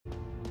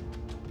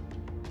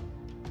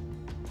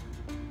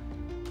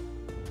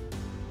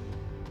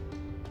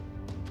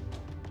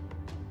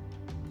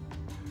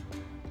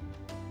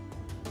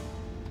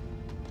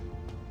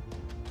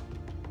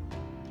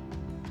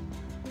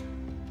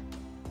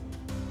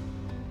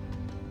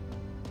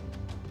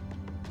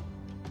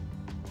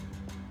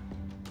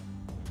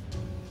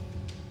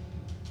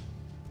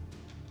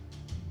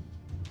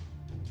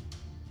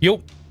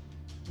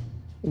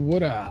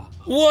What up?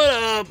 What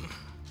up?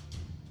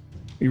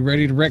 You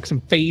ready to wreck some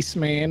face,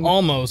 man?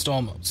 Almost.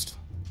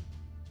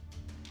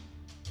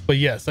 But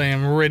yes, I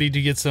am ready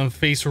to get some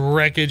face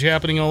wreckage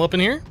happening all up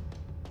in here.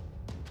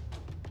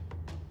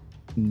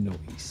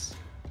 Nice.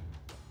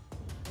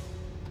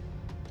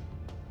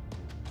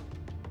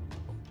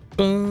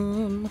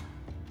 Boom.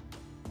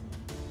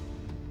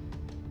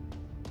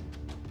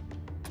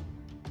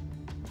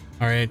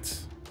 All right.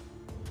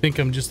 I think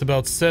I'm just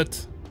about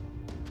set.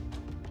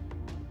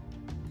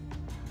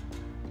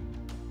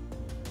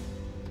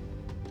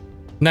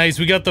 Nice,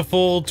 we got the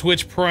full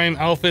Twitch Prime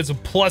outfits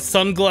plus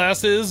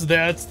sunglasses.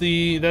 That's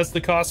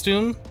the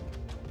costume.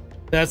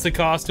 That's the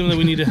costume that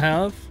we need to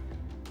have.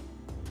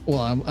 Well,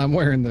 I'm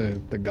wearing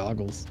the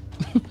goggles.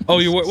 Oh,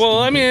 well,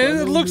 I mean,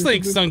 it looks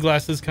like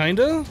sunglasses,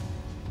 kinda.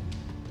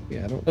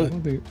 Yeah, I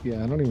don't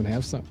even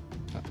have some.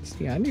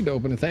 Yeah, I need to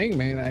open a thing,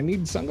 man. I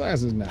need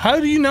sunglasses now. How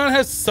do you not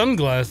have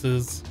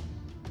sunglasses?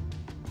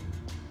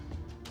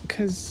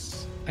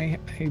 Because I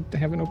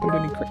haven't opened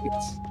any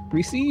crates.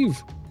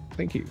 Receive.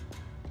 Thank you.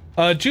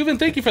 Juven,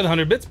 thank you for the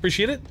 100 bits.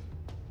 Appreciate it.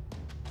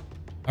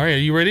 All right, are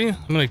you ready?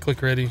 I'm gonna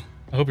click ready.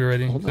 I hope you're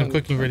ready. I'm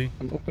clicking ready.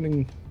 I'm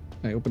opening.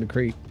 I opened a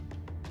crate.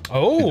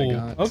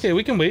 Oh, okay,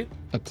 we can wait.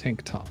 A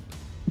tank top.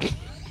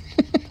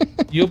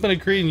 You open a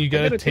crate and you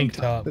got a tank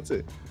top. That's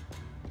it.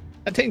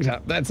 A tank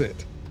top. That's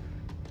it.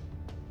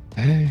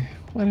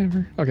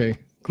 Whatever. Okay.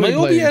 My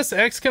OBS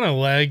acts kind of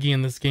laggy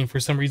in this game for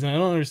some reason. I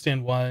don't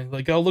understand why.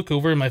 Like, I'll look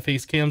over and my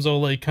face cam's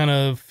all like kind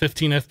of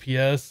 15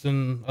 FPS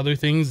and other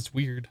things. It's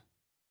weird.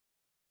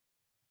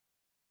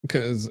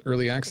 Because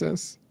early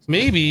access?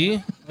 Maybe.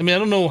 I mean, I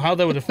don't know how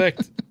that would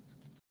affect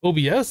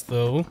OBS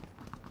though.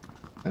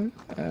 I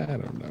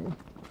don't know.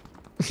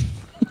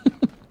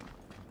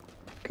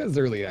 Because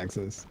early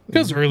access.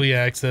 Because early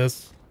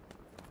access.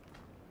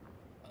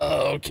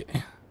 Okay.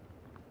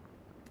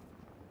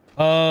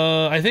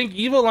 I think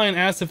Evoline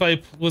asked if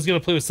I was gonna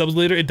play with subs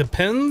later. It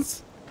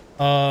depends.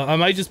 I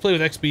might just play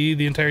with XP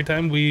the entire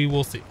time. We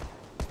will see.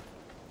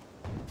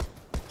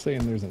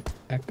 Saying there's an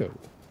echo.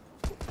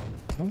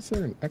 How is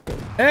there an echo?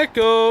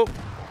 Echo.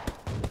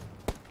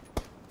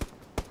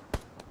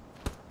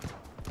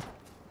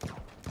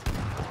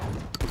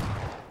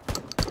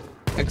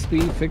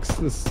 XP fix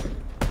this. It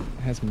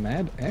has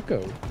mad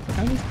echo.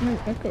 How is there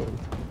echo?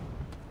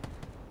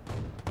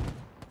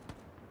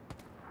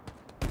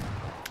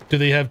 Do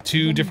they have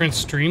two different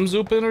streams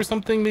open or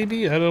something?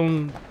 Maybe I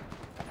don't.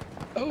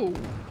 Oh.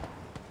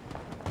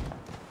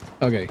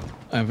 Okay,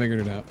 I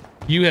figured it out.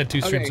 You had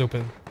two streams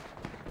open.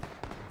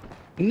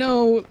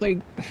 No, like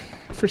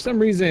for some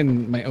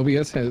reason my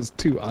OBS has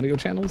two audio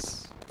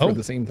channels for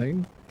the same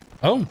thing.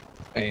 Oh.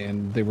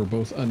 And they were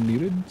both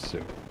unmuted,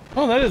 so.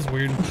 Oh, that is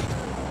weird.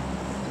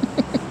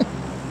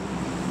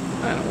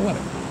 I don't know what.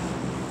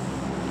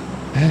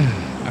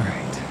 All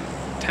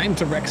right, time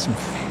to wreck some.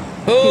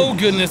 Oh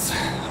goodness,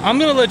 I'm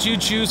gonna let you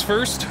choose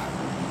first.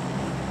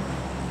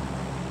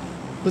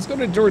 Let's go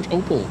to George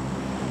Opal.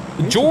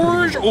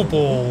 George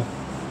Opal.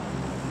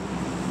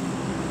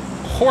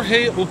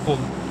 Jorge Opal.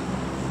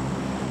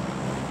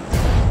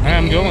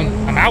 I'm going.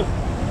 I'm out.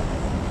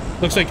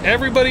 Looks like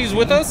everybody's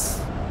with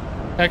us.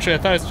 Actually, I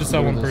thought I just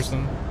saw one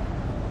person.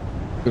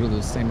 Go to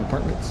those same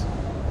apartments.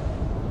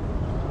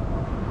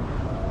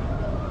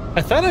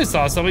 I thought I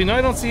saw somebody. No,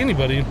 I don't see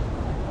anybody.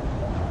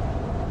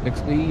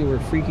 XB, you were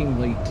freaking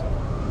late.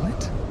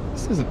 What?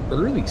 This is an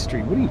early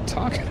stream. What are you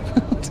talking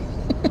about?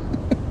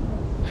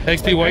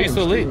 XP, why are you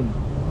so late?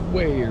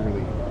 Way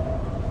early.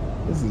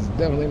 This is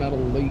definitely not a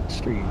late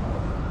stream.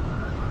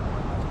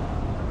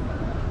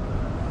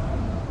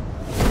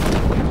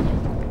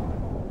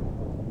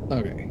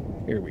 Okay,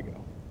 here we go.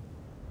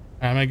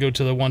 I'm gonna go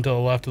to the one to the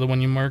left of the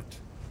one you marked.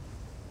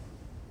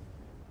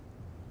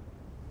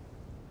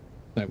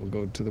 I will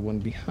go to the one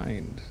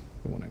behind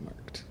the one I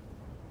marked.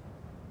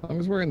 As long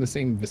as we're in the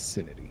same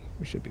vicinity,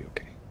 we should be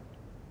okay.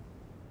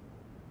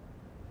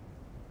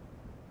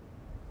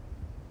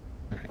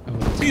 All right.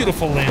 Oh,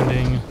 beautiful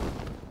landing.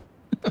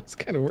 That's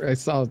kind of where I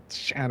saw a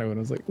shadow and I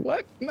was like,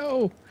 what?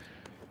 No.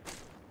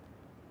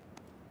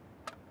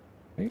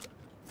 Right.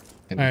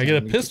 All right, I got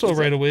a pistol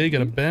right away.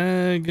 Got a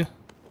bag.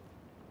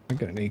 I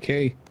got an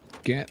AK.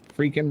 Get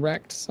freaking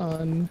wrecked,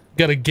 son.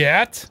 Got a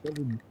GAT.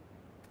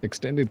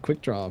 Extended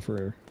quick draw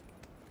for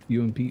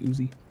UMP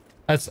Uzi.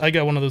 I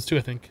got one of those too,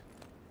 I think.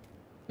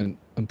 An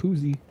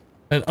Umpoozy.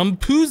 An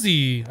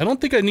Umpoozy. I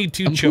don't think I need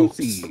two chokes.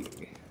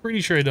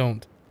 Pretty sure I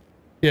don't.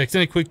 Yeah,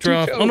 extended quick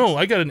draw. Oh no,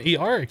 I got an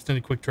AR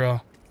extended quick draw.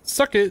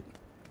 Suck it.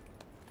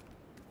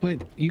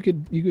 But you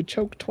could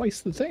choke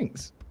twice the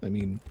things. I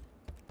mean,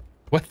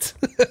 what?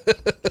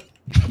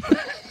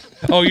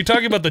 Oh, you're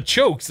talking about the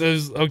chokes.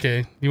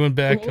 Okay, you went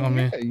back on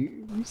me.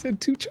 You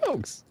said two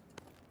chokes.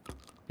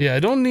 Yeah, I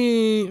don't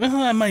need.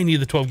 I might need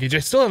the 12 gauge. I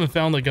still haven't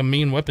found like a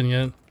main weapon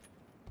yet.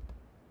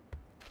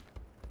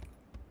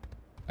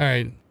 All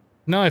right,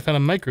 now I found a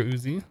micro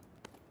Uzi.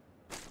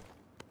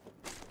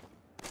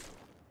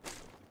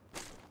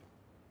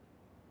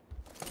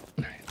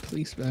 All right,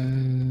 police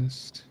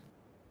vest.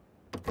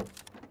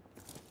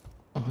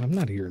 Oh, I'm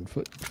not hearing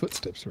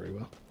footsteps very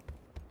well.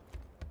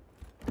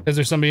 Is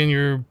there somebody in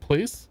your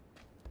place?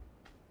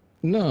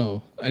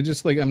 No, I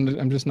just like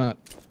I'm just not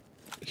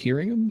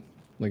hearing them.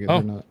 Like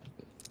Oh, they're not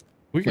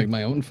weird. like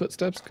my own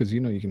footsteps, because you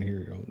know you can hear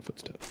your own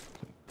footsteps.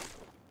 So.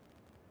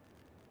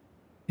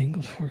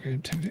 Angled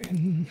foregrip tucked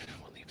in.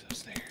 We'll leave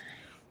those there.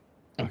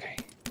 Okay.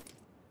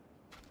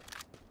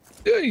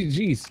 Hey,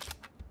 jeez.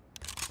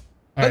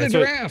 Other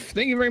giraffe,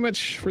 thank you very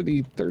much for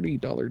the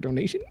 $30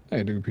 donation.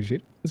 I do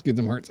appreciate it. Let's get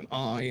some hearts. And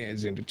oh yeah,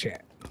 it's in the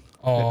chat.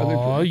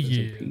 Oh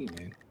yeah. OP,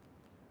 man.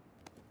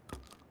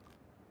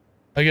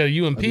 I got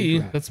a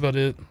UMP. That's about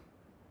it.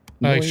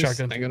 Nice.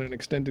 Shotgun. I got an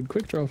extended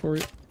quick draw for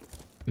it.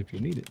 If you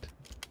need it.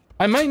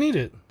 I might need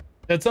it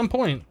at some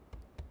point.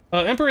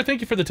 Emperor,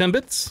 thank you for the 10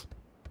 bits.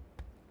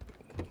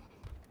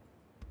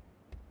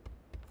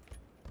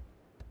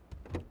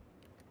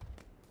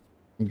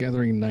 I'm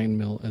gathering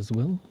 9mm as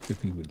well,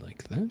 if you would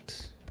like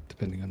that,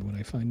 depending on what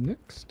I find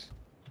next.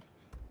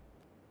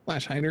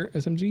 Flash hider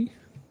SMG.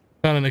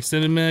 Found an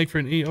extended mag for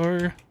an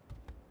AR.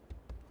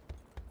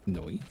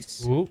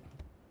 Nice. Whoa.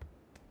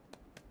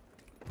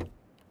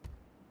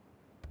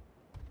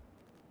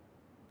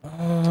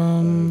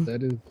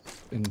 That is.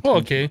 Oh,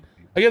 okay.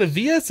 I got a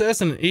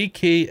VSS and an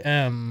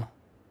AKM.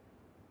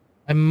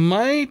 I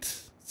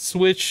might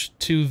switch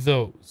to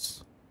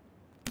those.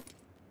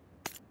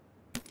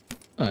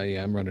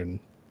 Yeah, I'm running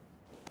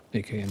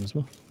AKM as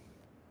well.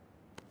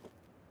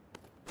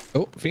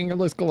 Oh,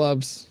 fingerless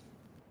gloves.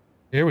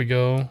 There we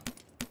go.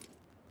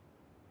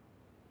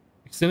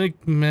 Extended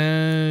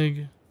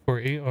mag for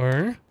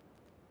AR.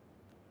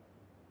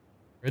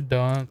 Red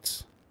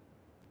dots.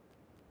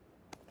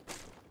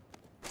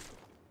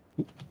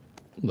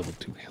 Level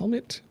 2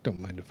 helmet. Don't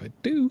mind if I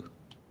do.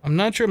 I'm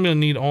not sure I'm going to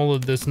need all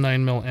of this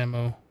 9mm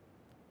ammo.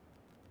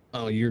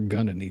 Oh, you're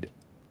gonna need it.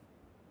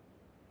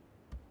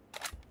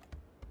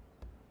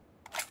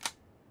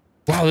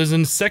 Wow, there's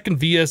a second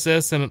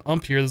VSS and an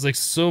ump here. There's like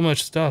so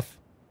much stuff.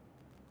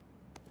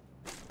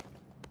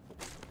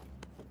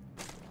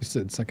 You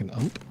said second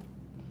ump?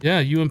 Yeah,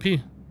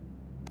 UMP.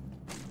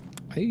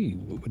 I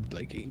would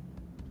like a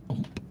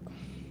ump.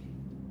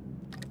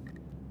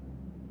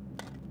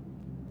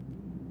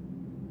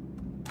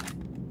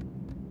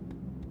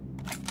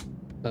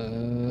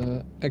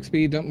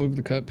 XP, don't move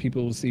the cup.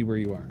 People will see where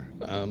you are.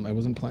 I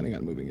wasn't planning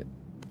on moving it.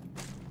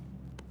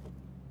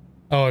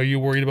 Oh, are you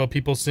worried about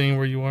people seeing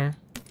where you are?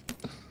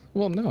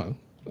 Well, no.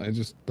 I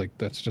just, like,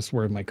 that's just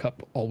where my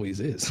cup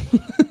always is.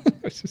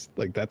 It's just,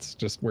 like, that's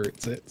just where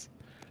it sits.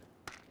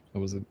 I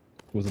wasn't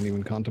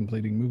even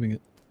contemplating moving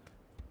it.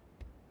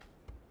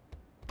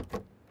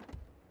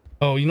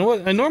 Oh, you know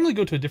what? I normally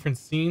go to a different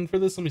scene for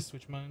this. Let me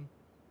switch mine.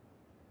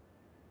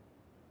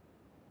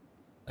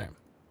 There.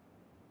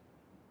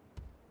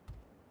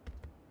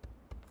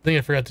 I think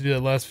I forgot to do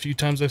that last few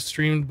times I've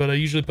streamed, but I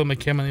usually put my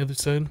cam on the other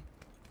side.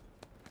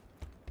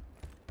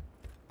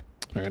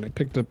 All right, I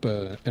picked up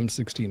a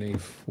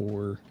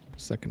M16A4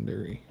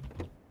 secondary.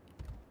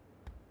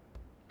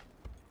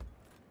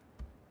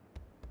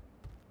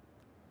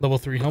 Level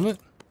 3 helmet.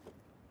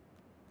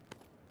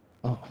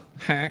 Oh,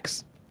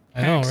 hacks.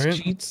 I know, Hacks, right?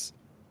 cheats,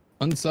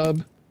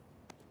 unsub.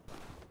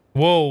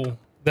 Whoa,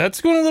 that's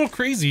going a little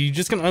crazy. You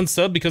just gonna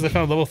unsub because I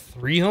found a level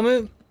 3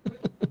 helmet?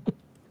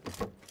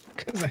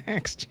 Because of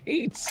hacks,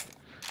 cheats.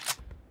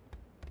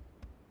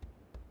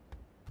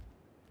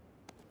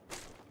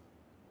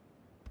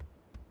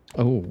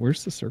 Oh,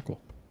 where's the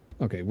circle?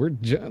 Okay, we're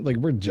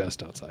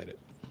just outside it.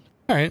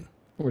 All right.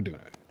 We're doing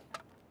it.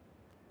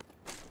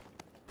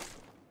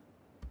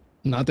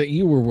 Not that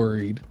you were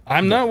worried.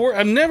 I'm not worried.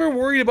 I'm never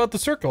worried about the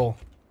circle.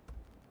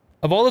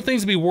 Of all the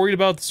things to be worried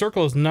about, the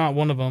circle is not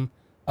one of them.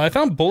 I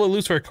found bullet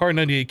loose for a car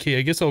 98K.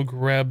 I guess I'll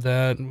grab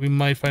that. We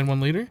might find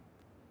one later.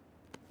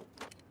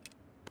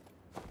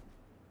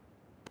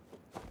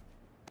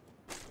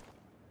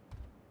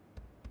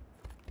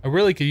 I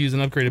really could use an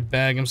upgraded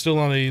bag. I'm still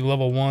on a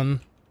level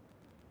 1.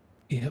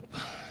 Yep.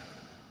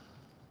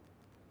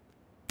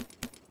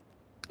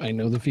 I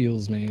know the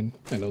feels, man.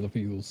 I know the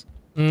feels.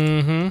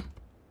 Mm-hmm.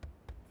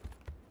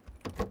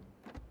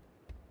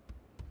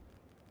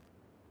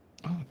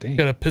 Oh, dang.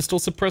 Got a pistol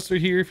suppressor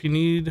here if you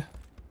need.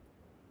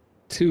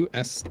 Two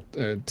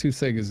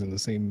Segas in the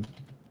same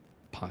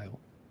pile.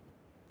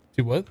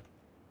 Do what?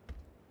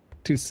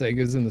 Two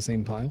Segas in the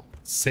same pile.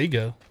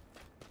 Sega.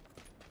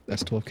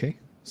 That's 12K.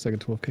 Sega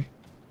 12K.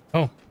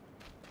 Oh.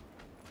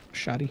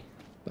 Shoddy.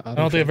 I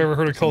don't think I've ever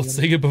heard it called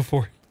Sega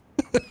before.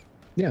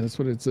 Yeah, that's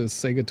what it says.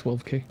 Sega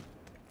 12K.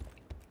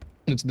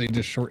 They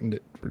just shortened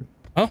it for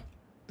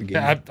the game.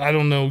 Yeah, I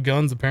don't know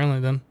guns apparently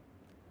then.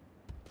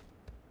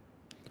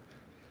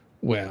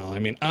 Well, I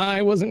mean,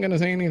 I wasn't gonna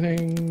say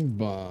anything,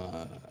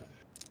 but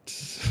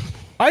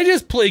I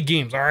just play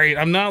games, all right?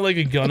 I'm not like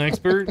a gun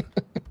expert.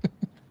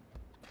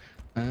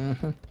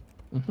 Uh-huh.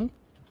 Uh-huh.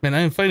 Man,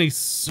 I am finding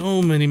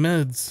so many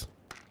meds.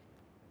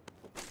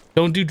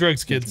 Don't do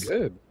drugs, kids. That's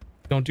good.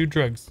 Don't do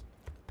drugs.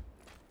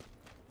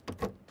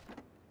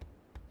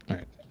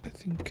 Alright, I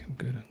think I'm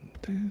good on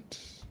that.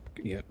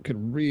 Yeah,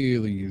 could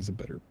really use a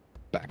better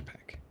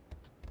backpack.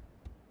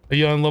 Are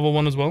you on level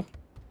 1 as well?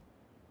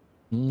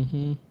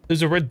 Mm-hmm.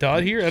 There's a red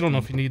dot here. I don't know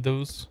if you need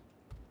those.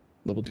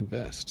 Level 2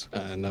 vest.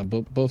 No,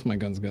 both my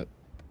guns got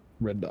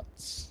red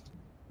dots.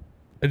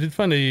 I did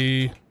find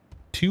a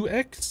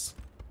 2x.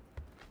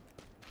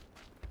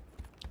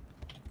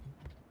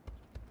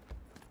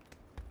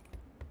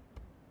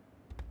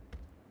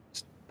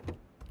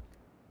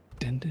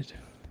 Extended.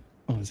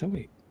 Oh, is that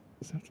wait?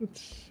 Is that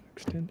what's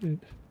extended?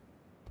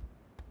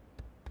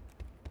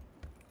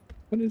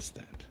 What is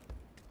that?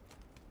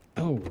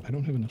 Oh, I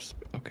don't have enough.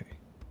 Okay.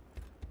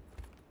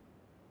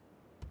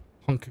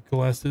 Punk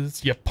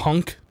glasses. Yeah,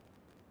 punk.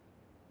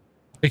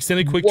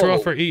 Extended quick draw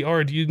for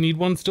AR. Do you need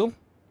one still?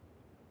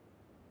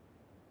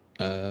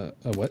 A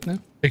what now?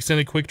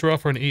 Extended quick draw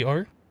for an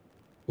AR.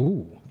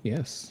 Ooh,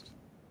 yes.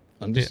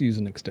 I'm just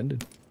using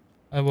extended.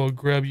 I will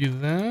grab you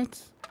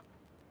that.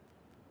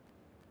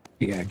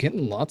 Yeah,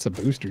 getting lots of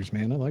boosters,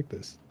 man. I like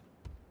this.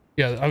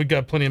 Yeah, I've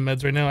got plenty of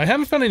meds right now. I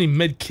haven't found any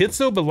med kits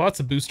though, but lots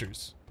of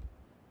boosters.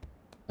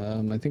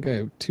 I think I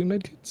have 2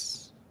 med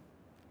kits.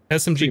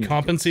 SMG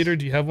compensator.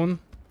 Do you have one?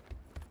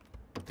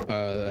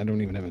 I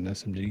don't even have an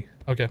SMG.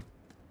 Okay.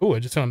 Oh, I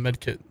just found a med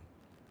kit.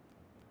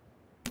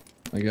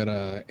 I got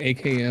a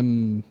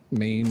AKM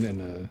main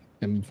and a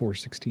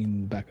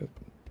M416 backup.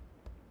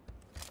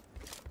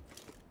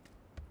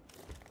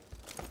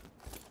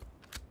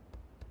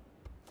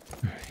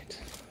 Alright.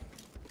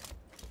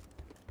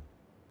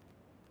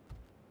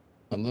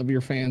 I love your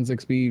fans,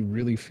 XB.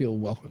 Really feel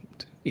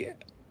welcomed. Yeah.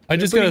 I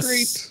just got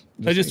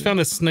I just found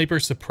a sniper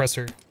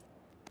suppressor.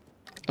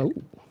 Oh.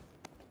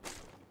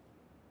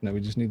 Now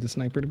we just need the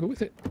sniper to go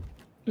with it.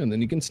 And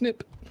then you can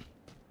snip.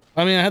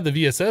 I mean, I had the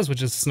VSS,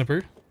 which is a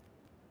snipper.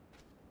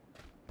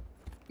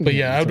 But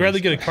yeah, I would rather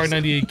get a Kar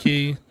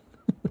 98K.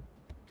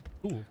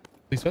 Ooh,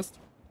 please vest.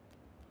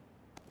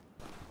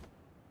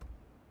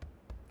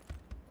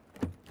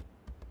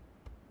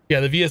 Yeah,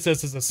 the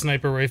VSS is a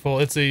sniper rifle.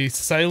 It's a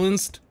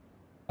silenced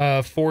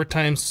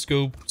 4x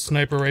scope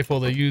sniper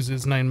rifle that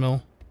uses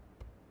 9mm.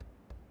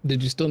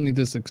 Did you still need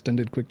this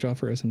extended quick draw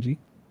for SMG?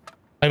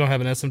 I don't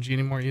have an SMG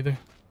anymore either.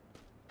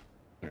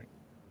 Alright,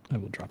 I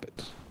will drop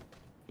it.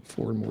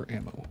 4 more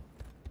ammo.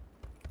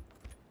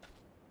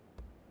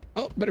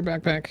 Oh, better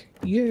backpack.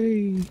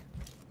 Yay!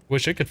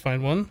 Wish I could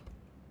find one.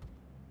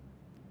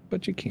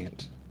 But you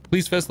can't.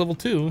 Police vest level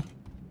 2.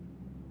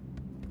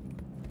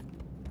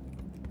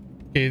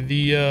 Okay,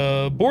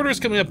 the border's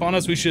coming up on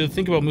us. We should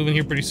think about moving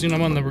here pretty soon.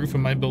 I'm on the roof of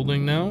my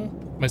building now.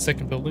 My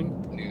second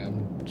building. Yeah,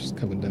 I'm just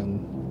coming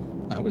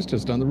down. I was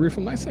just on the roof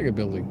of my second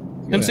building.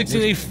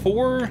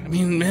 M16A4? I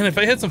mean, man, if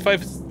I had some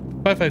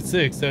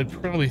 5.56, I'd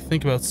probably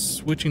think about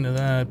switching to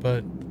that,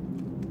 but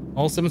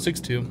all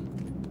 7.62.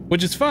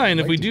 Which is fine.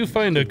 If we do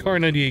find a Kar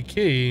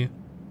 98K,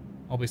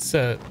 I'll be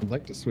set. I'd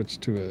like to switch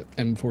to a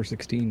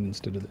M416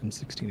 instead of the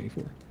M16A4.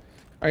 All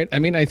right, I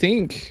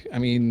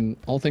mean,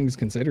 all things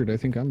considered, I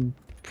think I'm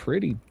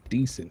pretty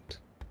decent.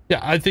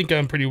 Yeah, I think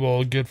I'm pretty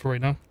well good for right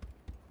now.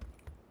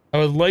 I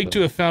would like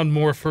to have found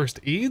more first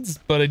aids,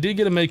 but I did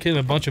get a medkit and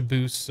a bunch of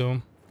boosts,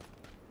 so...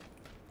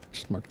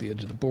 Just mark the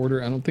edge of the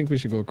border. I don't think we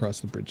should go across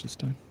the bridge this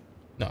time.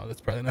 No,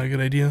 that's probably not a good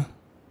idea.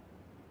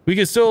 We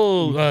could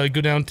still go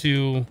down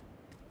to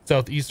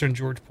southeastern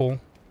George Pole.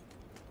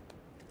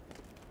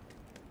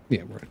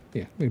 Yeah,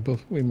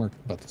 we marked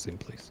about the same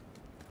place.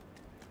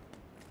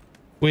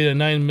 We had a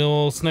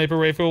 9mm sniper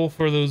rifle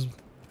for those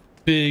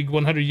big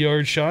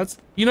 100-yard shots.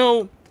 You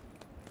know,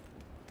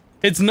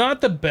 it's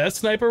not the best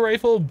sniper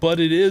rifle, but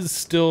it is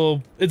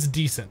still, it's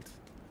decent.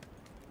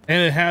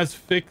 And it has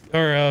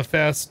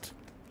fast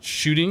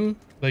shooting,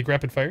 like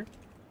rapid fire.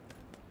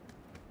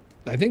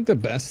 I think the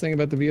best thing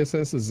about the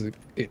VSS is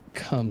it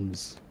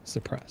comes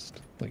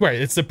suppressed. Like, right,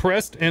 it's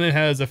suppressed and it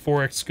has a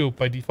 4x scope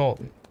by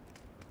default.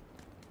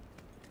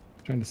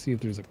 Trying to see if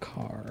there's a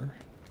car.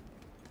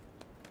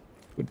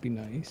 Would be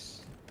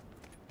nice.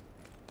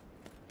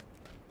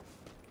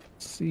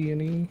 See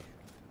any?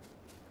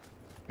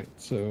 Right,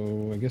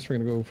 so I guess we're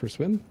gonna go for a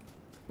swim,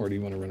 or do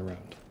you want to run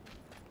around?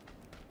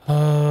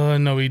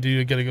 No, we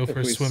do gotta go for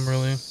a swim,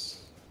 really.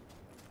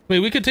 Wait,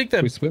 we could take that.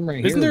 If we swim right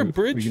here. Isn't there a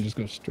bridge? We can just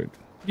go straight.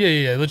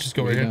 Yeah. Let's just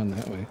go right here. Down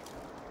that way.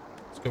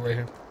 Let's go right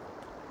here.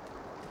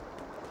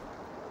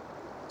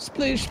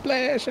 Splish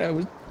splash! I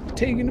was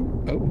taking a...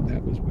 Oh,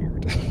 that was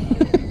weird.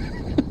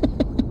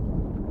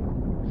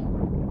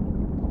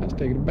 I was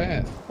taking a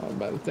bath on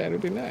about a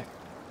Saturday night.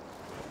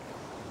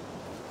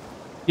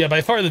 Yeah, by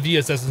far the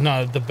VSS is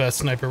not the best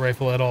sniper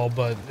rifle at all,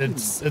 but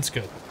it's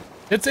good.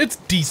 It's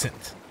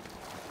decent.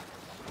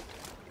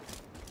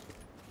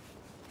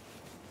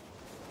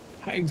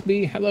 Hi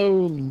XB,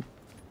 hello.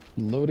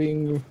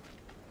 Loading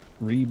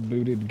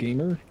rebooted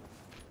gamer.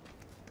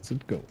 How's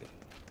it going?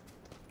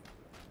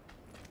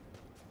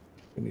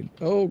 We need,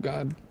 oh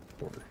god,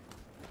 border.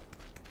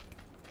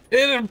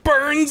 It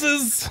burns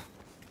us.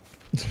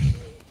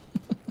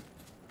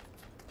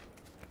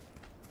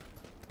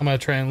 I'm gonna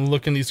try and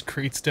look in these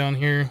crates down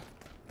here.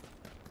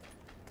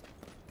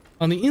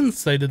 On the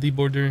inside of the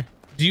border.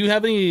 Do you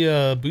have any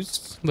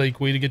boosts? Like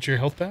way to get your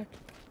health back?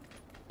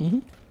 Mm-hmm.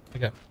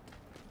 Okay.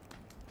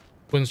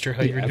 Wasn't sure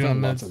how you were doing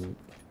meds.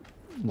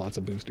 Lots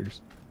of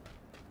boosters.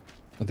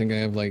 I think I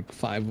have like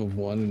 5 of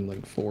one and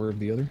like 4 of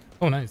the other.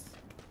 Oh, nice.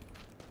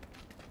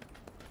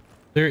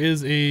 There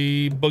is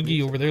a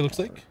buggy over there, looks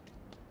like.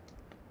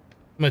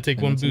 I'm gonna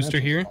take one booster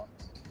here.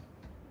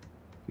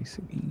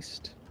 Facing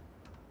east.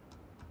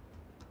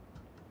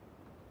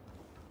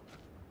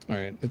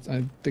 Alright,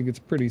 I think it's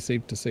pretty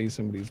safe to say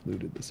somebody's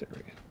looted this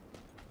area.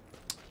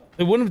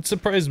 It wouldn't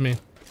surprise me.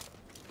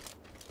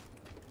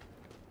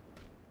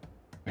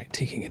 Alright,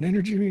 taking an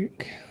energy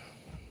drink.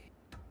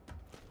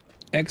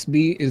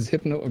 XB is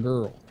Hypno a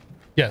girl?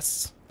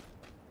 Yes.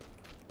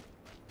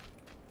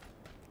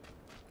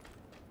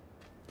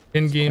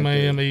 In game, I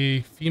am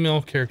a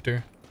female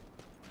character.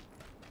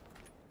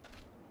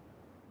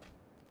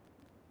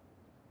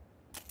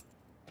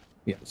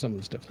 Yeah,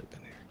 someone's definitely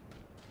been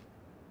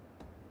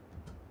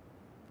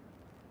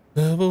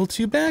here. Level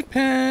 2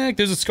 backpack.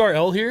 There's a Scar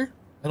L here.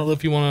 I don't know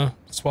if you want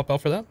to swap out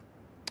for that.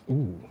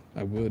 Ooh,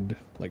 I would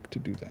like to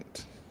do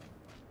that.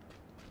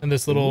 And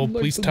this little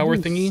police tower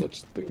thingy.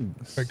 Such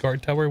things. Or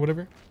guard tower,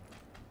 whatever.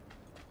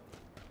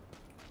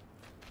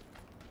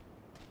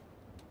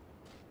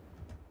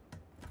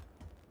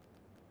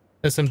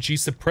 SMG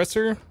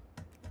suppressor.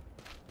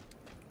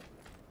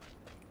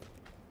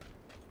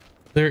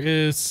 There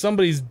is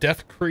somebody's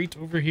death crate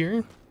over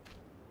here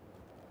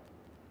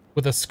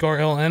with a Scar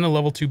L and a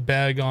level 2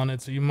 bag on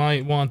it, so you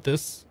might want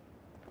this.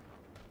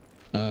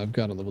 I've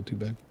got a level 2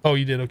 bag. Oh,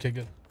 you did? Okay,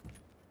 good.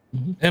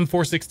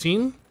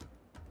 M416.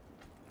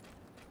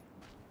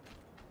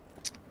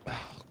 Oh,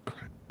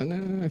 crap.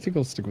 I think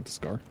I'll stick with the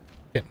Scar.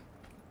 Yeah.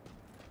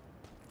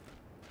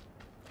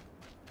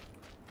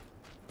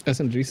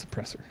 SMG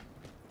suppressor.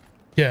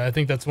 Yeah, I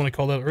think that's the one I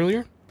called out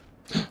earlier.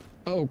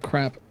 Oh,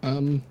 crap.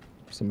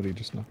 Somebody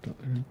just knocked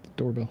on the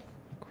doorbell.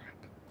 Oh,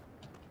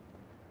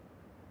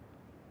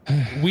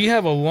 crap. We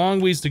have a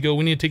long ways to go.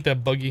 We need to take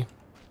that buggy.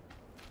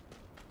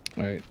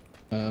 All right.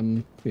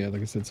 Yeah,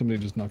 like I said, somebody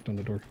just knocked on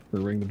the door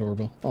or rang the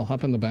doorbell. I'll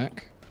hop in the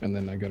back and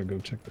then I gotta go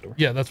check the door.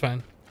 Yeah, that's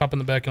fine. Hop in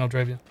the back and I'll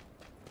drive you.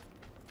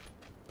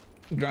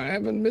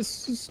 Driving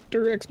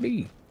Mr.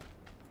 XB.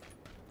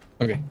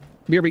 Okay.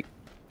 BRB.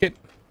 Okay.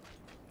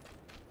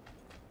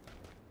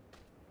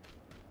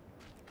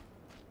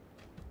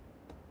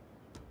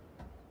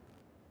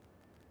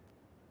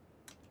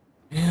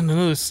 And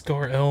another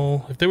Scar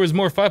L. If there was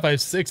more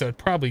 5.56, I would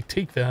probably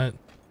take that.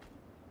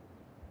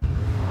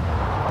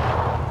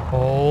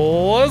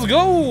 Oh, let's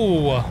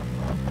go!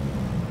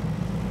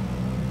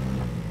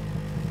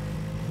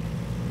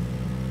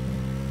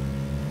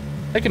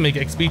 I can make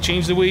XB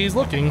change the way he's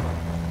looking.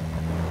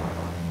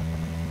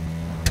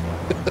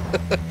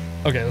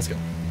 Okay, let's go.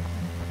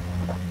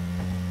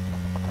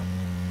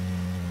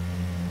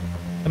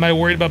 Am I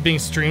worried about being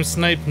stream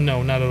sniped?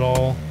 No, not at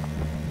all.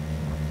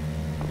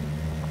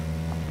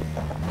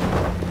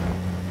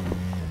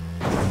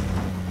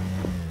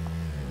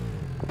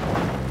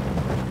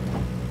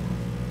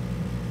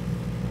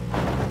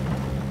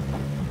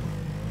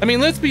 I mean,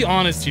 let's be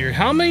honest here.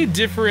 How many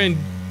different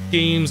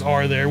games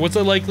are there? What's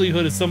the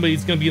likelihood of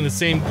somebody's gonna be in the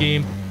same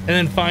game and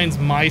then finds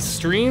my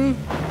stream?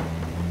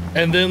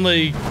 And then,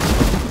 like,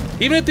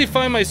 even if they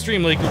find my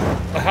stream, like,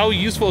 how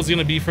useful is it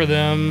gonna be for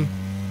them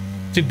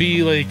to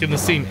be, like, in the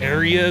same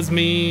area as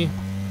me?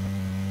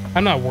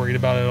 I'm not worried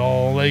about it at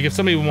all. Like, if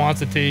somebody wants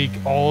to take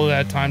all of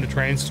that time to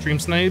try and stream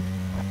snipe,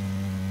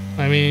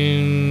 I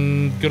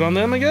mean, good on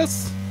them, I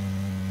guess?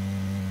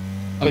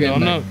 But Okay,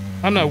 no,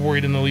 I'm not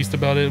worried in the least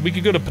about it. We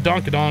could go to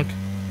Padonkadonk.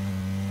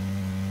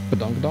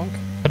 Padonkadonk?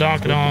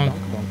 Padonkadonk.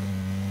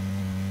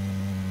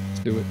 Let's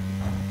do it.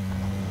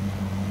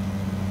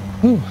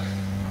 Whew.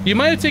 You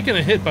might have taken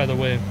a hit, by the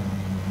way.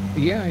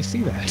 Yeah, I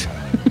see that.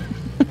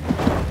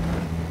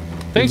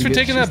 Thanks for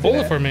taking that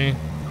bullet for me.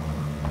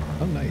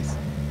 Oh, nice.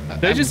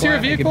 Did I just hear a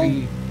vehicle?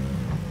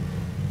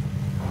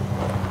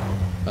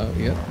 Oh,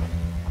 yep.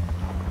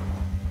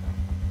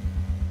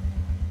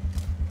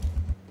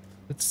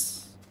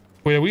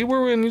 Wait, are we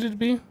where we needed to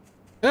be?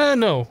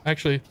 No,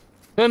 actually.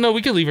 No,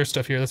 we can leave our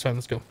stuff here. That's fine.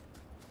 Let's go.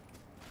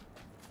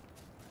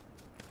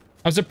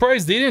 I'm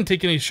surprised they didn't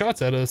take any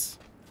shots at us.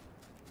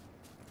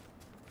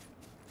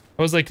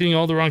 I was like hitting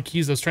all the wrong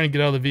keys. I was trying to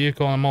get out of the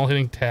vehicle and I'm all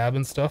hitting tab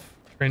and stuff.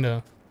 Trying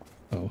to...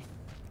 Oh.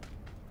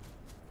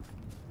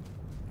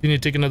 You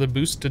need to take another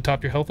boost to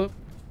top your health up?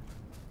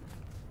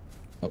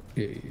 Oh,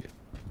 yeah.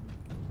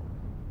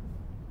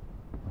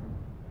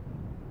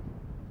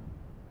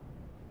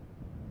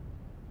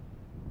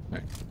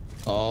 Alright.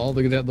 Oh,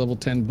 look at that level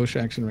 10 bush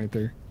action right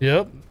there.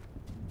 Yep.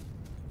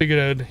 Figured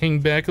I'd hang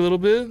back a little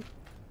bit.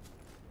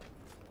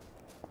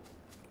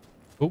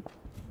 Oh.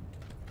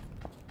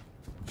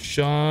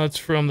 Shots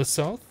from the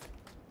south.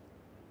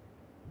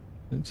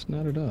 It's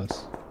not at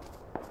us.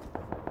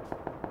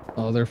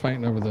 Oh, they're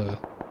fighting over the...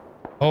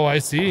 Oh, I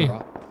see.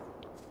 Drop.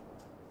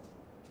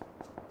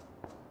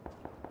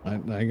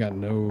 I got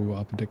no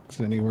optics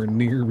anywhere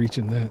near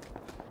reaching that.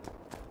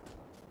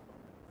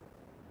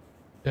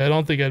 Yeah, I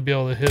don't think I'd be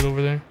able to hit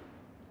over there.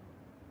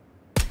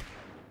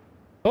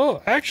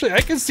 Oh, actually,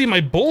 I can see my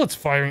bullets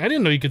firing. I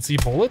didn't know you could see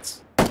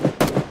bullets. I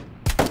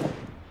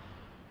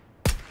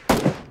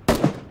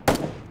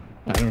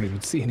don't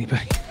even see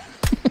anybody.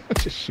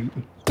 Just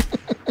shooting.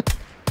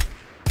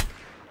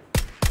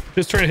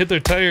 Just trying to hit their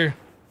tire.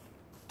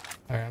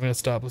 All right, I'm gonna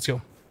stop. Let's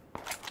go.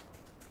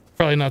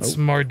 Probably not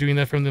smart doing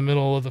that from the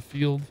middle of the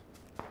field.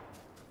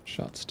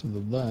 Shots to the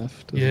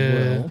left as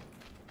well.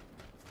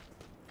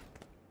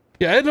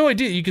 Yeah, I had no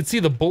idea you could see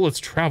the bullets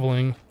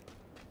traveling.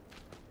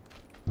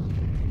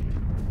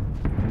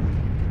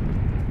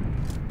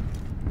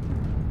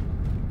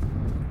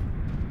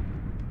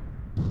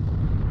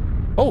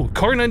 Oh,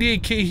 car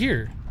 98K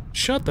here.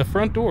 Shut the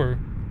front door.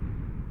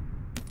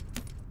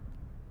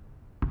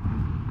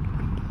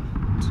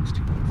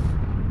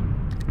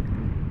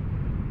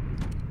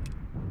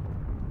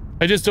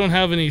 I just don't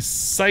have any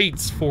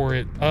sights for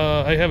it.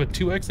 I have a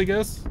 2X, I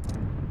guess.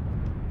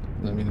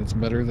 I mean, it's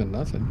better than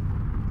nothing.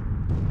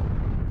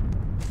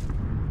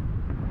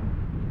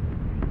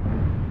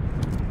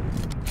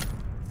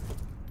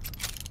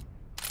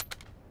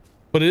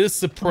 But it is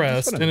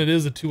suppressed, and it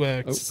is a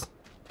 2X. Oh,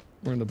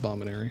 we're in the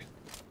bombing area.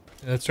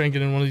 Yeah, let's try and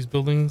get in one of these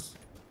buildings.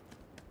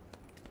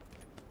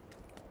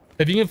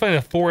 If you can find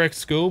a 4X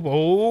scope,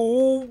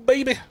 oh,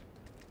 baby.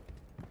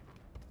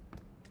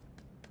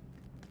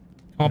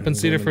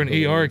 Compensator for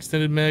an AR,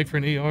 extended mag for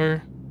an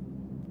AR.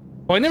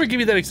 Oh, I never gave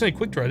you that extended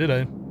quick draw, did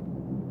I?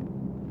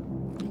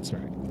 That's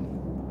right.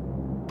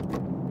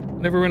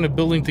 Never run a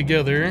building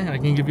together. I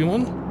can give you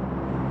one.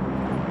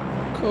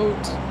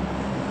 Coat.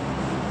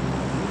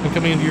 I'm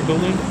coming into your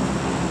building.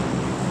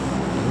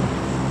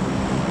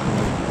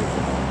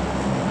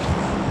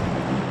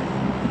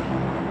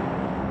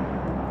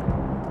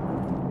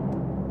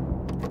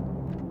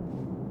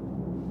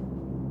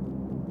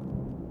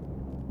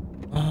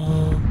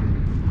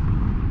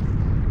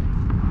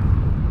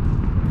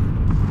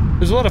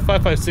 There's a lot of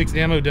 5.56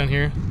 ammo down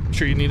here. I'm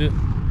sure you need it.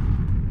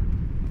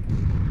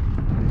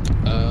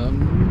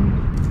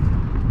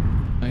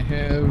 I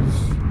have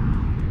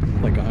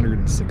like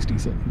 160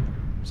 something.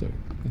 So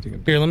I think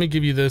I'm Here, let me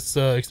give you this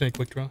extended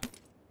quick draw.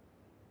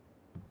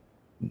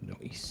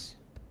 nice.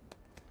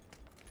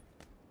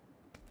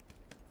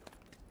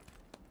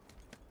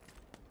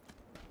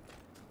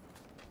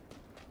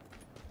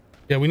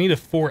 Yeah, we need a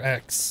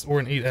 4X or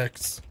an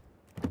 8X.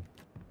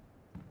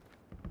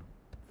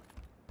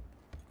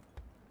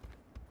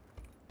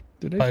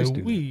 Did I By just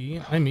do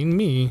we, I mean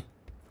me.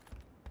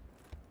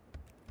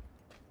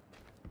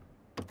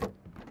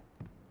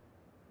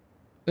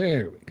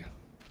 There we go.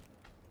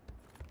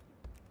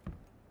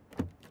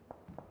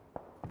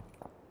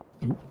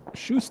 Ooh,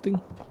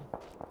 shoosting.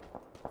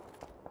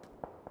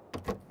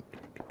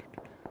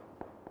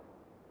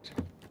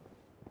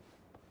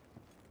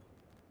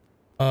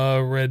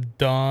 Red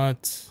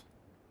dot.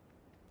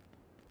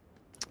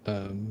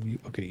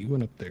 Okay, you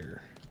went up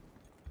there.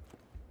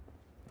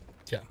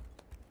 Yeah.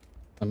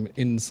 I'm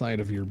inside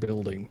of your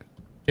building.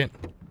 Okay.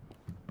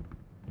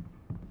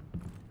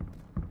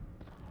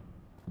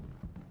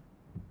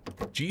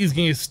 Jeez,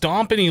 can you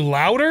stomp any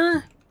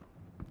louder?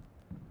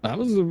 I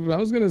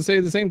was gonna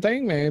say the same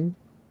thing, man.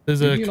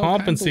 There's You're a being all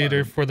kinds of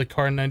compensator loud. for the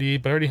car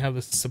 98, but I already have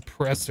the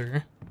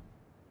suppressor.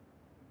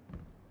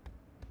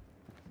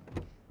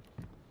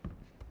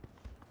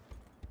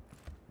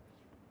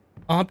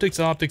 Optics,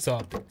 optics,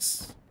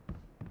 optics.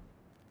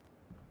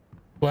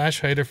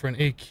 Flash hider for an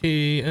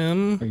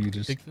AKM. Are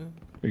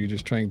you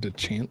just trying to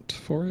chant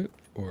for it,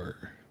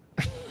 or?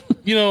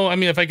 You know, I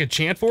mean, if I could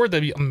chant for it,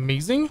 that'd be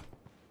amazing.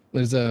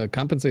 There's a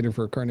compensator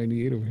for a car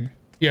 98 over here.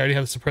 Yeah, I already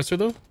have the suppressor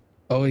though.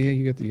 Oh yeah,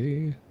 you got the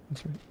yeah.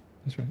 That's right.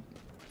 That's right.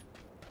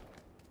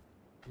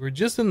 We're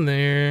just in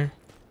there.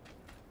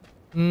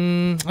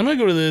 I'm gonna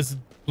go to this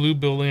blue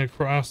building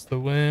across the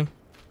way.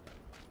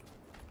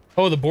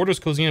 Oh, the border's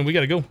closing in. We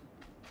gotta go.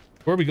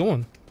 Where are we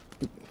going?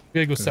 We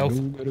gotta go south.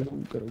 Gotta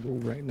go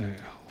right now.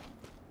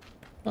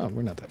 Oh,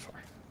 we're not that far.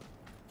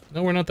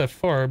 No, we're not that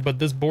far, but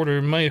this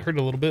border might hurt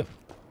a little bit.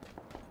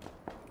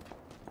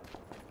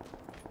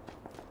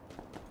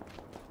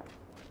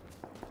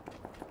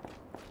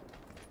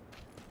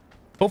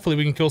 Hopefully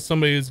we can kill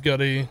somebody who's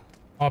got a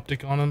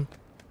optic on him.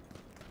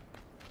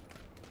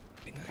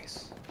 Be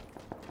nice.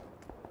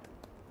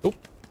 Oh,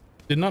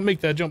 did not make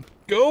that jump.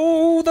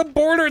 Go the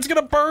border, it's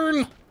gonna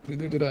burn.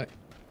 Neither did I.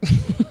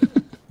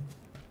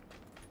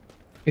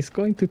 It's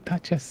going to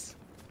touch us.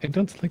 I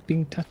don't like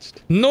being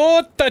touched.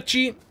 No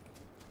touchy.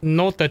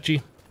 No touchy.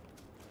 I'm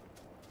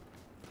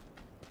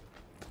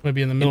gonna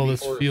be in the middle of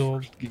this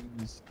field.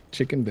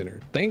 Chicken dinner.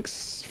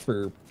 Thanks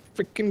for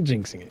freaking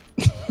jinxing it.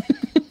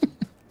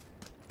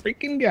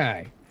 Freaking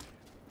guy.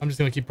 I'm just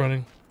gonna keep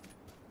running.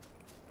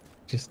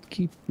 Just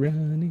keep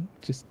running.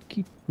 Just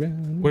keep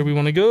running. Where do we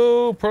want to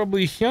go?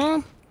 Probably here.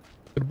 Go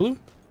to blue.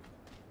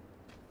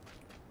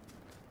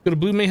 Go to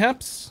blue,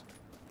 mayhaps.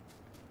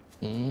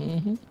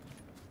 Mm-hmm.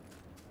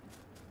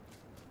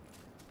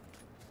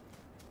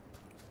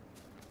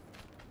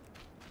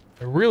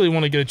 I really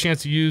want to get a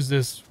chance to use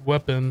this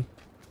weapon.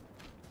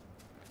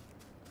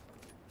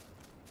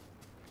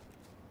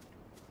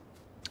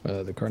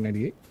 The car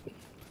 98.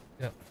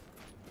 Yeah.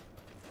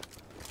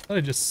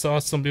 I just saw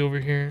somebody over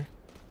here.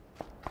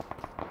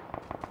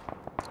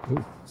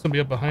 Ooh.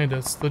 Somebody up behind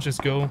us. Let's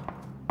just go.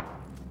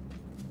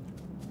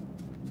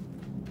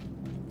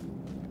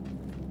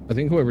 I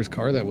think whoever's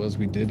car that was,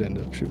 we did end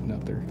up shooting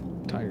out their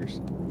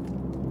tires.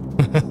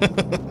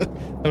 That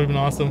would have been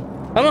awesome.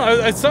 I don't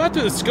know, I saw it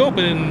through the scope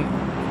and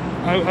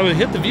I would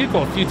hit the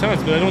vehicle a few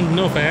times, but I don't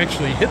know if I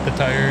actually hit the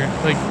tire.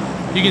 Like,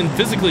 you can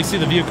physically see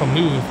the vehicle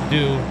move if you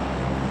do.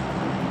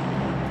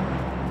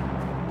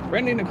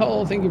 Randy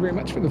Nicole, thank you very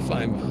much for the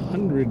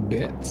 500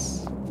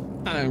 bits.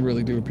 I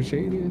really do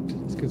appreciate it.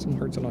 Let's get some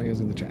hearts and all you guys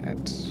in the chat.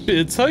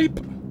 It's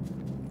hype.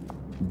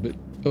 But,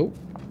 oh.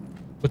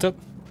 What's up?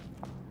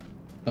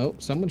 Oh,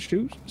 someone's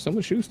shooting.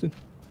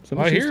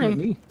 I hear him. At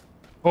me.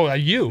 Oh,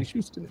 you? He's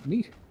shooting at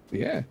me.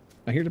 Yeah.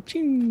 I hear the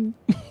ching.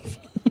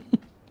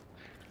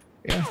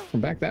 Yeah, from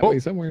back that way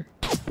somewhere.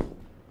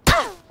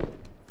 Oh.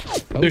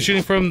 They're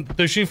shooting from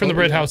the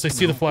red house. I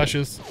see the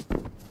flashes.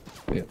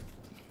 Yep.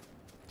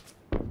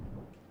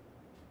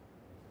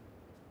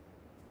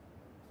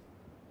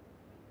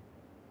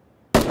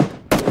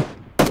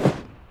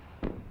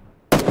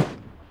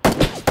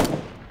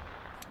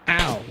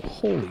 Ow,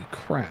 holy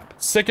crap.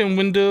 Second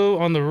window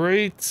on the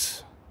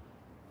right.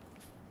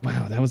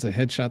 Wow, that was a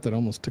headshot that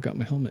almost took out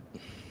my helmet.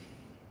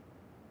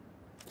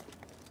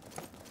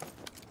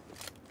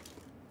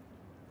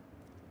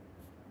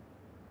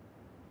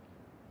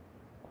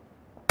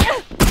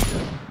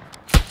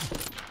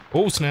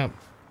 Oh, snap.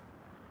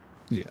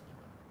 Yeah,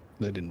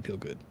 that didn't feel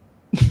good.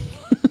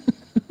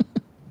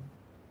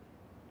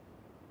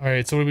 All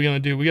right, so what are we gonna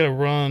do? We gotta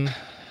run.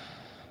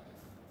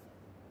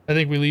 I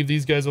think we leave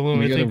these guys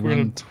alone. I think we're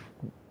gonna.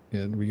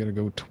 Yeah, we gotta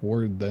go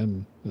toward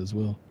them as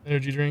well.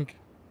 Energy drink.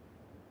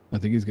 I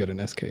think he's got an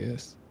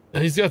SKS.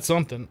 He's got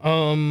something.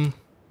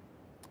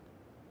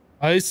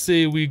 I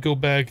say we go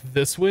back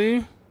this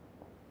way.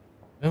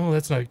 No,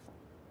 that's not.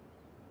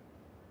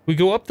 We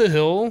go up the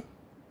hill.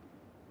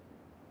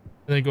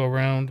 And then go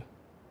around.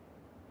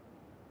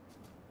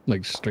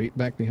 Like straight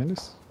back behind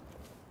us?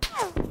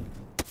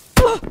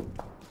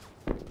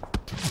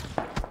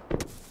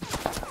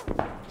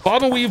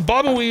 Bob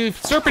and weave,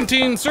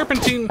 serpentine.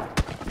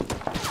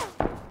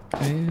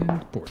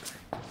 And border.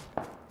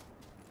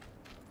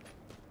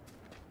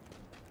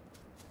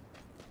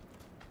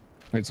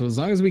 Alright, so as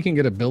long as we can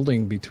get a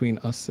building between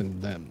us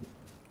and them.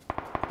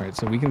 Alright,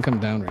 so we can come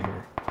down right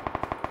here.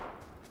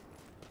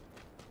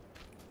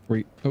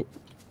 Wait, oh,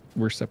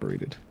 we're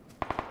separated.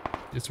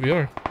 Yes, we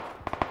are.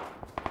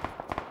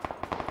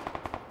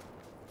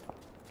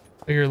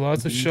 I hear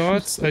lots of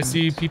shots. I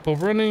see people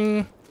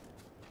running.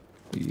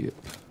 Yep.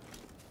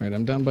 Alright,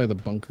 I'm down by the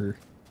bunker.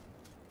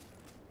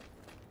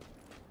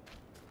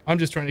 I'm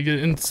just trying to get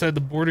inside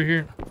the border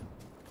here.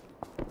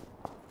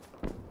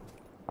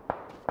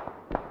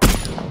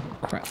 Oh,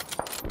 crap.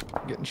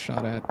 Getting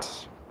shot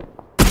at.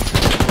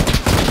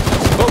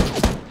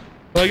 Oh!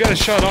 Well, I got a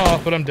shot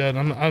off, but I'm dead.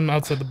 I'm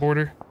outside the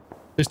border.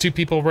 There's two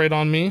people right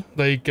on me,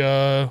 like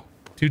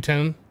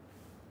 210.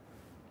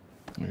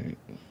 Alright.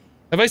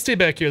 If I stay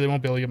back here, they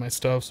won't be able to get my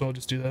stuff, so I'll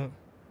just do that.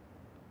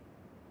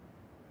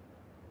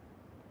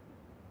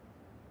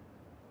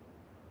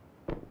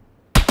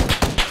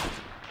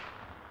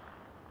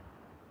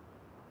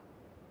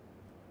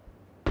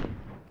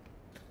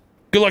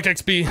 Good luck,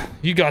 XP.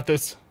 You got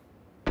this.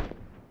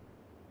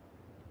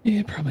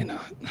 Yeah, probably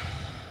not.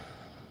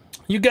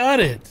 You got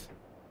it.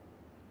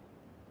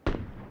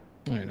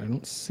 Alright, I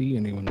don't see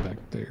anyone back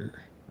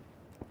there.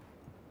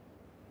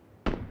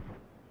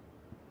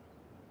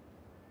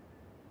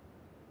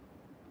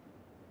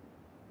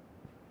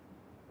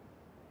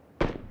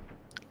 I'd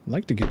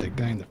like to get that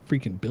guy in the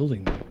freaking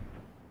building though.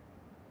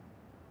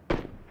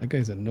 That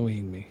guy's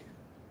annoying me.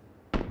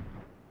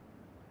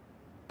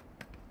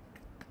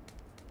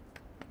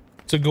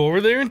 So go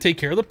over there and take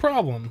care of the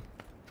problem.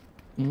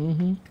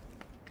 Mm-hmm.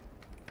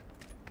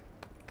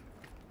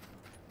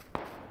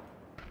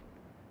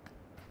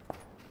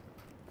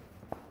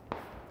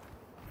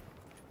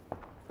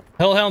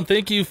 Hellhound,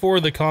 thank you for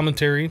the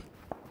commentary.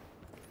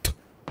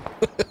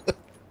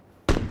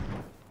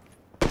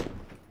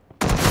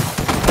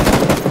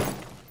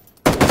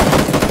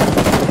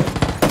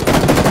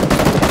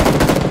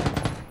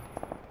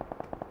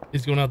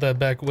 He's going out that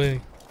back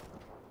way.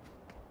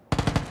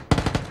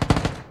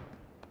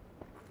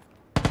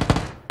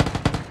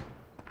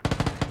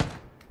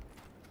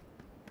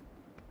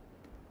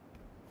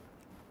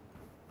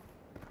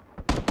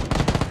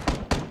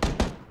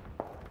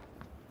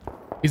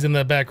 He's in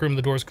that back room,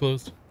 the door's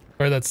closed.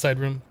 Or that side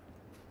room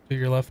to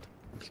your left.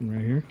 Some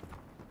right here.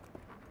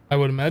 I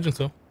would imagine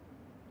so.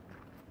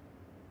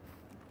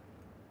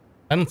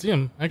 I don't see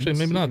him. Actually,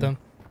 maybe not then.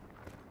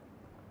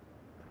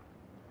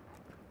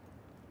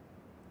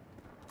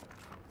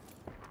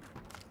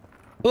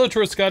 Hello,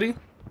 Tourist Scotty.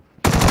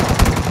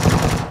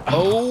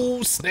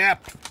 Oh,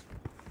 snap.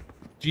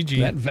 GG.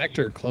 That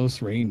vector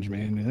close range,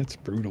 man, that's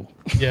brutal.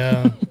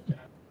 Yeah.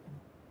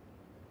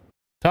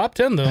 Top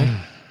 10, though.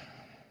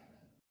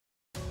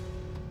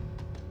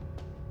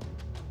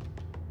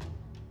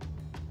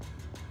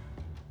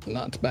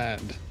 Not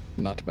bad.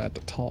 Not bad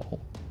at all.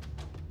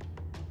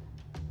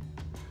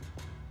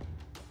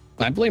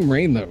 I blame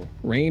Rain, though.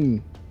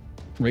 Rain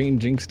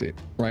jinxed it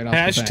right off the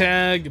bat.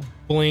 Hashtag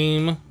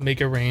blame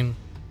make it rain.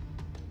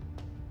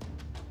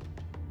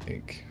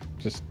 like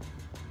just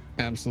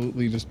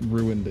absolutely just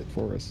ruined it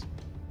for us.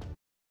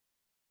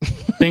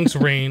 Thanks,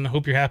 Rain.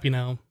 Hope you're happy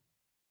now.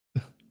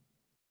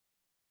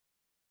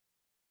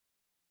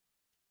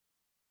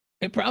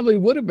 It probably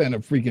would have been a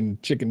freaking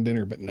chicken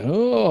dinner, but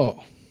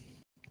no.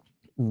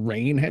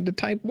 Rain had to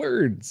type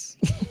words.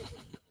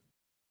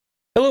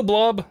 Hello,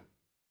 Blob.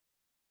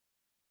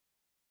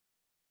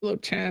 Hello,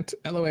 chat.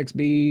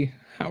 LOXB.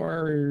 How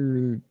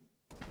are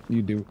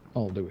you do?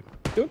 I'll do it.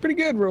 Doing pretty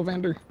good,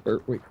 Rovander.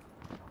 Or wait.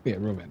 Yeah,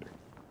 Rovander.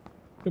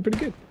 Doing pretty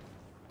good.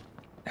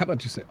 How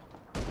about yourself?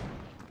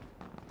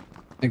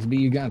 XB,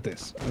 you got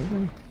this.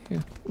 Okay.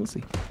 Yeah, we'll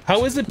see.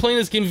 How is it playing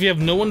this game if you have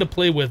no one to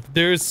play with?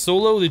 There's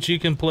solo that you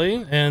can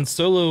play, and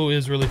solo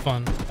is really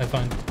fun, I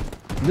find.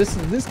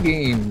 This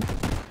game,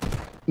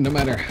 no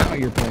matter how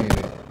you're playing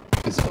it,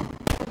 is fun.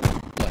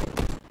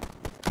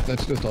 Like,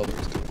 that's just all there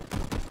is to it.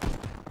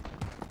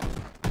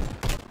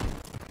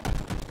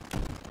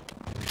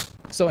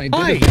 So I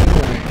did a thing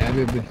where I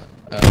added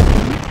a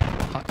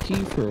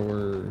hotkey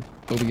for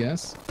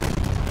OBS,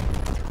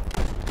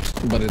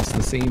 but it's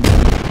the same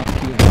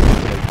hotkey I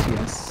have for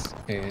like TS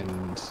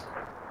and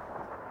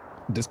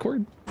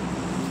Discord.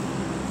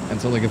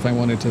 And so like if I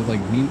wanted to like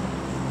mute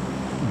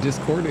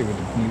Discord, it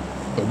would mute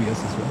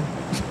OBS as well.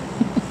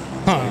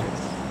 Huh.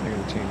 I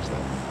gotta change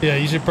that. Yeah,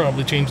 you should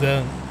probably change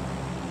that.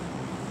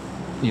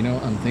 You know,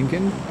 I'm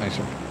thinking I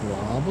should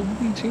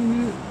probably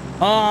change it.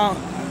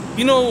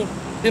 You know,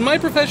 in my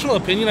professional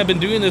opinion, I've been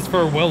doing this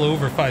for well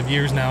over 5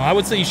 years now. I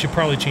would say you should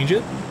probably change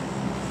it.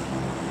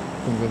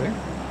 Over there?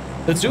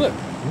 Let's do it.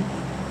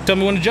 Tell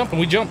me when to jump and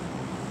we jump.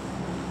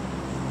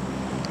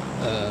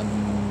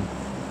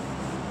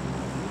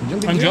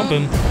 I'm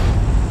jumping.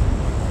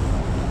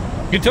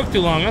 You took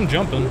too long. I'm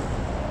jumping.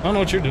 I don't know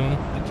what you're doing.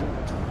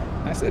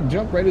 I said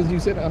jump right as you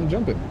said I'm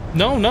jumping.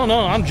 No,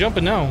 I'm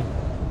jumping now.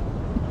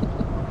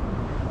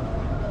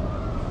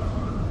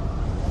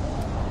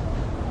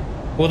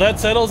 Well, that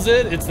settles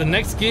it. It's the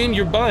next game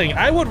you're buying.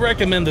 I would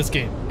recommend this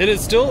game. It is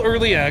still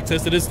early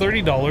access. It is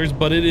 $30,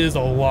 but it is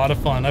a lot of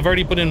fun. I've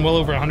already put in well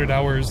over 100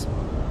 hours.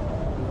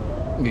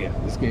 Yeah,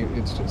 this game,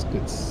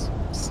 it's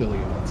silly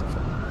and lots of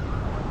fun.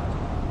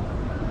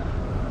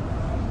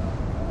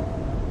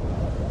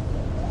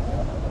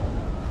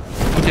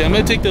 Okay, I'm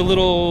gonna take the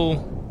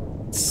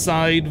little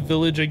side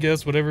village, I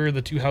guess, whatever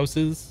the two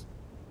houses.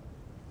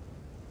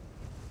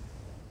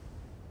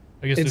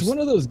 I guess it's one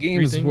of those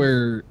games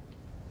where,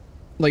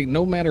 like,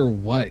 no matter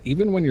what,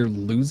 even when you're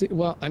losing,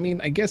 well, I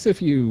mean, I guess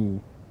if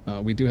you,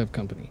 we do have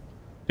company.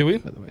 Do we?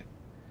 By the way.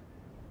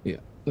 Yeah,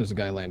 there's a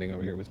guy landing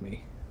over here with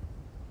me.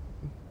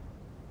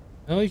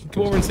 Oh, you can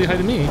come over and say hi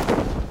to me.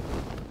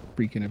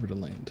 Freaking ever to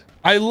land.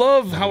 I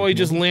love how I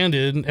just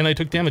landed and I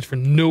took damage for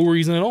no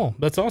reason at all.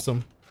 That's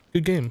awesome.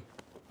 Good game.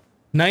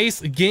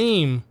 Nice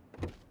game.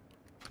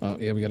 Oh,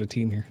 yeah, we got a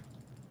team here.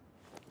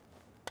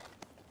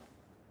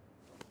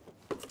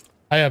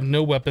 I have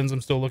no weapons.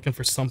 I'm still looking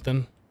for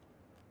something.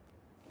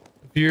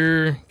 If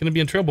you're gonna be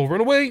in trouble,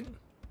 run away.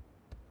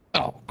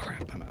 Oh,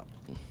 crap, I'm out.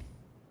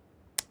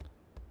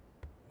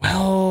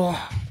 Well,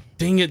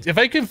 dang it. If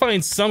I can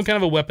find some kind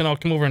of a weapon, I'll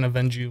come over and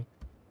avenge you.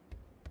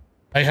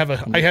 I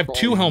have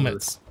two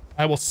helmets.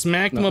 I will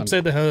smack them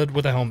upside the head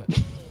with a helmet.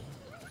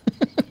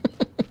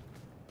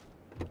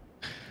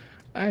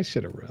 I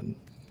should have run.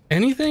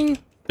 Anything?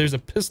 There's a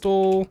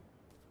pistol.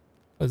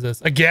 What is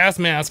this? A gas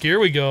mask. Here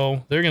we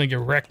go. They're gonna get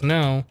wrecked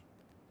now.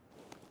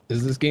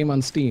 Is this game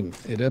on Steam?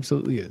 It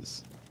absolutely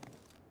is.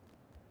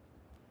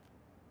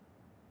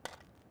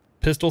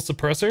 Pistol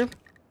suppressor.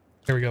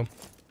 Here we go.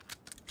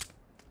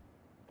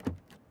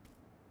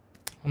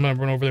 I'm gonna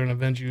run over there and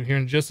avenge you here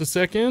in just a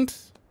second.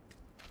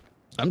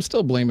 I'm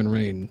still blaming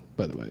Rain,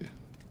 by the way.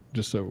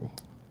 Just so...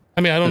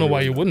 I mean, I don't know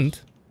why you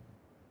wouldn't.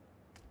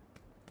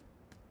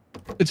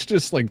 It's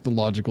just like the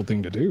logical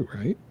thing to do,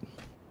 right?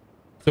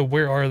 So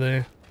where are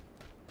they?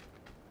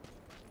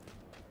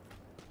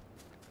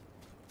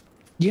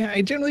 Yeah,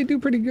 I generally do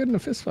pretty good in a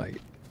fist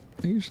fight.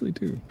 I usually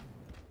do.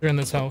 They're in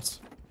this house.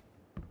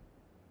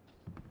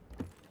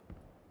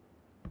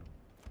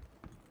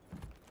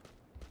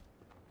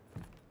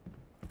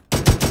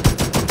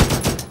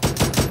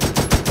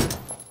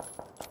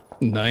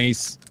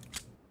 Nice.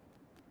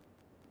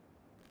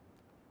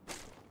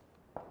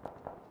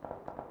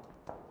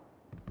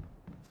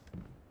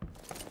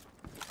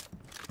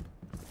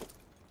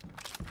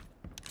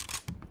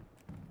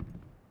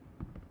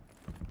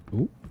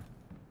 Ooh.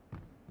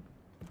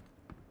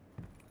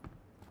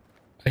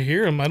 I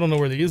hear him. I don't know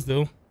where he is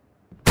though.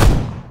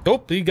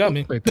 Oh, he got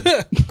me. Right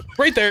there.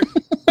 Right there.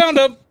 Found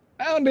him.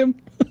 Found him.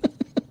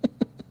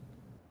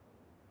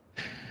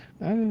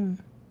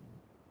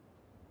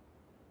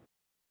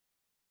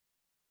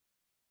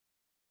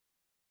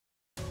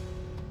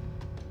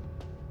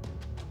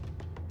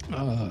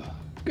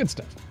 Good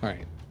stuff. All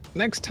right.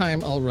 Next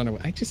time I'll run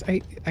away. I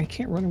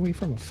can't run away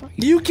from a fight.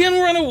 You can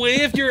run away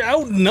if you're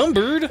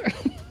outnumbered.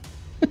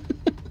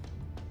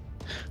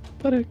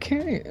 But I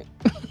can't.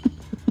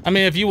 I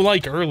mean, if you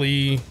like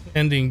early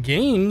ending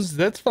games,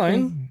 that's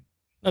fine.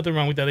 Nothing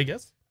wrong with that, I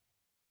guess.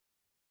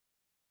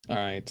 All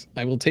right,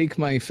 I will take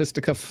my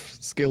fisticuff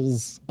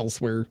skills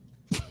elsewhere.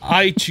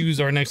 I choose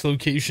our next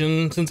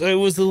location since I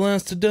was the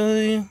last to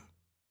die.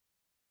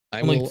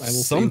 I Unlike will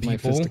some save my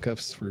people.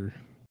 fisticuffs for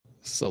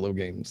solo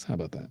games. How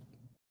about that?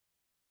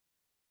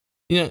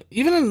 You know,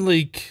 even in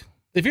like,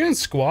 if you're in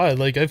squad,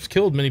 like I've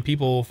killed many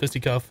people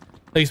fisticuff,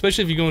 like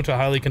especially if you go into a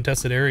highly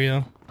contested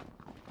area.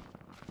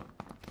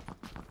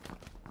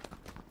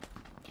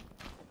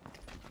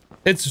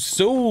 It's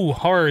so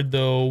hard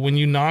though when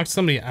you knock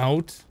somebody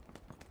out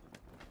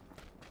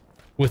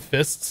with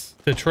fists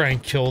to try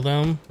and kill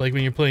them, like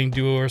when you're playing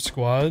duo or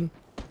squad.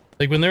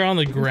 Like when they're on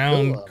the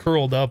ground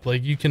curled up,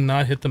 like you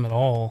cannot hit them at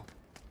all.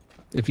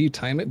 If you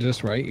time it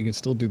just right, you can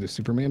still do the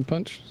Superman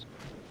punch.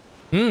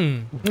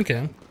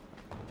 Okay.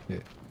 Yeah.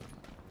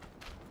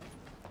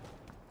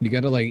 You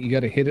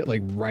gotta hit it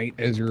like right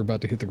as you're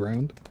about to hit the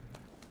ground.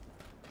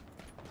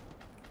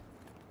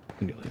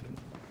 And you'll hit it.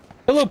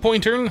 Hello,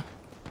 Pointern.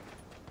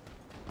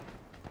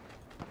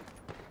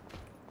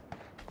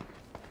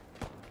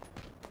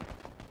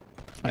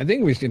 I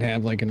think we should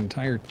have like an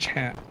entire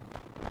chat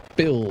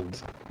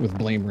filled with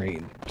Blame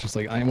Rain. Just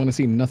like, I want to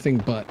see nothing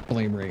but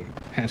Blame Rain.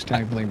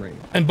 Hashtag Blame Rain.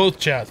 And both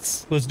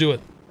chats. Let's do it.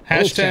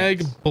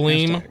 Hashtag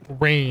Blame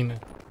Rain.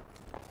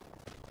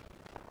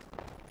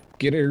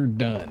 Get her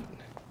done.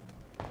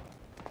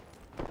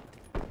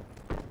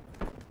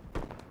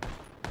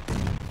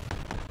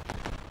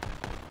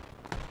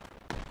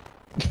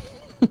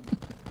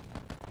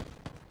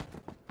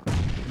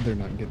 They're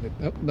not getting it.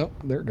 Oh, no,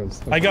 there it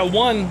goes. Okay. I got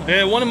one. I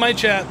got one in my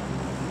chat.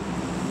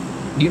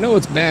 You know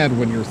it's bad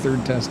when your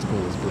third testicle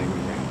is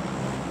blaming rain.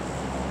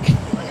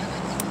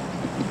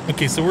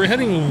 Okay, so we're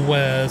heading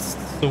west.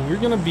 So we're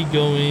gonna be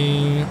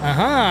going.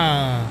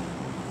 Aha.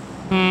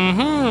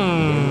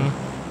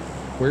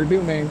 Where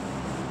do, man?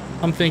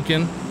 I'm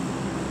thinking.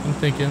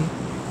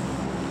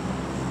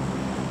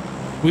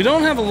 We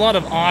don't have a lot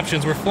of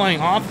options. We're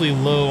flying awfully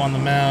low on the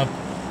map.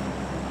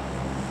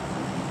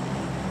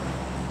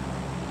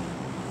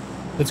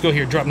 Let's go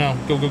here. Drop now.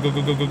 Go, go, go,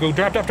 go, go, go, go.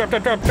 Drop, drop, drop,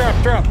 drop, drop,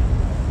 drop, drop.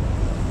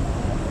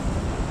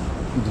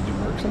 Did you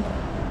mark something?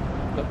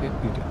 Oh,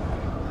 yeah, you did.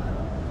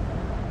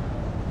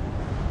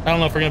 I don't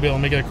know if we're gonna be able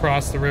to make it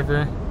across the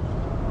river.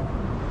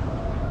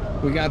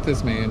 We got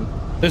this, man.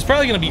 There's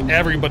probably gonna be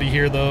everybody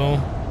here, though.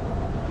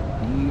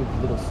 Be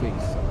of little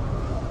faith.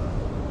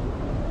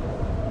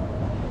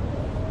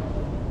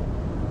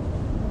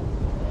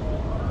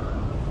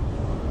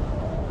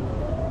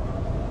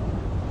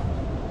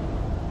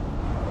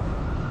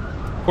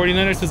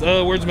 '49er says,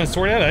 "Oh, where's my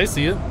sword at?" I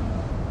see it.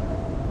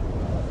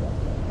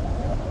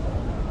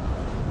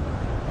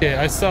 Okay,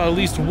 I saw at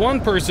least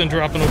one person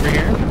dropping over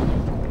here.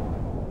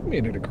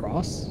 Made it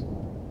across.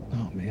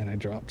 Oh man, I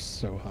dropped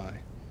so high.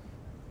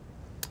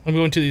 I'm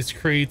going to these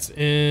crates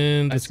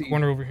in this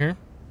corner over here.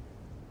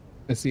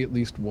 I see at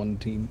least one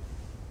team.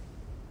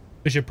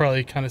 We should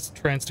probably kind of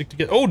try and stick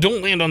together. Oh,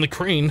 don't land on the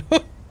crane. I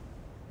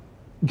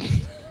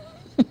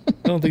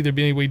don't think there'd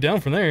be any way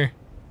down from there.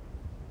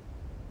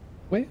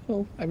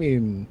 Well, I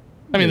mean,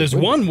 there's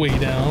one way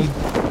down.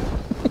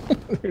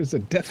 There's a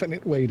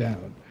definite way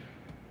down.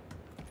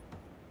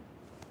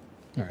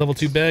 All right. Level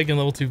 2 bag and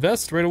level 2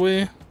 vest right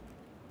away.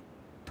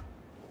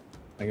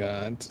 I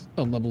got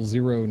a level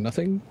 0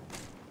 nothing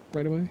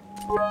right away.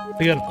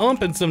 I got an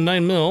ump and some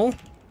 9mm.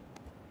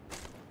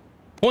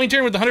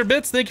 Pointer with the 100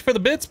 bits. Thank you for the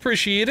bits.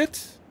 Appreciate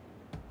it.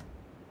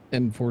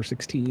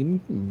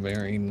 M416.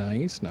 Very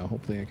nice. Now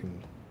hopefully I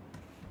can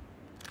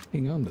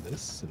hang on to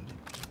this. And...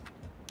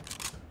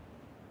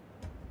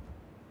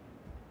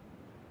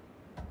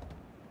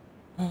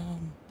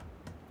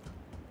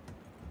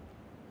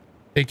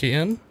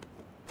 AKN.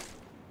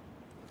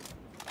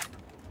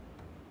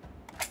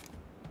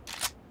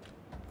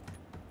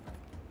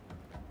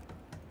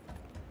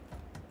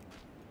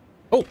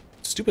 Oh,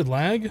 stupid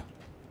lag.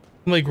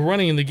 I'm like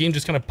running and the game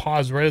just kind of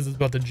paused right as it's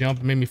about to jump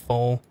and made me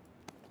fall.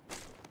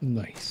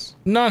 Nice.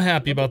 Not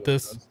happy about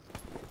this.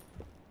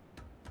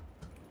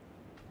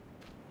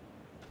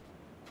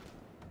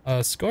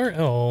 Scar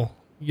L.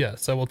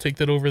 Yes, I will take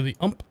that over the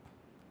ump.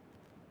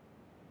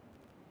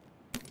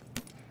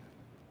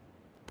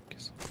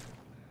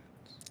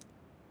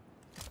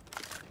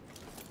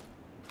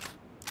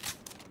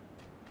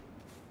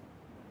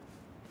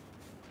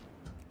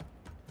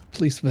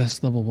 Police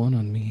vest level 1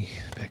 on me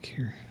back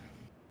here.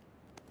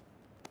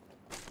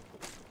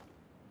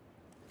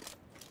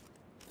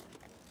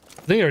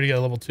 I think I already got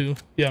a level 2.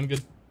 Yeah, I'm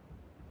good.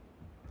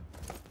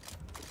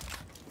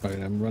 Alright,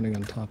 I'm running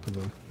on top of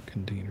the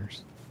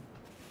containers.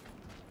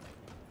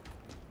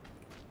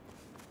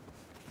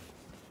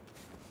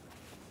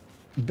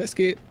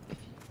 Biscuit!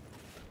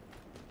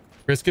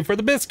 Risk it for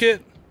the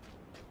biscuit!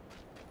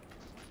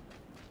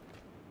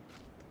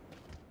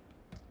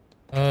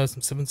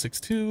 Some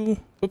 7.62.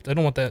 Oops, I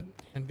don't want that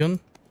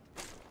handgun.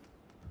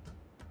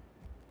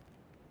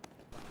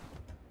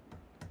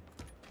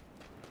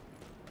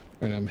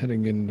 Alright, I'm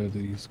heading into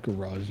these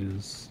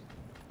garages.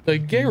 The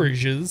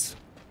garages?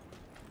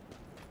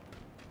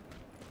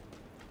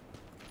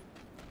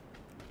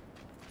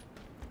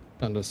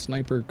 Found a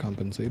sniper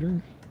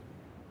compensator.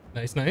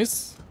 Nice,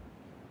 nice.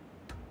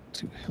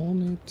 2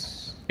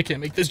 helmets. I can't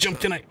make this jump,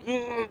 can I?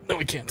 No,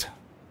 I can't.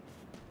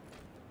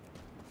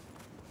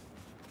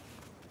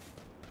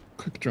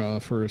 Quick draw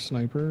for a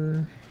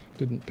sniper.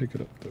 Didn't pick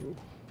it up though.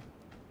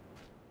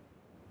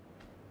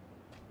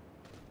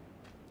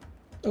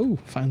 Oh,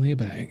 finally a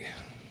bag.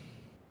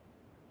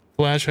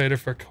 Flash hider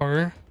for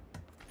car.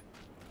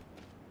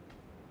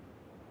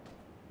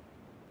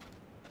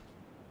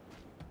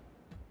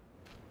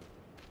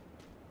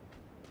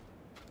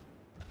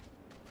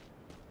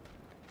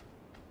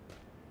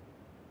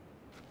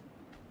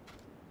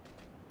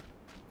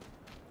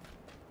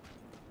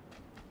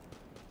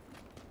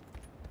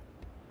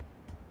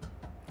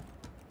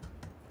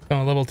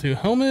 Found a level 2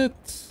 helmet.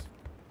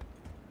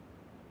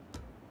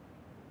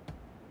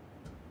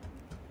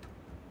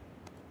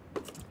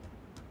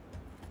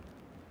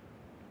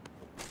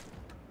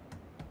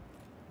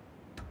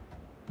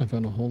 I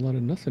found a whole lot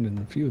of nothing in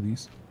a few of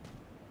these.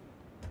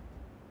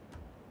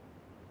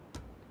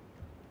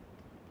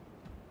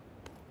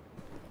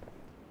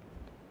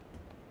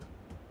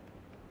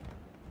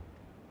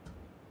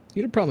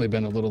 You'd have probably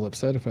been a little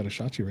upset if I'd have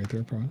shot you right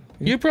there, probably.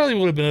 Yeah. You probably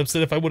would have been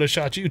upset if I would have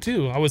shot you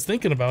too. I was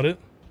thinking about it.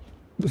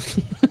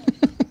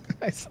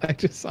 I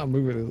just saw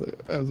moving.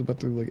 I was about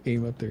to like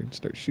aim up there and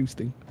start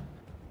shooting.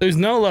 There's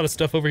not a lot of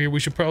stuff over here. We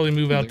should probably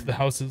move out to the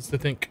houses, I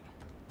think.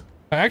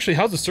 Actually,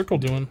 how's the circle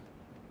doing?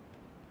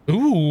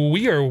 Ooh,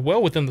 we are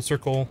well within the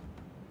circle.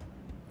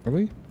 Are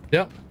we?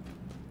 Yep.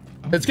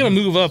 Oh, It's gonna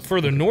move up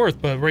further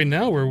north, but right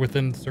now we're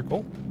within the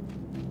circle.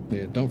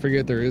 Yeah, don't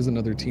forget there is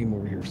another team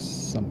over here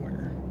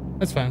somewhere.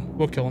 That's fine.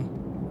 We'll kill him.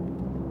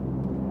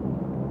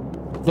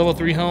 Level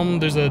 3 helm.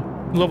 There's a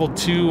level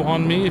 2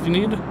 on me if you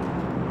need.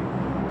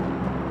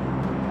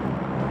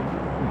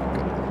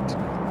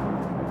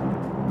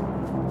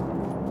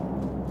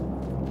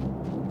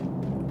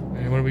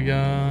 Alright, what do we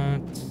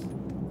got?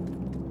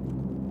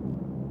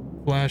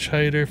 Flash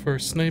hider for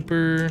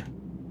sniper.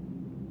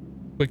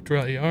 Quick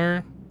draw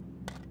AR.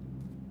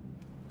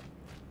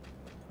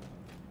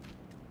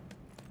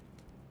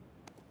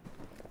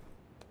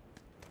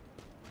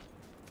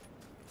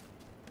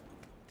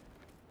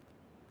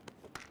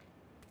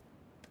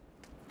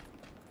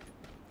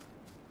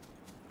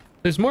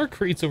 There's more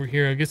crates over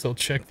here. I guess I'll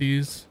check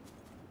these.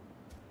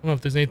 I don't know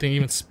if there's anything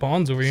even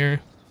spawns over here.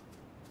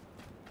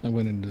 I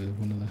went into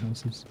one of the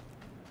houses.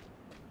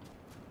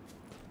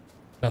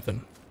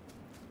 Nothing.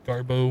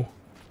 Garbo.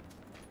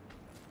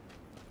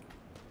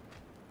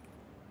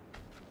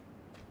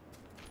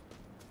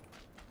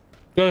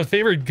 Got a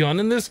favorite gun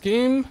in this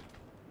game?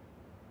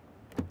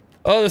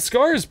 Oh, the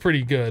Scar is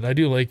pretty good. I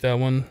do like that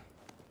one.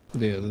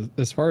 Yeah,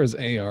 as far as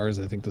ARs,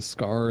 I think the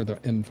Scar, the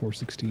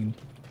M416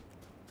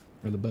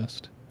 are the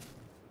best.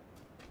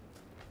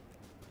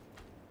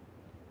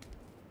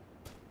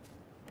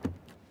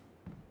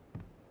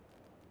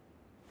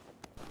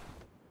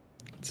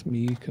 It's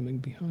me coming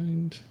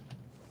behind.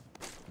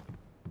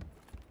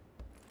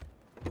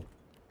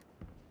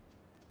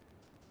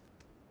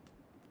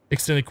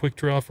 Extended quick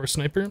draw for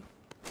sniper.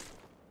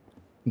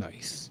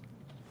 Nice.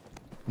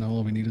 Now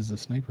all we need is a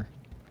sniper.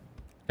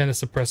 And a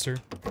suppressor.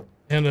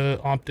 And a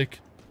optic.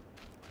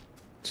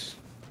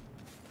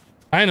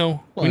 I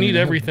know. Well, we I mean, need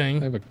I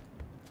everything. have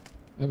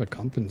a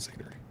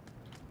compensator.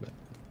 But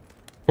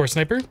For a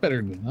sniper? it's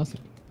better than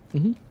nothing.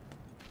 Mm-hmm.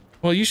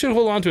 Well, you should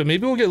hold on to it.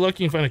 Maybe we'll get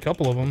lucky and find a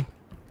couple of them.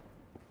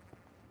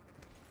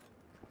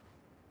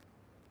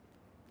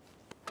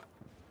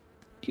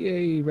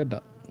 Yay, red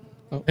dot.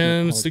 Oh,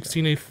 And no,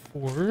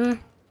 16A4.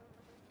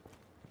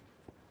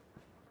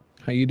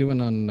 how you doing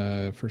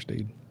on first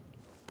aid?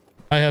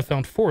 I have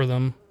found 4 of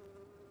them.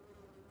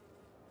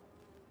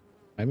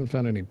 I haven't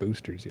found any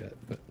boosters yet,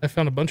 but I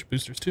found a bunch of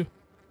boosters too.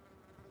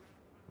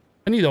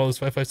 I need all this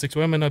 5.56.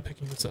 Why am I not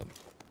picking this up?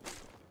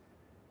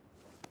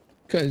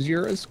 because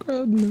you're a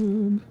scrub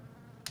noob.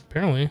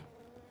 Apparently.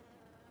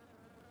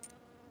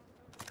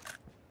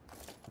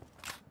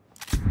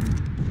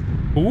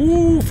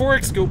 Ooh,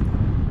 4x scope.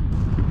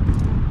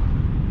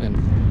 And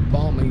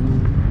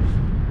bombing.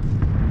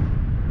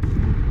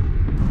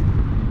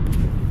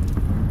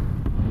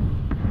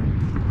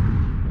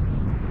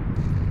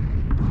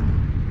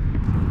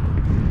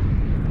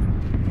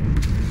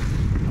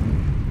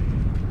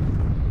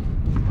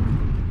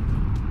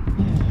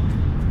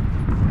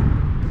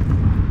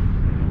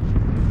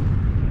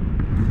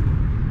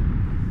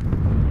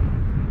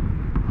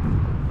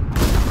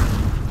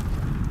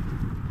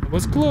 It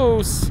was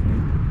close. I'm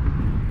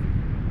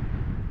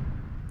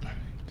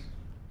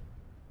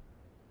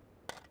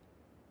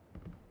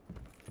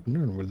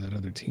wondering where that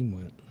other team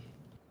went.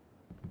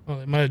 Oh,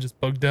 they might have just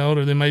bugged out,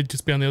 or they might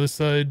just be on the other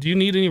side. Do you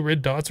need any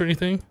red dots or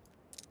anything?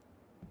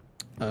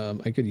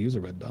 I could use a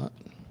red dot.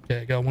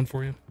 Okay, I got one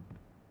for you.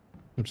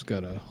 I've just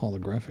got a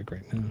holographic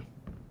right now.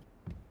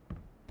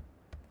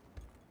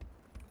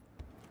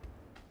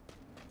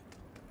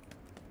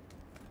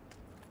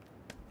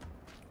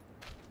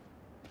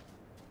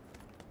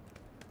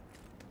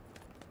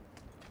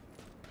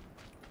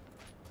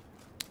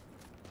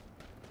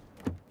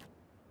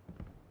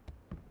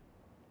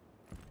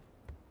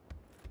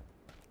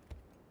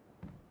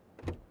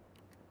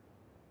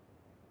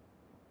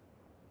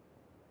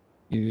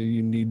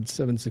 You need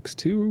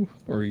 7.62,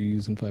 or are you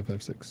using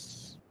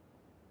 5.56?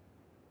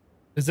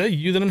 Is that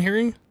you that I'm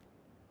hearing?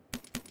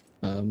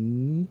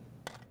 I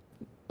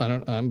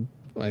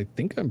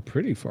think I'm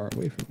pretty far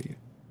away from you.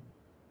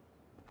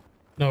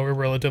 No, we're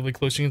relatively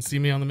close. You can see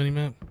me on the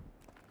minimap.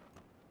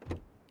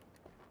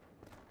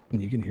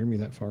 And you can hear me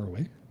that far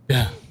away?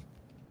 Yeah.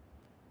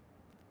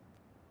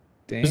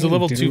 Dang, There's a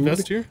level 2 dude.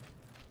 vest here.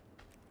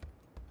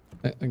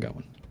 I got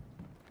one.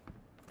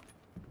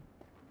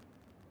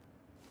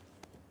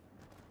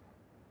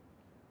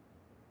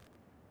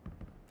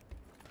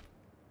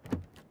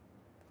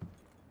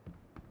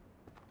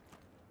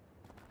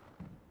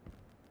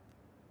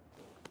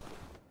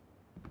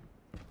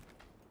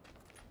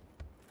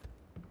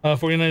 Uh,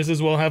 49er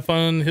says, well, have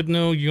fun,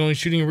 Hypno. You're only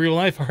shooting in real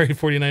life. All right,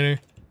 49er.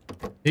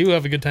 You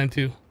have a good time,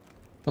 too.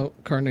 Oh,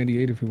 car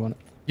 98 if you want it.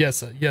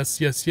 Yes, yes.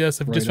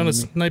 I've Right just found a on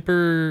me.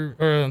 sniper,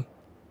 or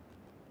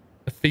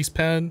a face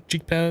pad,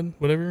 cheek pad,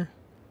 whatever.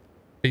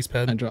 Face I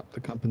pad. dropped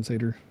the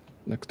compensator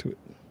next to it.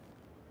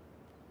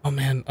 Oh,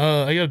 man.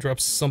 I gotta drop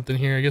something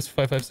here. I guess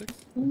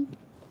 5.56.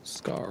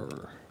 Scar.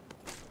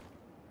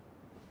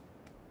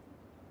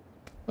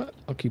 But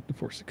I'll keep the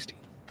 4.16.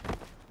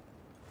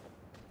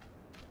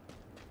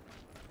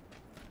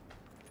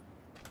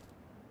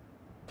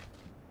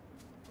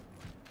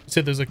 You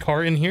said there's a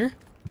car in here?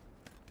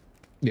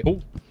 Yep. Oh.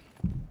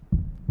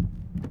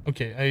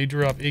 Okay, I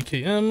drop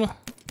AKM.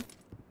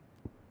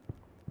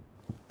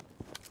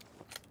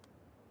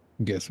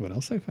 Guess what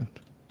else I found?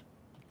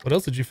 What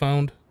else did you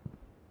found?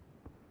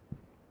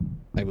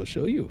 I will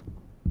show you.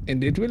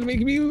 And it will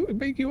make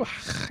you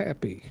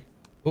happy.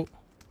 Oh.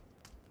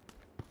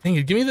 Dang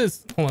it, give me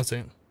this. Hold on a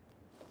second.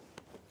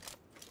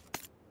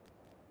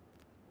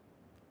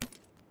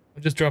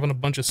 I'm just dropping a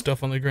bunch of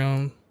stuff on the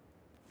ground.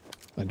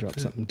 I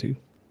dropped something too.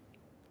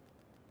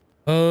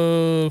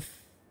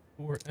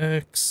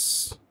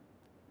 4X.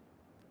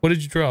 What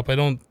did you drop? I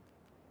don't...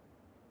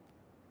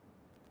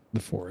 The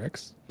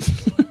 4X.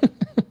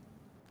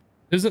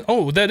 Is it?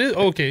 Oh, that is...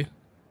 Oh, okay.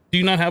 Do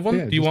you not have one?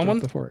 Yeah, Do you want one?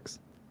 the 4X.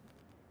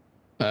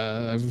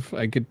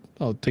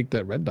 I'll take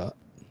that red dot.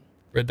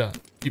 Red dot.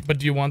 But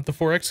do you want the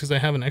 4X? Because I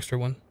have an extra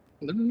one.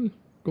 No.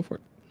 Go for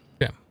it.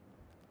 Yeah.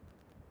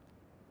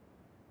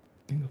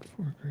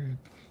 Foregrip.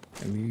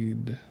 I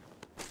need...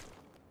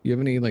 You have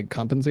any, like,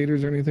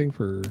 compensators or anything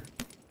for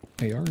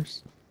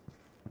ARs?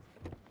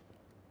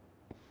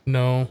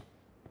 No.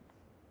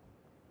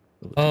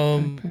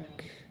 Backpack.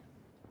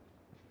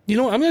 You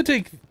know what? I'm gonna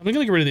get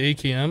rid of the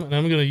AKM and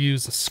I'm gonna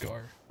use the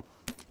Scar.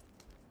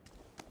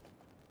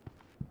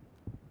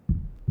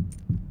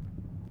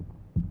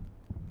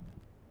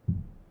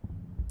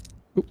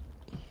 Oop.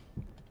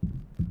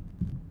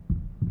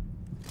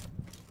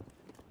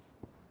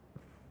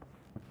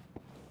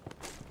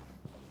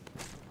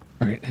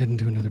 All right, heading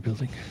to another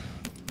building.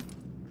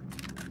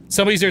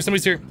 Somebody's here.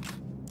 Somebody's here.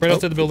 Right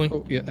outside the building.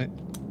 Oh, yeah.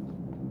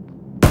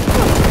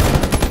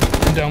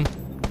 I'm down.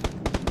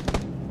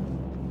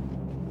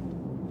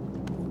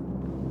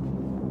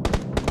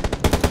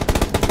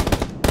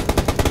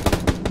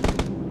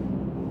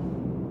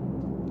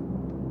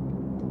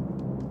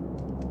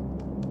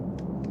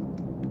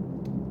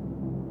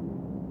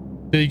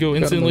 Did he go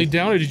instantly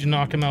down, or did you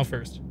knock him out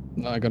first?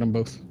 No, I got them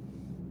both.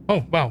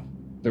 Oh, wow.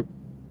 Nope.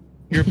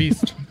 You're a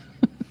beast.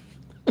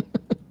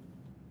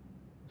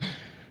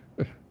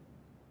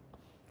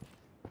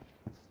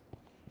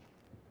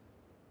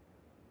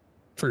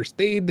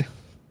 First aid.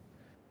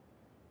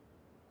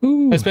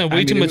 Ooh, I spent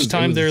way too much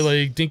time there, was,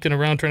 like, dinking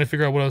around trying to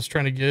figure out what I was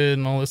trying to get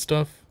and all this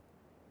stuff.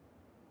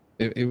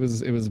 It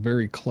was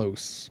very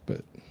close,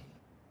 but...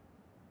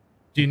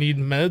 Do you need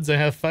meds? I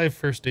have 5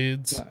 first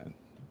aids.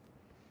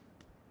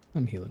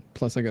 I'm healing.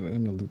 Plus, I'm gonna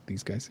loot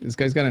these guys. This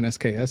guy's got an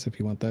SKS if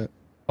you want that.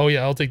 Oh,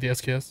 yeah, I'll take the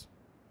SKS.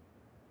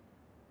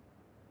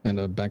 And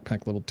a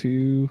backpack level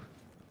 2.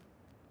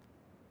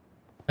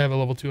 I have a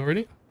level 2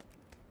 already.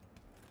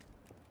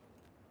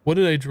 What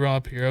did I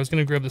drop here? I was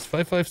going to grab this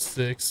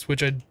 5.56,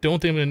 which I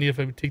don't think I'm going to need if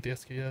I would take the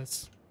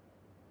SKS.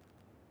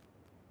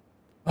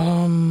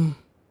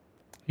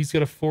 He's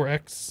got a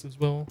 4X as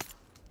well.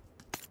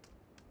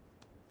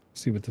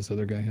 See what this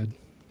other guy had.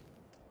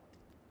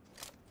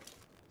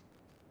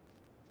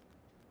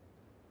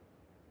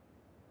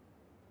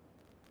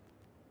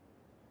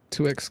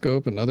 .2X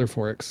scope, another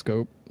 4X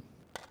scope.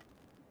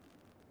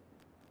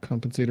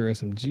 Compensator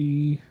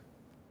SMG.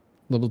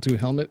 Level 2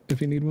 helmet if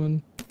you need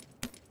one.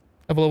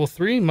 I have a level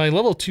 3. My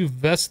level 2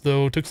 vest,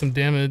 though, took some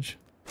damage.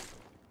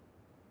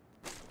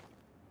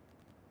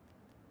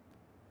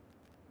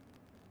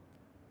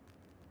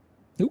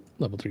 Nope,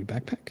 level 3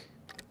 backpack.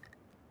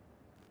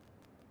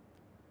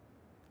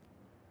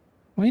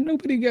 Why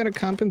nobody got a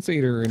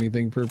compensator or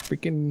anything for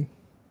freaking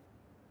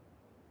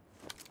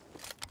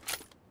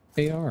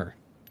AR?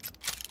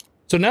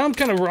 So now I'm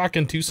kind of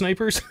rocking 2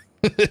 snipers.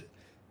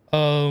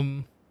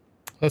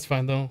 That's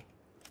fine, though.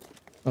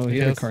 Oh, he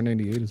had a car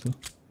 98 as well.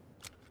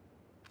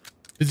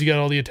 Did you got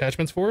all the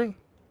attachments for it?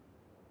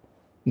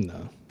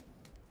 No.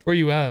 Where are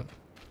you at?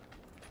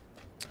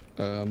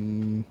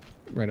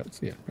 Right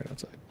outside.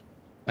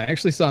 I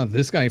actually saw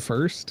this guy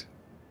first,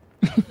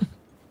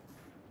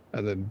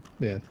 And then,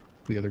 yeah,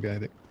 the other guy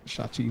that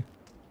shot you.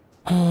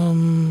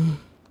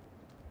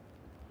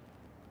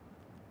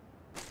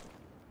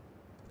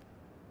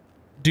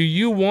 Do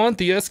you want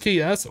the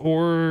SKS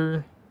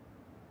or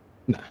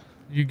Nah.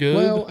 you good?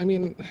 Well, I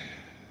mean,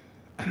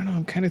 I don't know.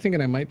 I'm kind of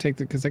thinking I might take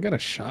the, because I got a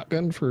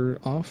shotgun for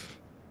off.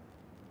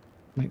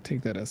 Might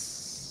take that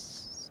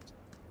as.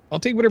 I'll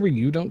take whatever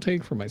you don't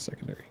take for my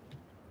secondary.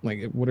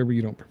 Like, whatever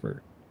you don't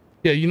prefer.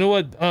 Yeah, you know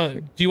what?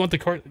 Do you want the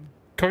car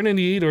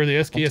 98 or the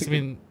SKS? I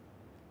mean,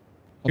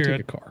 I'll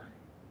take a car.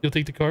 You'll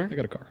take the car? I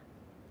got a car.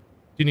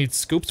 Do you need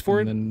scopes for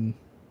it? Then,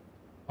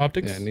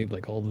 optics? Yeah, I need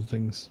like all the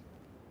things.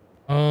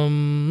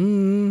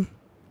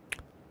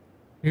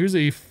 Here's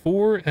a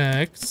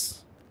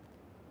 4X.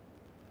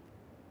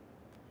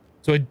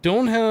 So I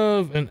don't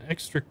have an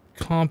extra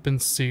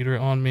compensator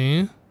on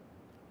me.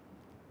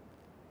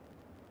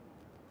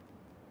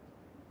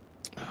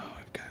 Oh,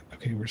 I've got.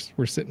 Okay,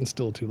 we're sitting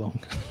still too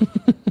long.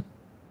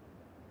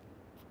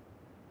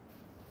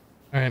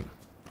 All right.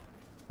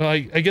 Well, I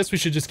guess we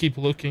should just keep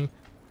looking.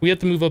 We have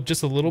to move up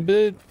just a little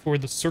bit for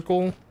the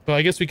circle. Well,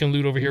 I guess we can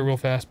loot over here real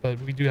fast, but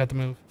we do have to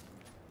move.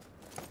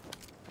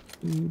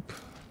 Oop.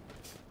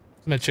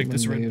 I'm gonna check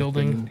this red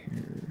building.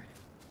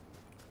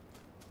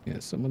 Yeah,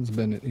 someone's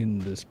been in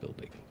this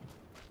building.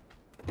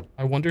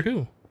 I wonder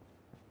who.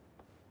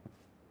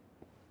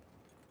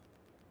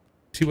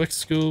 2x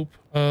scope,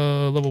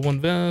 level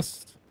 1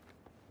 vest.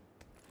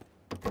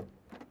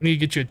 We need to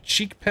get you a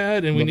cheek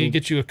pad, and we need to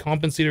get you a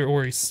compensator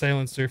or a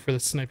silencer for the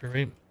sniper,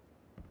 right?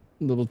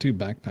 Level 2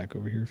 backpack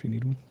over here if you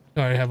need one.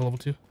 Oh, I have a level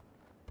 2.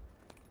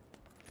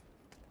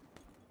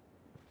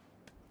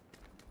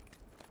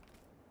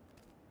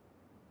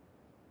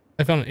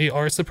 I found an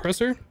AR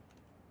suppressor.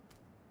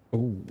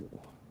 Oh.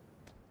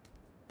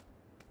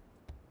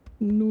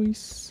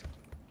 Nice.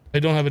 I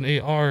don't have an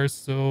AR,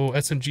 so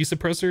SMG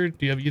suppressor.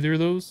 Do you have either of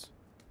those?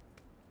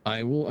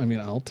 I will. I mean,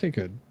 I'll take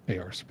an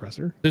AR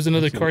suppressor. There's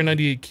another Car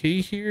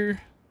 98K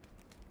here.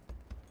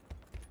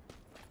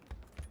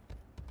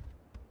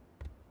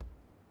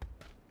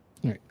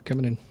 All right,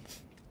 coming in.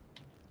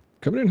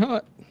 Coming in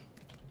hot.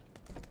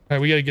 All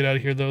right, we gotta get out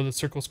of here though. The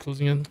circle's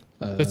closing in.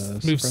 Let's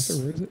move.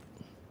 Suppressor, where is it?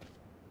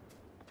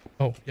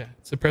 Oh yeah,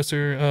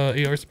 suppressor,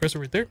 AR suppressor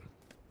right there.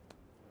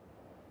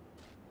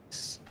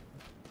 Let's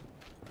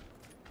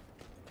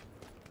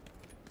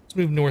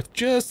move north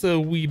just a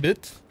wee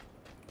bit.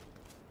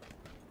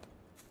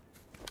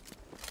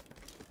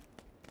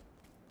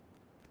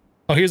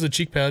 Oh, here's a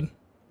cheek pad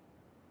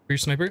for your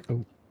sniper.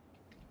 Oh.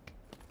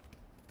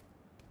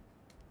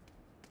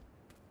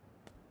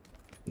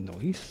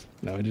 Nice.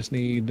 Now I just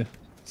need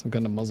some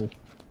kind of muzzle.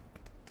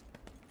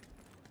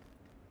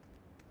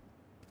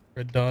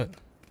 Red dot.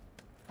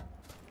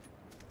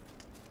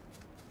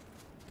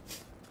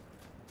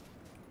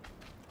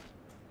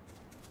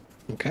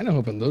 I'm kind of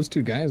hoping those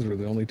two guys were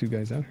the only two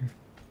guys out here.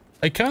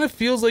 It kind of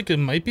feels like it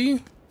might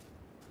be.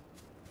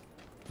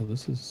 Oh,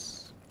 this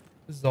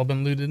has all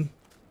been looted.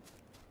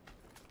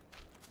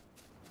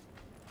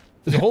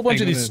 There's a whole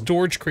bunch of these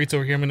storage crates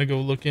over here. I'm gonna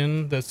go look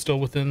in. That's still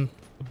within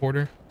the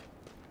border.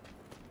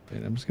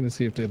 And I'm just gonna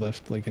see if they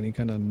left like any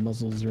kind of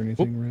muzzles or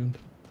anything around.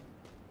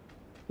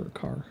 Or a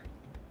car.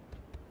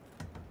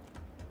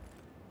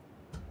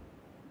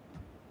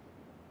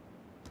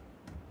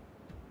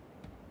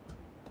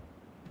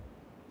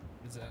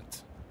 What is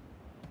that?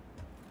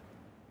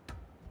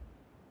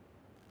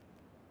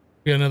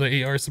 We got another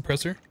AR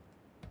suppressor.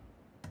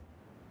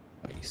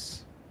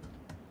 Nice.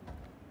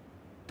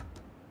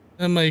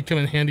 That might come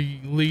in handy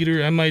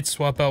later. I might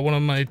swap out one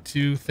of my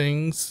two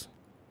things.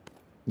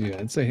 Yeah,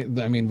 I'd say,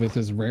 I mean, with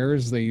as rare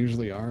as they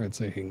usually are, I'd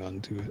say hang on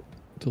to it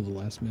till the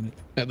last minute.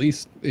 At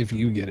least if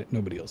you get it,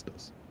 nobody else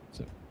does.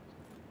 So,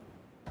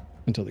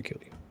 until they kill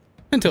you.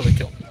 Until they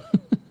kill me.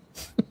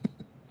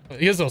 I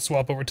guess I'll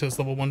swap over to this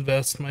level 1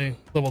 vest. My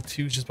level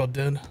 2 is just about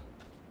dead.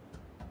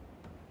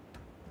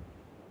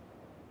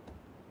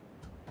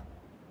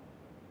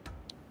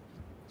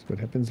 That's what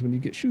happens when you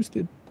get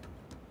shoosted.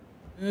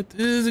 That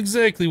is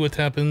exactly what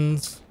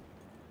happens.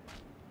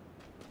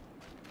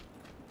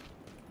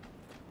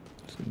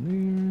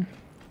 There.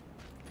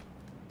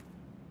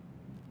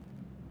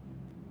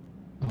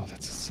 Oh,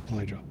 that's a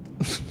supply drop.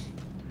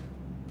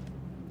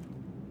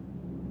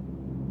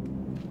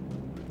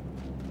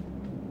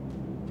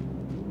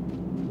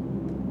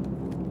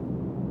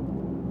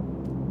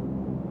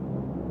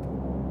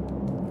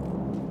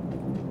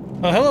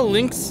 Hello,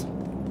 Lynx.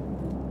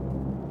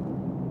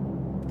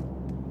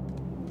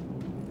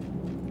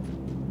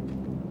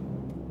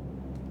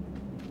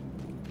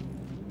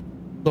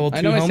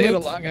 I know I say it a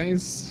lot,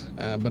 guys,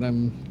 but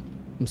I'm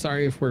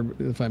sorry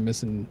if I'm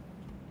missing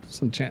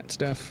some chat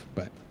stuff,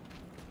 but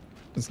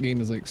this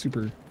game is like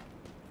super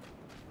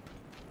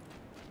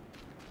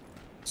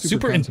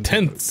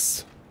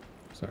intense.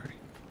 Sorry,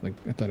 like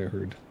I thought I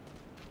heard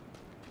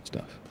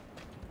stuff.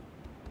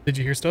 Did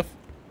you hear stuff?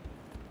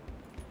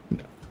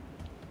 No.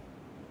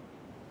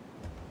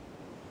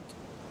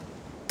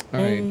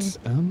 All right.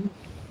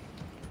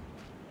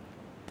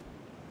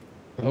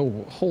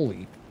 Oh,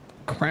 holy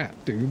crap,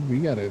 dude. We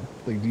gotta,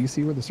 like, do you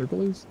see where the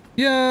circle is?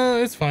 Yeah,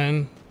 it's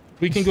fine.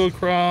 We can go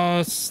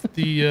across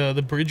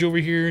the bridge over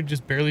here,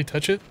 just barely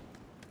touch it.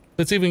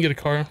 Let's see if we can get a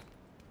car.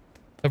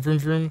 A vroom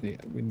vroom. Yeah,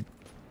 we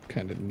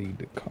kind of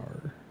need a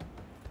car.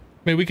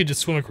 Maybe we could just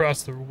swim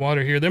across the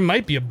water here. There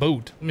might be a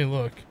boat. Let me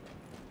look.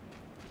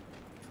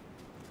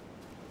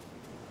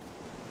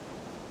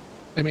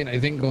 I mean, I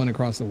think going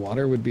across the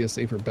water would be a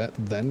safer bet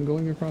than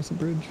going across the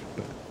bridge,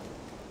 but...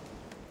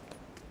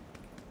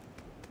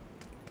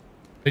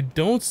 I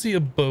don't see a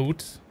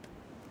boat.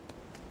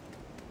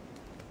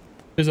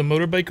 There's a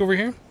motorbike over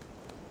here.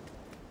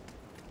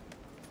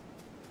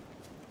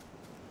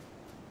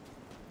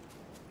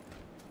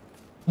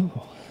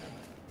 Oh.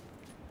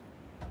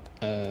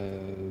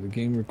 The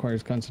game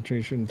requires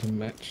concentration to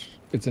match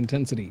its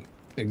intensity.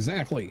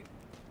 Exactly.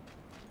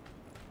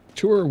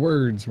 Truer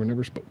words were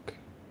never spoke.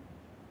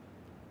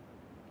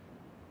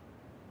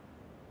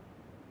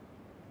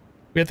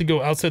 We have to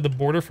go outside the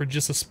border for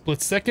just a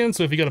split second,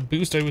 so if you got a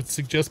boost, I would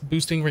suggest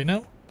boosting right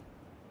now.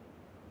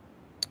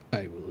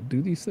 I will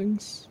do these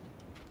things.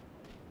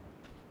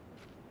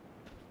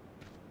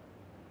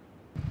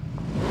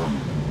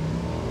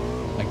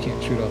 I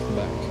can't shoot off the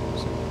back,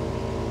 so...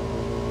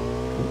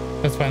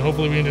 That's fine.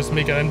 Hopefully we can just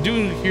make it. I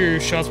do hear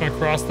shots from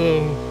across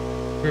the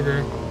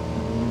river.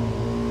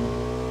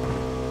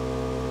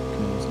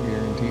 Can almost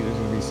guarantee there's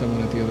going to be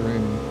someone at the other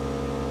end.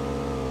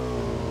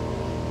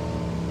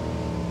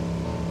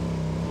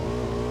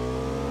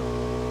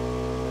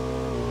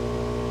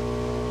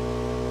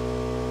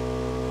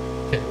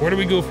 Okay, where do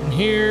we go from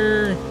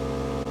here?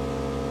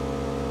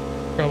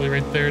 Probably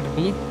right there at the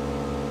blue.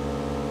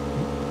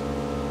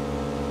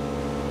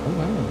 Oh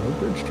wow, no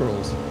bridge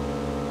trolls.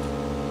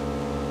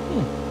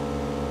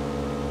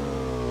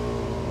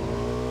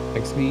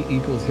 XP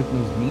equals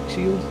Hypno's meat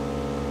shield?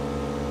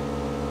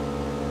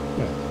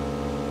 Well,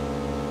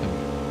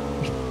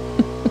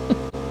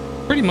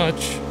 Pretty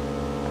much.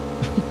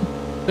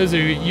 There's a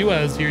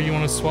UAZ here. You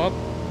want to swap?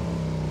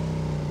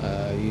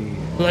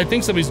 yeah. Well, I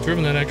think somebody's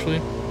driven that actually.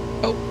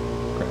 Oh,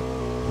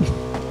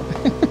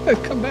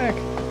 crap. Come back.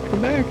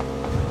 Come back.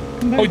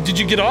 Come back. Oh, did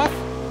you get off?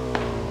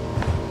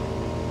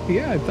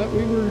 Yeah, I thought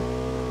we were...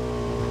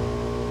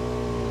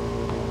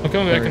 I'm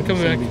coming back. I'm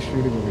coming back.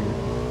 Shooting over here.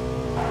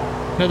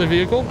 Another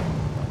vehicle.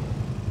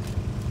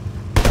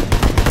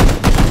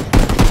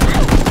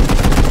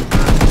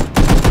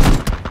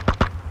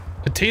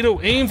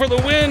 Potato aim for the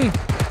win.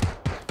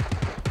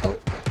 Oh.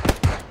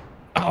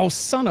 Oh,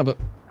 son of a...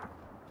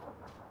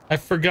 I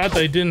forgot that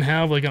I didn't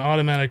have like an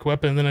automatic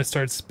weapon, and then I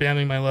started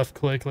spamming my left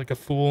click like a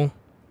fool.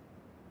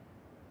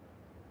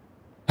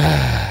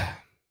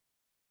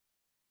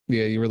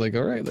 Yeah, you were like,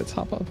 all right, let's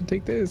hop off and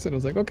take this. And I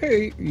was like,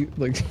 okay. You,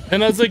 like,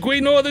 And I was like,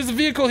 wait, no, there's a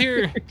vehicle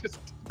here. just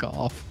took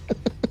off.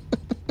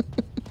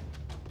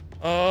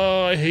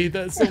 Oh, I hate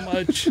that so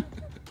much.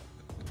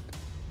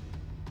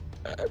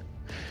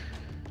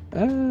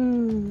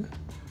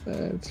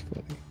 That's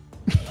funny.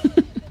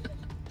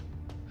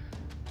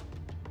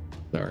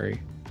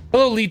 Sorry.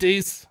 Hello, Elite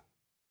Ace.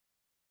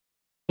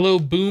 Hello,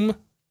 Boom.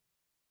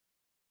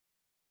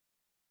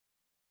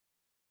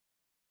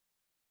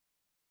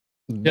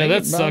 Yeah,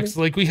 that sucks.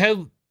 Like, we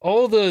had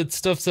all the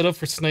stuff set up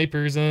for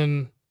snipers,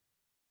 and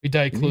we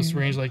died close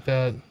range like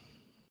that.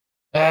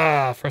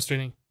 Ah,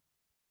 frustrating.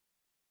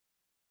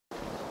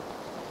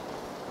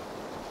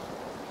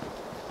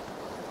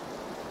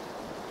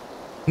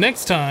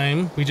 Next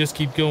time, we just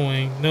keep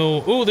going.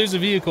 No. Oh, there's a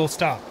vehicle.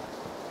 Stop.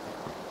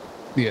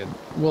 Yeah.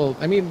 Well,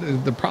 I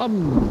mean, the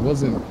problem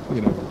wasn't,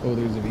 you know, oh,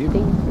 there's a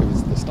vehicle. It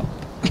was the stop.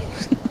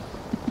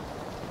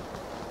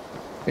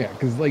 Yeah,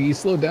 because like you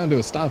slowed down to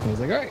a stop and I was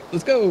like, all right,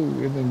 let's go.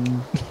 And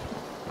then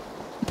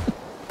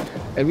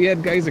and we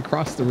had guys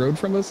across the road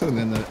from us and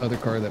then the other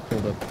car that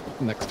pulled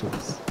up next to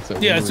us. So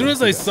yeah, as soon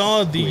as I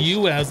saw the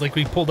UAZ, like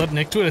we pulled up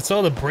next to it, I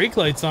saw the brake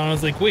lights on. I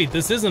was like, wait,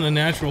 this isn't a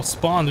natural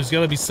spawn. There's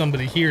got to be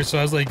somebody here. So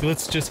I was like,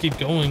 let's just keep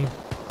going.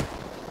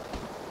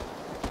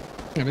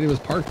 I mean, it was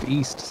parked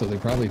east, so they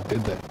probably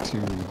did that to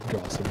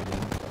draw somebody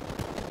in.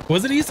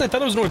 Was it east? I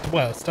thought it was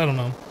northwest. I don't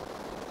know.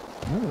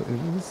 No,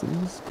 it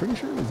was pretty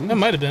sure it was east. That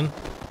might have been.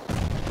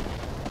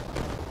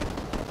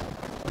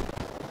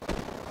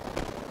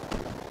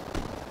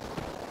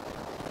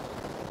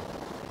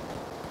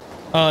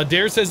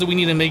 Dare says that we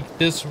need to make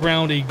this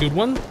round a good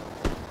one.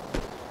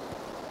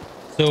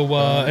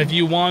 So if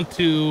you want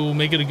to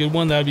make it a good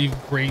one, that'd be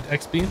great,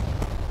 XP.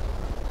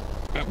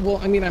 Well,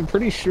 I mean, I'm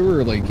pretty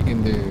sure, like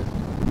in the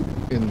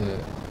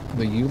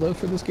EULA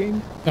for this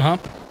game,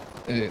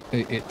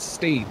 it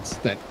states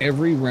that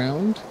every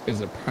round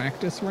is a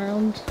practice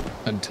round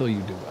until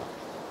you do well.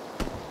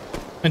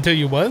 Until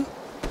you what?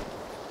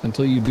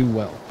 Until you do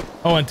well.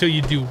 Oh, until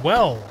you do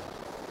well.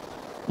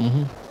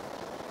 Mm-hmm.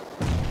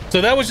 So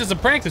that was just a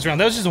practice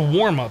round. That was just a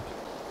warm-up.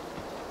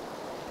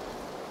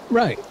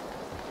 Right.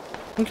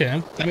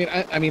 Okay.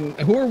 I mean,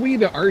 who are we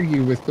to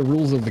argue with the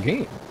rules of the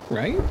game,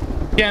 right?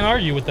 Can't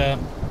argue with that.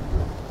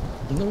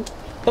 No.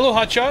 Hello,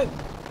 Hotshot.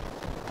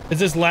 Is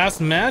this last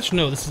match?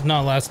 No, this is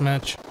not last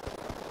match.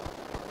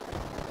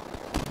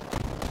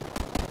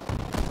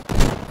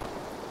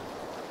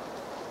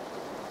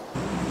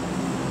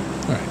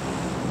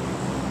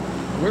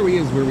 where we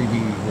is where we be,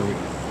 where we.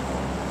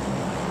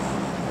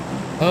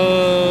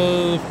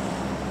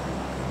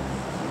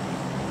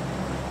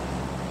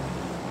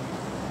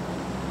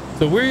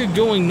 So we're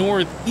going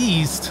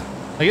northeast.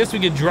 I guess we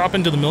could drop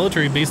into the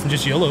military base and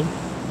just YOLO. Like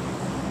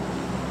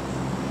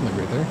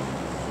right there.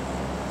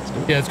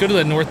 Yeah, let's go to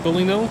that north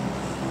building though.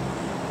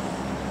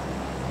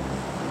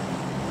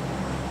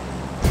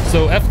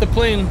 So F the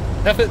plane,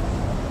 F it.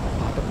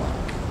 Pop it lock.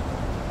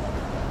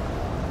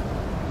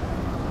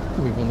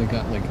 We've only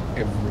got like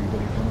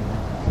everybody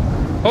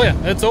coming. Oh yeah,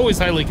 it's always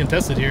highly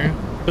contested here,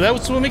 but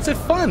that's what makes it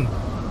fun.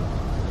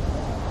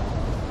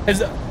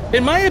 As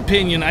in my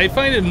opinion, I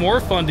find it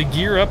more fun to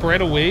gear up right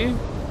away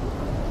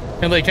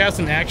and like have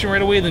some action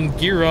right away than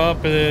gear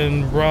up and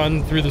then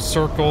run through the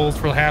circles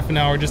for half an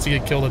hour just to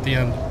get killed at the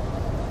end.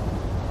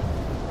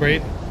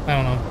 Right? I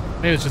don't know.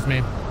 Maybe it's just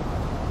me.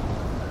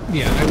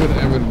 Yeah,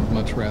 I would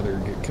much rather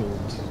get killed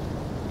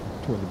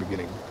toward the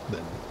beginning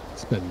than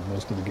spend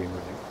most of the game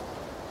running.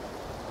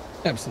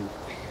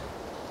 Absolutely.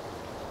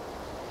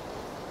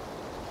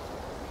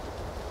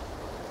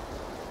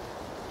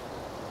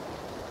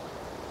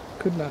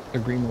 Could not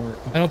agree more.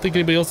 I don't think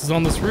anybody else is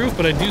on this roof,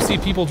 but I do see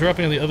people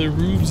dropping on the other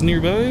roofs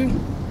nearby.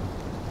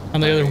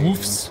 On the other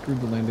roofs. Screwed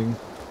the landing.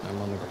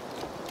 I'm on the ground.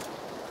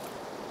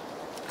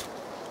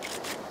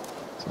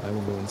 So I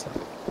will go inside.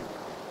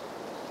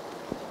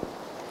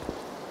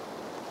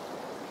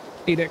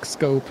 8x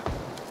scope.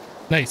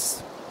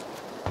 Nice.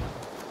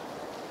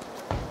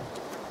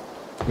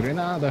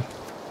 Grenada.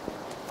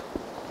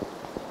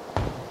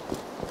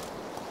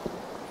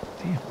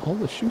 Damn, all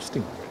the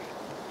shooting already.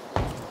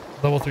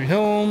 Level 3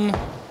 helm.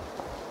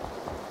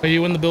 Are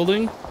you in the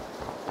building?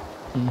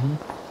 Mm-hmm.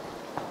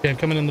 Okay, I'm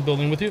coming in the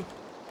building with you.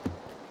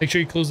 Make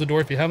sure you close the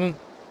door if you haven't.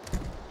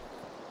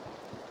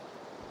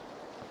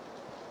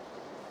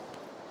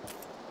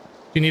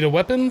 Do you need a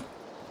weapon?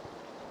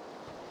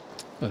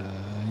 I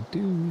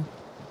do.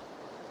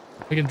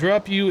 I can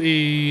drop you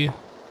a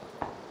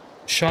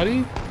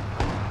shoddy.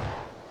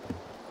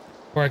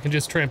 Or I can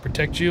just try and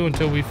protect you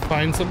until we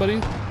find somebody.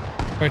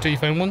 Or until you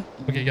find one.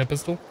 Okay, you got a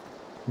pistol?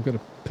 I've got a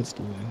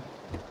pistol in.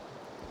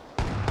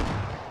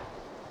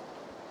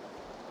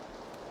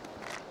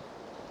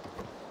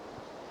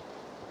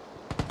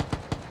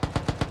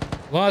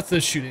 Lots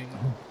of shooting.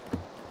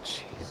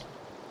 Jeez.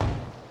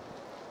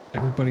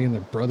 Everybody and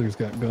their brothers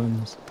got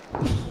guns.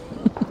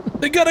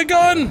 They got a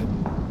gun!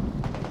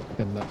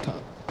 Heading up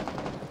top.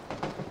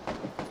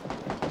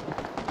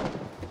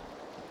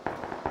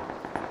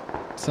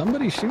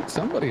 Somebody shoot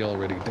somebody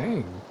already,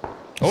 dang.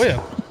 Oh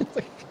yeah.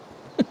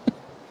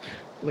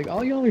 Like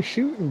all y'all are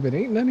shooting, but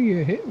ain't none of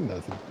you hitting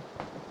nothing.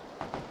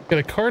 Got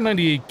a car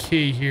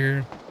 98K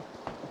here.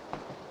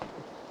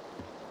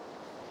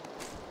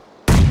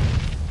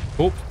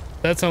 Oh,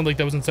 that sounded like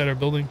that was inside our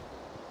building.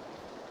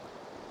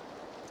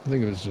 I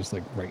think it was just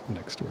like right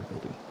next to our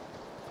building.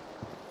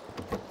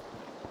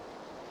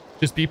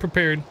 Just be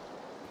prepared.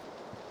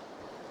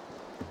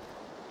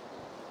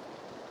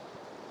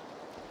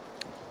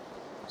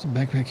 There's a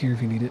backpack here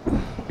if you need it.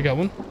 I got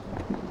one.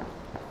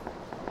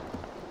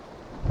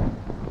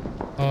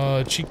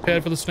 Cheek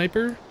pad for the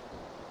sniper.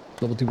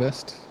 Level 2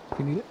 vest if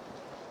you need it.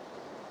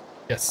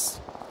 Yes.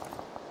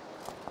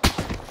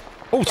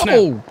 Oh, snap.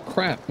 Oh,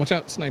 crap. Watch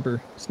out, sniper.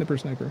 Sniper.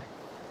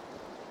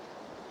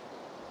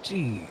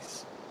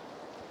 Jeez.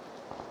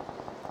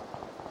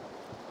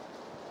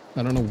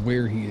 I don't know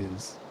where he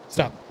is.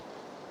 Stop.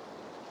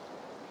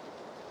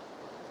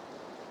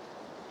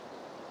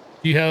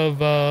 Do you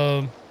have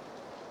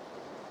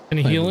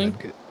any healing?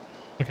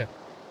 Okay.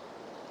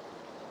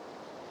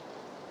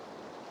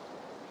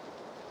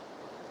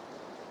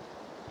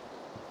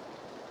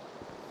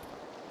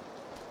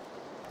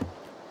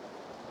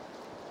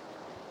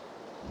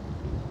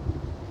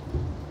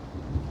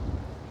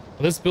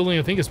 Well, this building,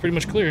 I think, is pretty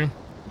much clear.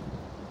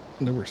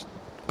 There were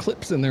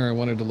clips in there I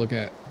wanted to look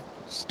at.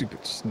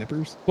 Stupid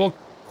snippers. Well,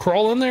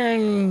 crawl in there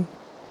and...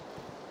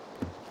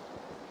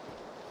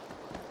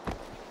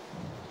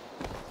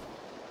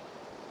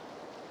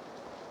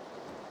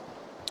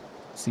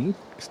 See?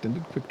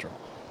 Extended quick draw.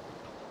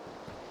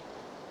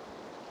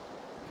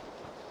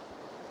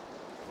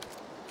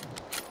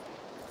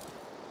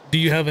 Do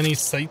you have any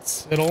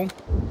sights at all?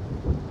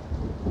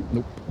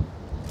 Nope.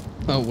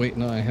 Oh, wait,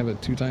 no, I have it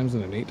 2 times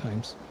and an 8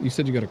 times. You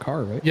said you got a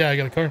car, right? Yeah, I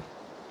got a car.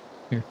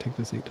 Here, take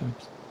this 8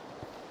 times.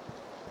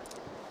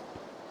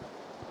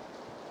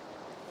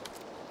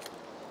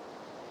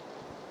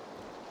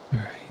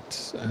 Alright,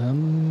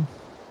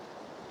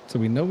 so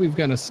we know we've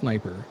got a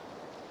sniper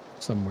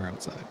somewhere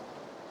outside.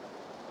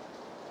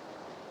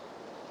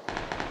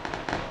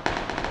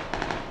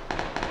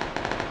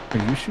 Are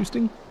you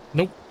shooting?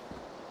 Nope.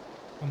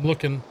 I'm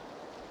looking.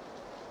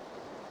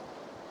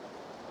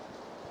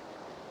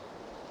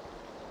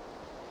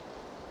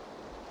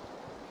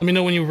 Let me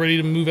know when you're ready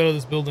to move out of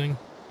this building.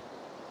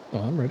 Oh,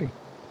 I'm ready. All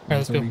right,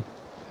 let's go.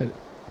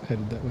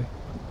 Headed that way.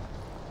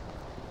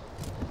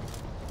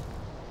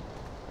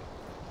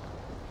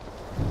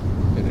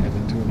 Gonna head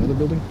into another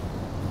building.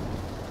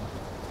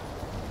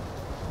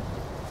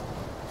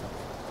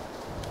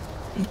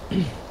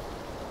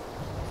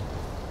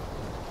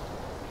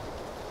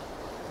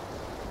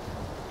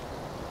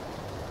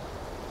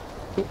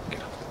 Oh,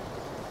 get off.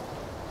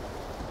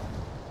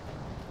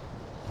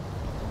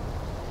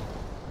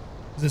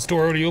 Is this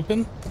door already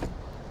open?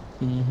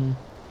 Mm-hmm.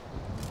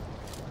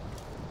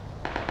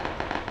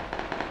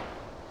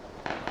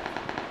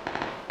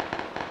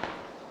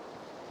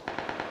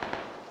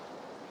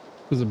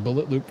 There's a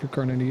bullet loop for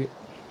car 98.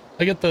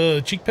 I got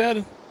the cheek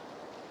pad.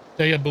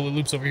 Yeah, I got bullet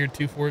loops over here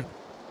too for it.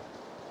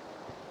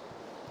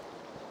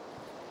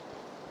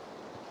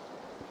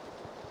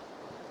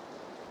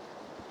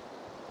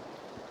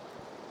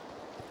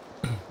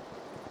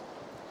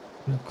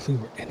 No clue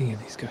where any of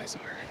these guys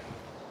are.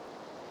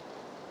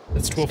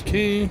 That's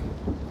 12K.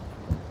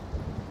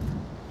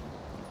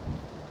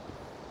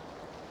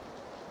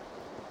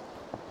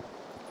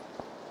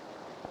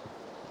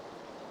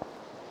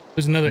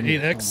 There's another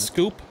 8X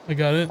scope. I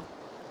got it.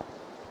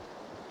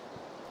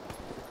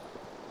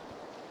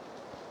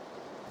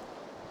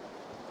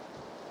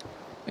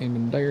 I'm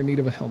in dire need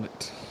of a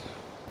helmet.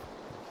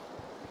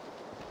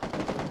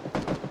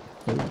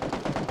 Oh,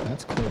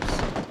 that's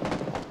close.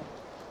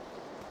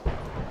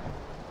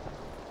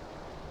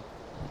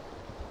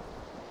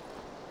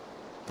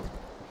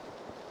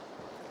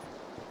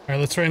 Alright,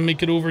 let's try and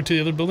make it over to the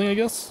other building, I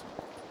guess.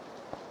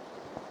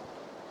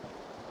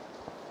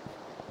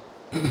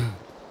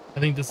 I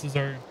think this is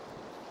our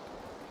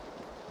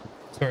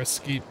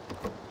escape.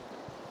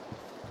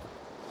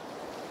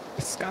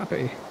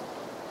 Escape.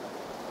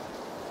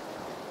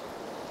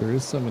 There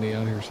is somebody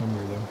out here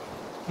somewhere, though.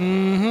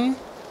 Mm-hmm.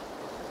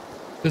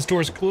 This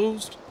door's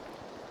closed.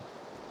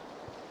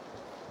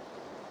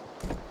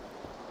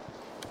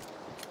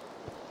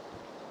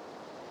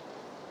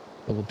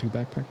 Level 2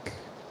 backpack.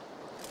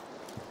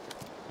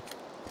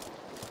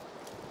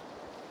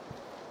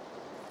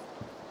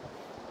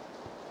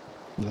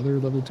 Another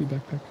level 2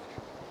 backpack.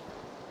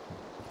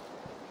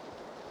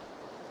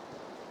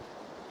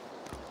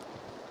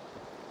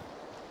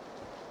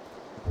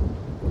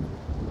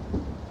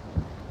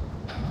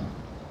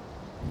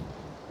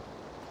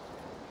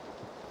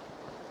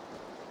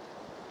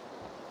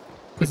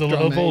 There's a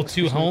level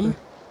 2 home.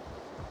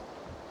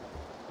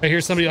 I hear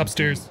somebody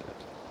upstairs.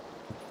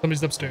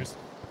 Somebody's upstairs.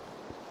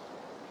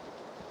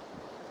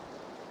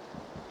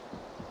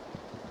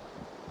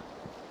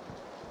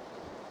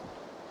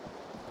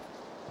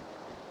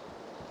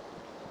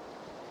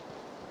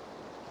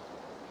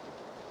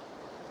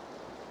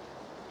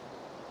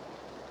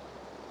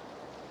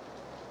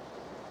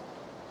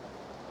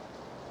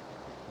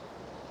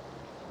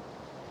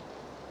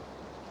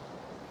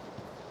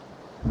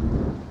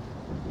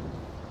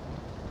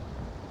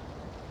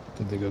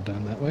 Did they go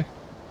down that way?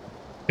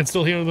 I can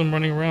still hear them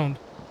running around.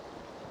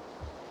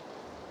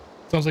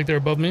 Sounds like they're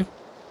above me.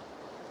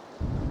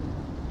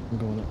 I'm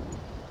going up.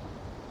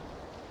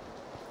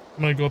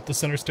 I'm gonna go up the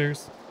center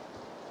stairs.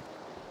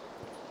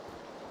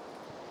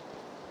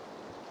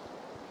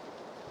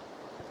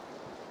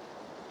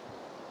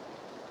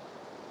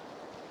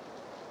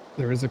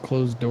 There is a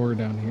closed door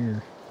down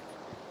here.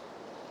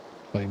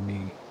 By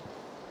me.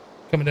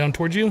 Coming down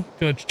towards you.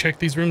 Gonna check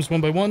these rooms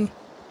one by one.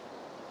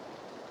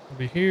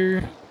 Over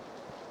here.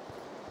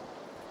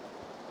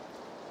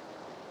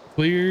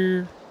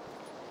 Clear.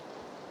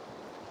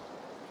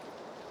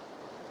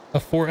 A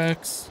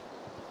 4X.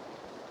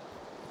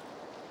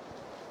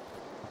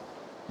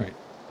 Alright.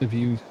 If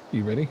you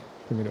ready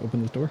for me to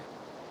open this door?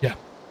 Yeah.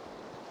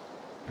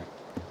 Alright.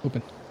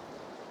 Open.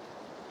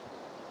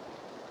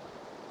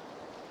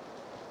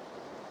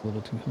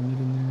 Level 2 helmet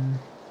in there.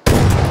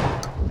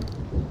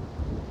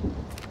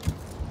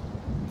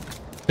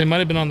 They might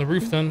have been on the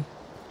roof then.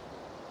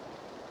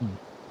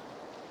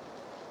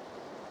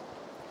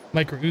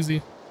 Micro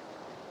Uzi.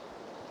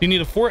 Do you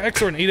need a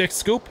 4X or an 8X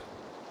scope?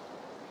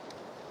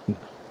 No.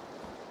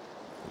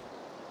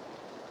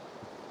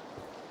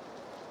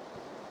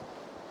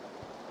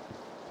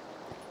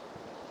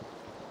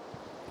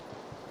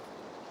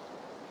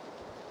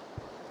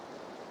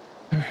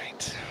 All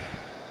right.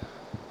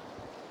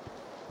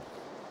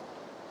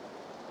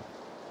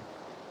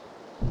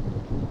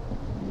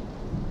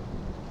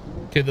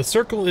 Okay, the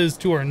circle is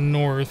to our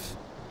north.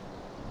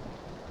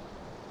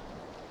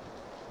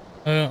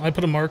 I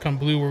put a mark on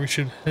blue where we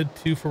should head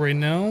to for right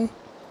now.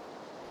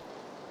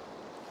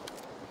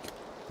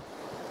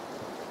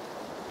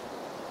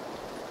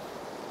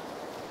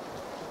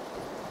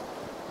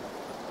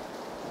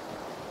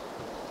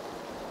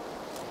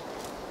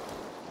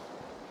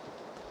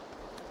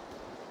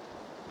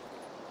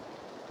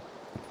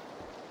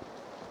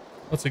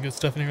 Lots of good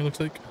stuff in here, looks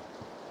like.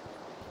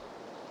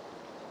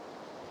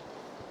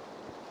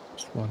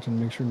 Just watching,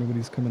 make sure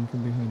nobody's coming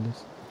from behind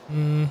us.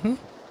 Mm-hmm.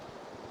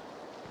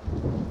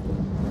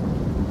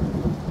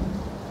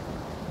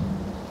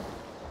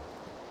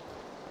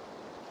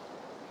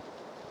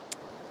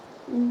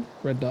 Ooh,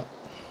 red dot.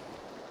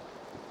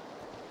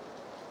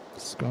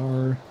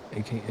 Scar,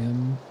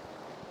 AKM.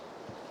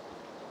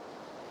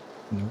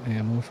 No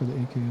ammo for the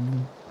AKM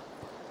though.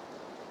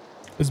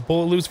 Is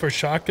bullet loops for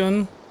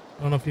shotgun?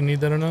 I don't know if you need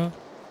that or not.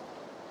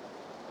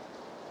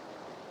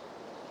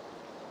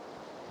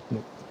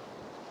 Nope.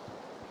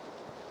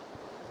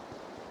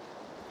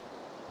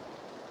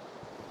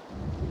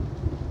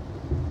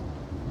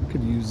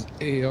 use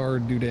AR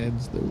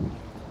doodads though.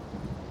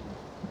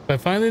 If I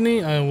find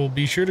any, I will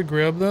be sure to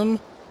grab them.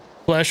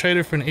 Flash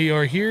hider for an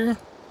AR here.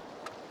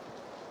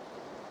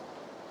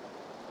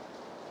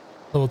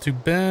 Level 2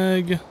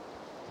 bag.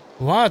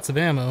 Lots of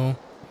ammo.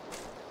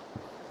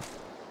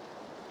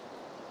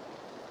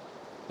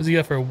 What's he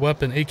got for a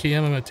weapon? AKM,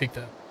 I'm gonna take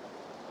that.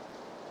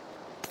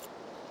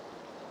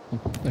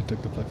 I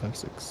took the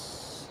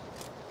 5.56.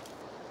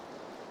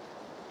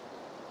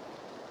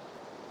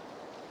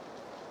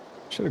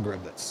 Should have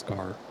grabbed that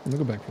scar. I'm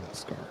gonna go back for that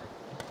scar.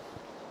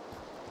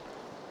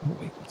 Oh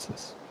wait, what's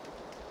this?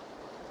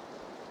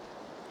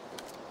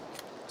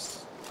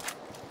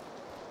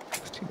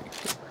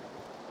 1684.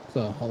 It's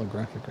a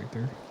holographic right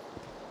there.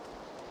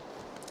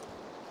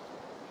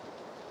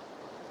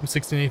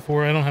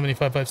 1684. I don't have any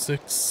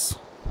 5.56.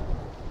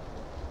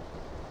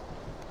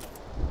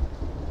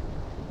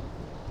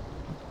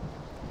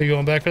 Are you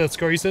going back for that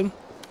scar you said?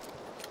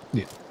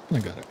 Yeah, I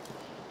got it.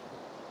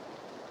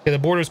 Okay, the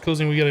border's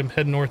closing. We gotta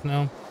head north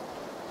now.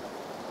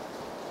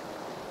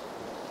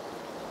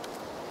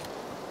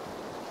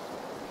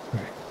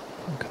 Alright,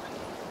 I'm coming.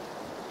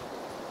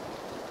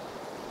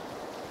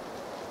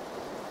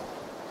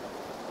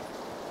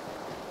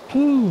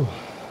 Whew.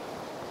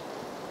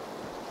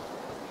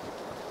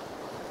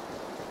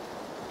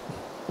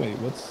 Wait,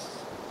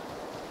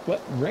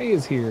 what? Ray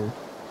is here.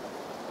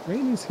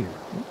 Rain is here.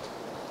 What?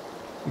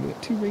 We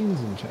got 2 rains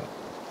in chat.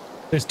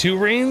 There's 2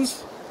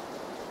 rains?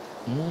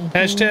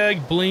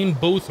 Hashtag blame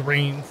both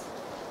rains.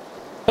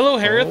 Hello,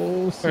 Harith.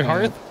 Oh, or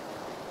Harith.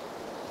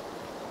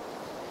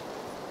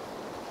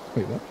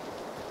 Wait, what?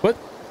 What?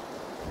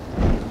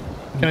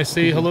 Can I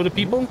say hello to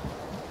people?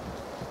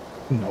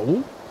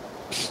 No.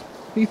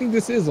 Do you think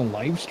this is a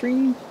live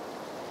stream?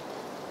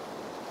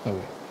 Oh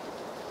wait.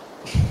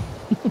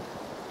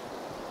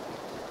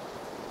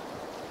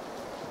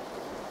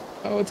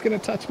 Oh, it's gonna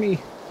touch me.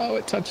 Oh,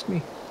 it touched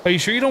me. Are you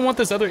sure you don't want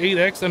this other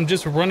 8X? I'm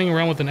just running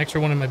around with an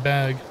extra one in my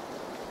bag.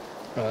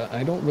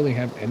 I don't really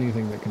have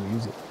anything that can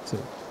use it, so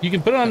You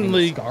can put it on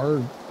the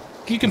scar.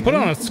 You can put it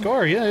on a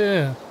scar.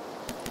 Yeah.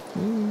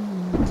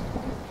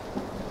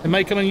 It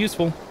might come in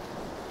useful.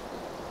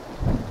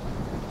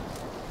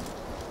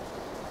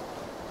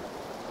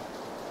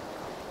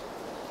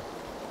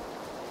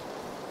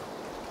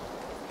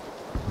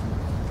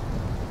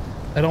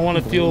 I don't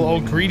want to feel all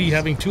greedy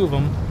having 2 of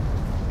them.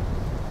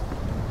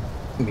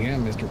 Yeah,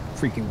 Mr.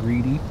 Freaking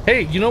Greedy.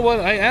 Hey, you know what?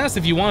 I asked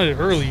if you wanted it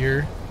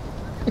earlier.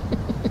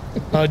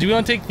 Do we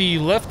want to take the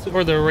left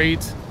or the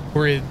right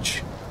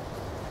bridge?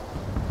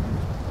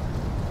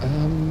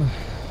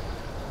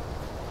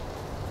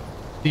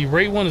 The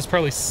right one is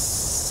probably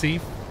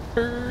safer.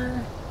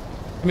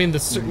 I mean,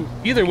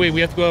 either way,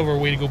 we have to go out of our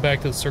way to go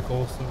back to the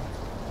circle. So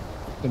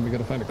Then we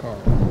gotta find a car.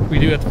 we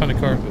do have to find a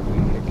car.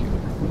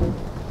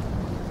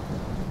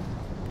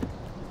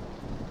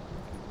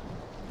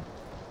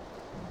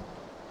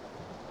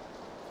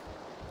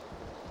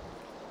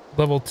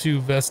 Level 2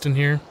 vest in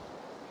here.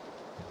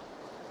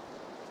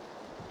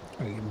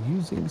 I am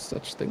using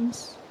such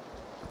things.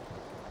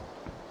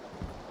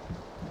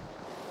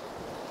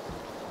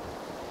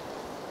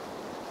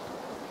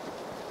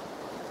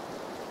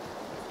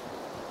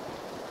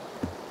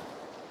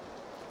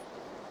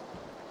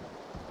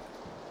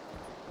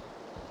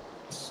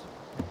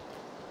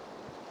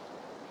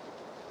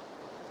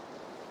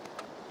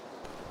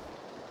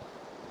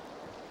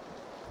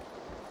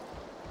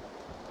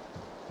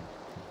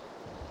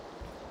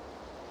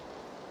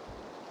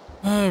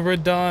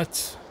 Red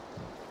dot.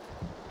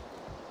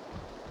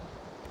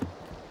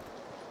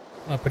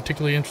 Not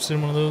particularly interested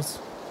in one of those.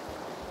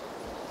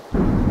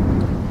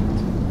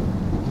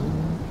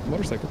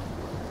 Motorcycle.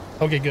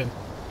 Okay, good.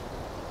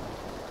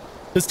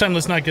 This time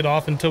let's not get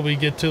off until we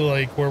get to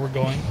like where we're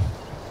going.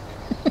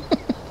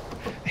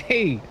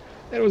 Hey,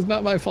 that was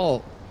not my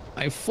fault.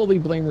 I fully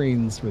blame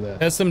Reigns for that.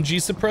 SMG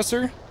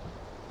suppressor?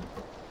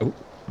 Oh,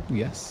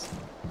 yes.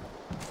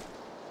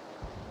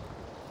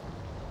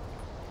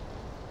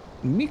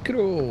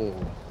 Micro.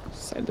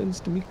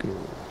 Silenced micro.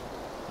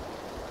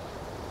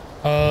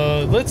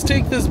 Let's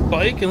take this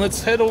bike and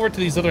let's head over to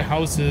these other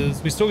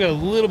houses. We still got a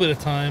little bit of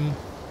time.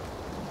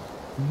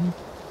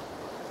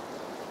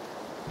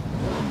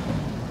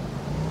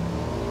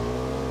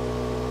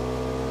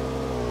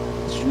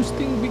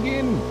 Shooting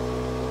begin.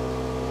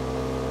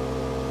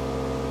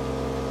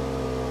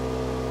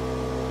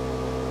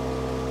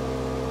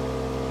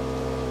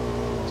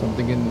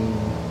 Something in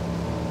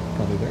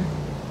probably there.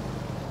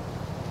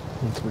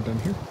 Once we're done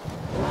here.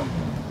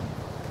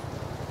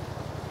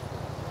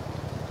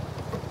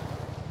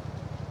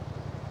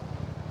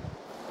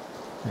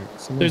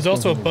 Right, there's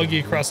also a buggy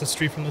across the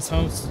street from this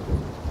house.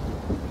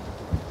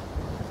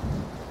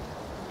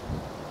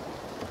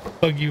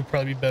 Buggy would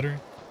probably be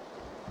better.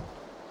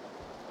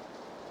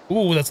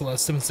 Ooh, that's a lot.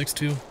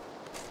 7.62.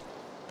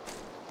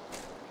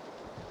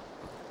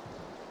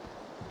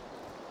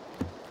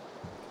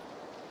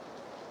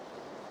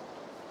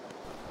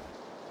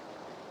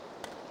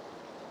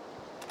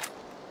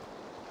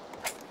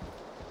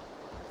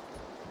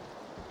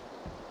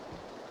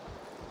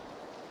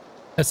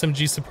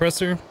 SMG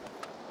suppressor.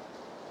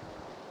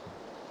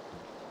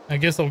 I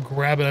guess I'll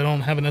grab it. I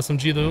don't have an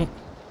SMG though.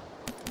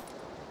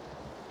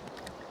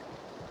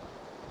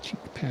 Cheek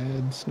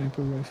pad,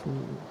 sniper rifle.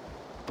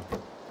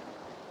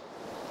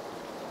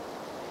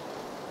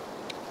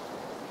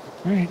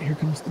 All right, here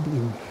comes the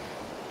blue.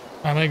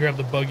 I'm gonna grab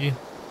the buggy.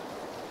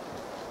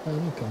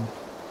 Okay.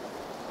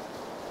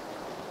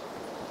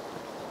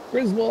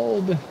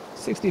 Griswold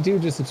 62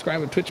 just subscribed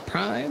with Twitch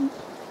Prime.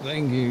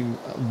 Thank you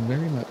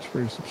very much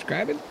for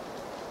subscribing.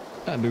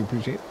 I do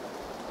appreciate it.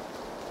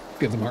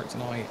 Get some hearts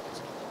and all hands.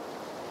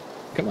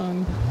 Come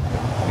on.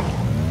 Thank you.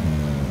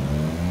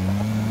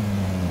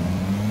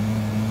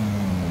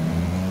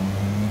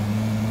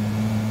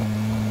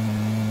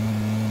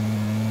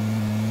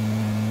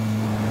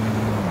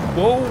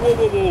 Whoa, whoa,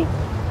 whoa, whoa.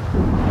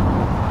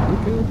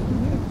 Look out for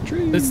that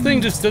tree. This thing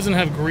just doesn't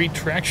have great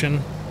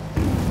traction.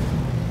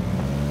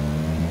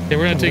 Yeah,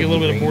 we're gonna take a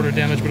little bit of mortar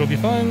damage, but it'll be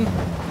fine.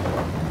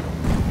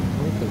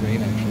 What if the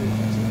rain actually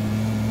affects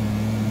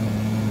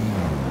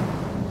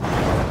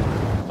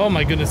it? Oh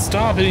my goodness,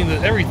 stop hitting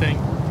everything.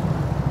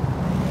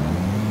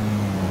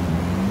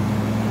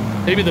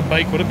 Maybe the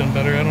bike would have been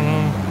better, I don't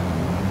know.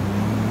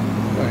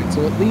 Alright,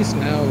 so at least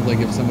now, like,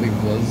 if somebody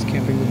was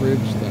camping the bridge,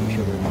 then I'm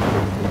sure they're not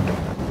able to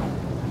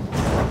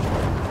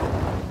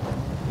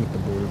with the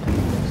border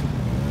crossing.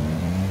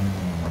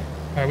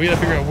 Alright, we gotta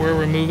figure out where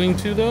we're moving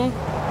to, though.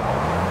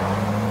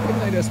 Good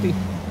night, Dusty.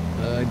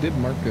 I did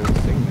mark a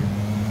thing there.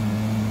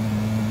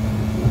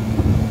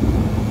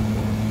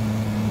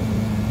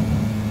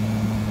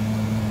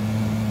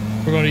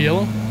 We're going to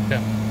yellow?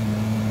 Yeah.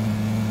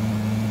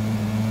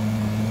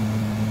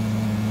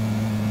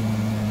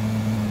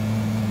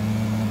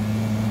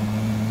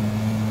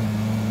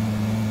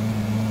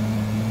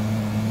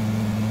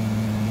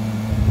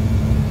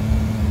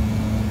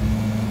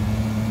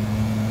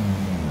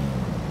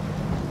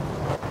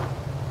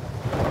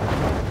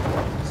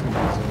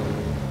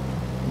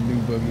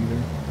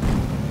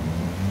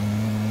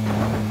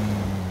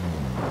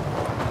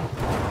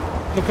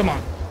 Oh, come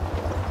on.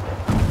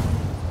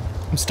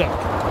 I'm stuck.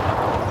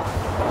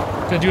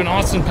 Gonna do an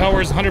Austin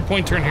Powers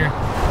 100-point turn here. It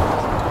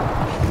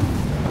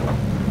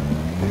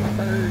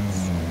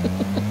hurts.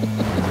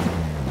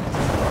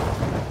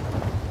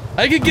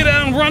 I could get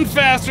out and run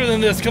faster than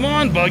this. Come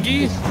on,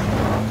 buggy.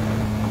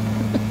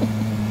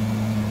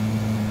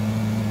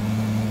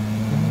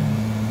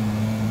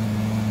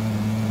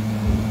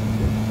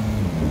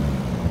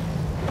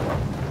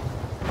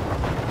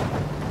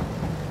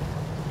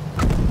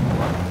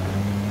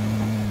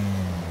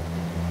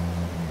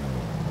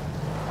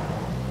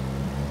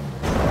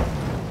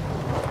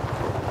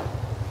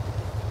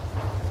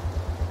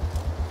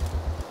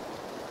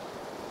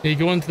 Yeah, you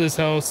go into this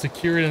house,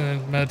 secure it, and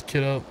then med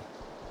kit up.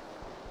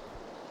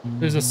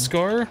 There's a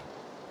scar.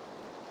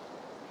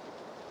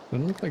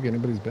 Doesn't look like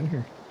anybody's been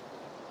here.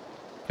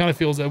 Kind of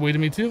feels that way to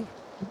me too.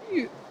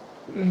 Oh,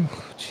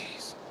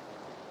 jeez.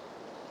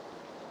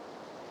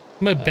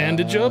 I'm gonna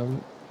bandage up.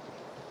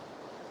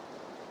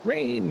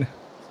 Rain,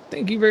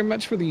 thank you very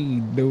much for the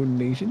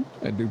donation.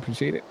 I do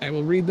appreciate it. I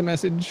will read the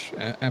message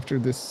after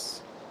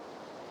this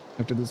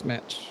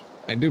match.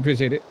 I do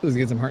appreciate it. Let's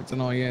get some hearts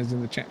and all you guys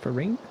in the chat for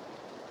Rain.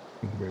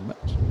 Thank you very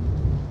much.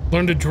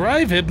 Learn to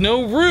drive,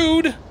 Hypno.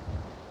 Rude.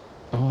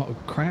 Oh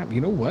crap! You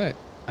know what?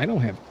 I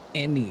don't have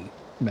any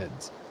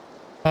meds.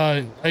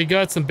 I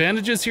got some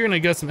bandages here and I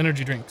got some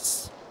energy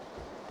drinks.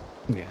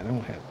 Yeah, I don't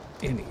have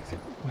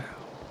anything. Wow.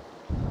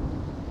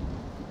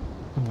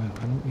 Oh wow, I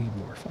don't need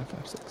more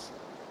 556.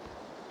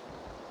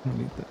 I don't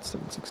need that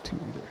 762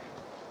 either.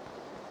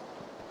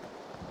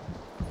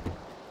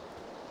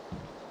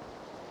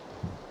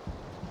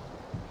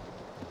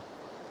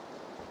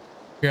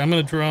 Here, I'm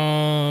gonna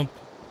drop.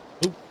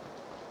 Oh.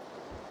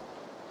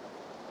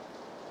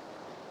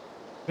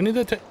 We need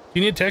that. Do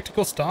you need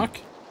tactical stock?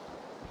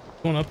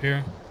 Going up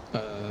here.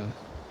 Can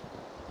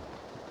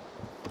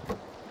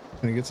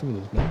I get some of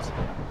those meds?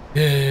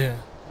 Yeah.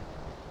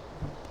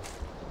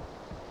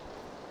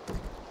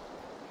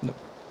 Nope.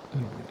 I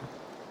don't need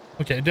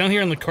it. Okay, down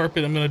here on the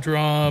carpet, I'm gonna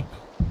drop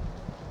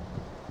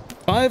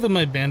 5 of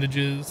my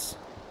bandages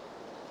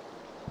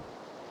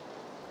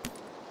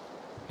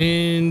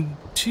and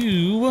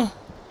 2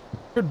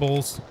 Red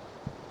Bulls.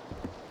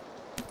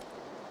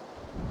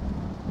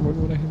 What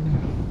would I have now?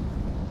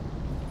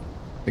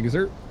 Take a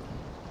dessert.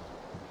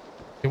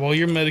 Okay, while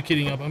you're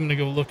medicating up, I'm gonna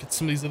go look at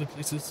some of these other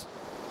places.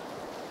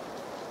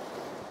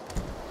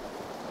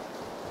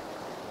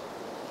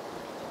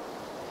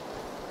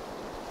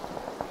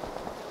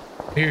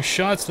 I hear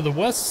shots to the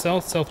west,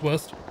 south,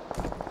 southwest.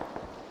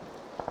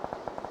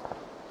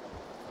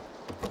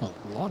 A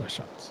lot of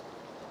shots.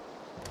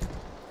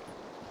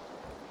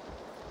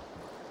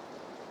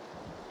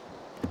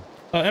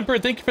 Emperor,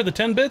 thank you for the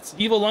 10 bits.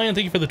 Evil Lion,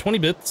 thank you for the 20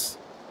 bits.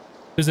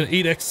 There's an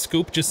 8x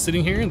scope just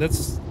sitting here.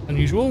 That's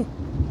unusual.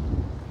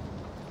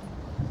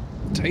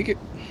 Take it.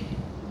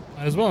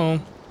 Might as well.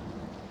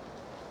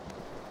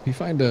 If you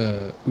find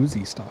a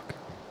Uzi stock,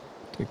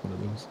 take one of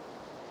those.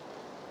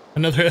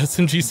 Another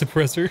SMG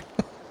suppressor.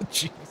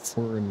 Jeez.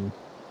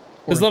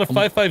 There's a lot of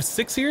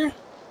 5.56 here.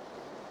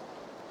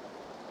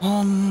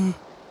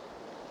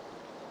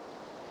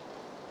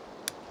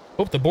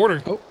 Oh, the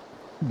border. Oh,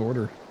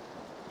 border.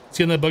 Let's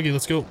get in that buggy.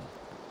 Let's go.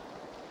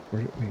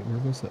 Wait, where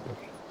was that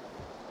buggy?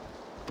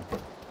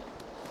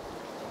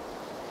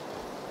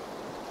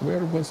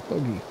 Where was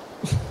buggy?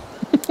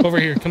 Over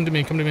here. Come to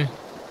me. Come to me.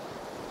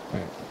 All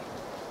right.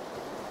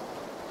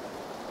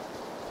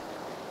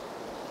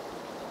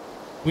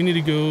 We need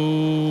to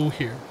go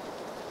here.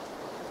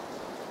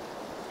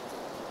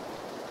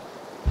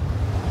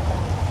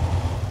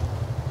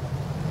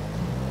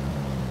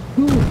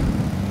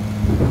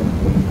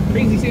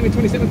 Crazy Sammy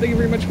 27, thank you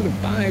very much for the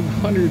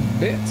 500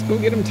 bits. Go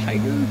get him,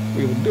 Tiger.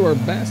 We will do our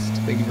best.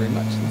 Thank you very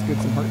much. Let's get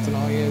some hearts and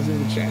all yes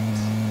in the chat.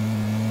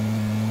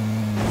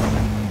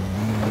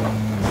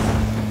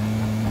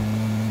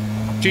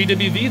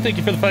 JWV, thank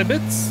you for the 5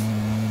 bits.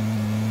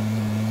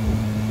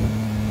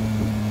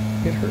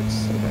 It hurts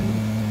so bad.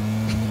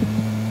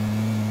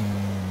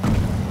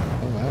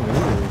 Oh wow,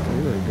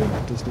 we were a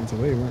good distance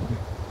away, weren't we?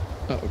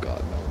 Oh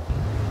god, no.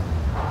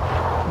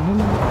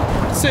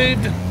 No.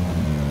 Saved.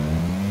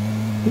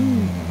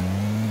 Ooh.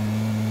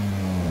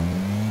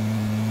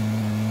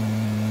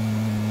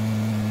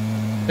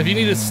 If you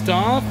need to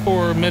stop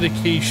or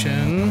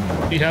medication,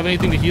 do you have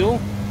anything to heal?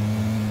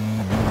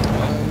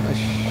 I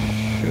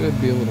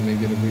should be able to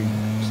make it if we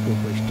just go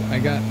first. I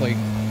got like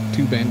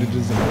 2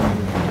 bandages and a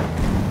bandage.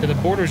 Yeah, the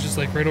border's just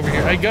like right over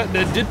here. I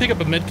did pick up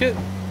a med kit.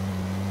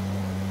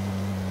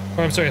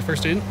 Or I'm sorry, a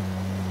first aid.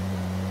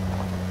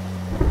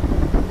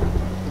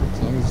 As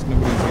long as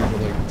nobody's here to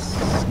like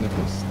sniff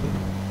us.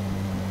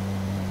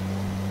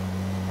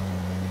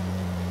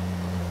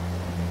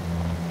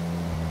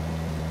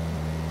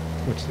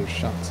 Which there's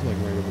shots like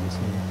right over the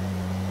ceiling.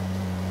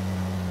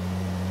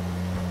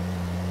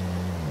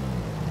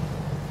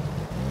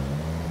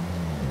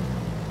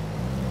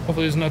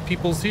 Hopefully there's enough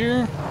peoples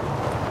here.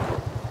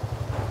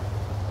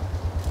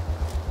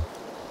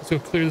 Let's go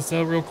clear this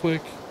out real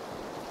quick.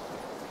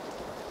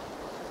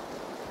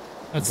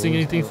 Not seeing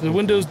anything through the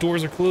windows.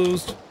 Doors are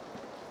closed.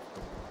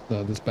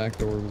 This back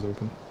door was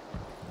open.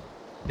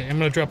 Okay, I'm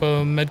gonna drop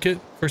a med kit.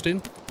 First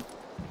aid.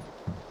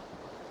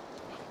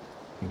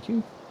 Thank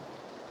you.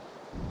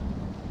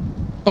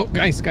 Oh,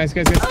 guys. Out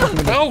the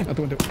window. Oh! Out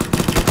the window.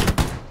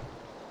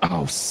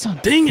 Oh, son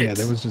of Dang it! Yeah,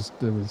 there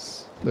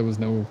was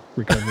no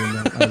recovering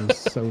that. I was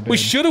so dead. We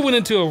should have went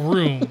into a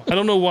room. I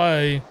don't know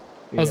why. Yeah.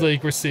 I was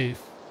like, we're safe.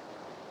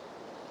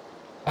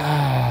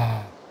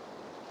 Ah.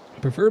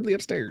 Preferably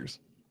upstairs.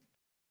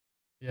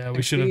 Yeah,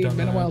 we should have done It's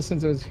been that. a while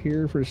since I was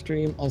here for a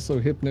stream.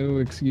 Also, Hypno,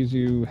 excuse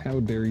you. How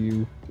dare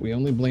you? We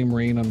only blame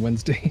Rain on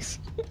Wednesdays.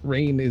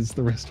 Rain is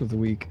the rest of the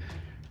week.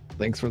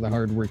 Thanks for the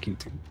hard work,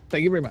 YouTube.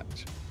 Thank you very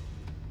much.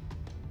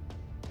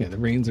 Yeah, the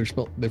Rains are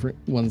spelled different.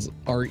 One's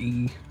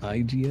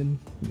R-E-I-G-N.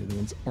 The other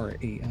one's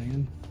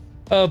R-A-I-N.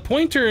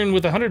 Pointer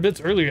with 100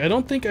 bits earlier. I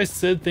don't think I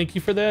said thank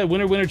you for that.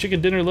 Winner, winner,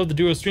 chicken dinner. Love the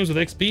duo streams with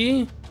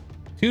XP.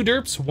 2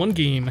 derps, 1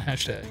 game.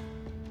 Hashtag.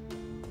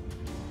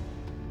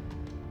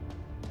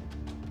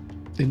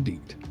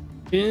 Indeed.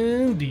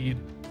 Indeed.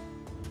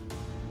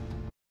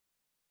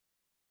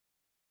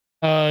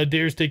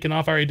 Dare's taking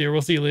off. All right, Dare.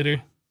 We'll see you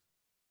later.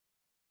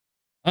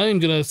 I'm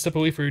gonna step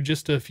away for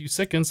just a few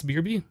seconds.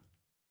 BRB.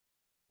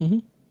 Mm-hmm.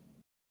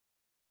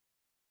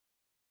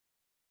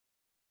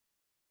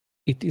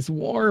 It is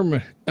warm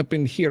up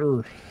in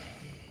here.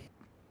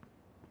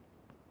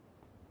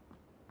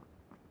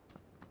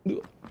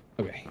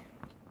 Okay.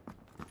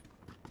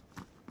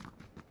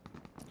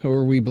 Who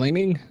are we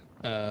blaming?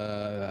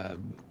 I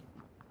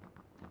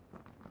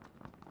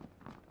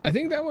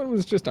think that one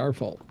was just our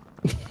fault.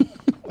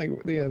 Like,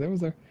 yeah, that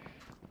was our...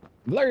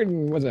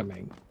 Blurden, what's up,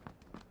 man?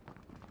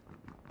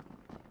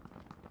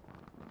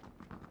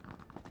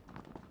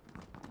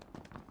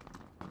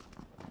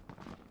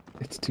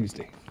 It's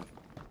Tuesday.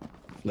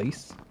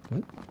 Lace?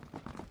 What?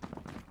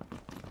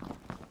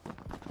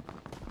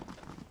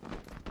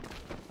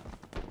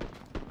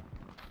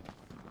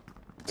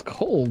 It's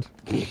cold.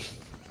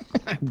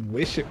 I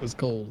wish it was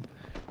cold.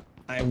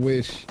 I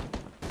wish.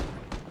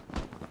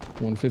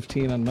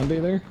 1:15 on Monday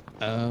there.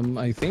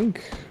 I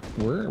think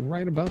we're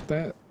right about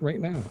that right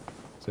now.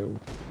 So,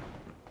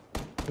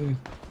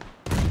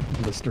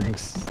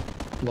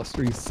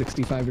 blustering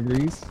 65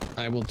 degrees.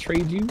 I will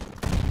trade you.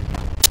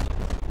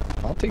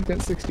 I'll take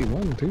that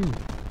 61 too.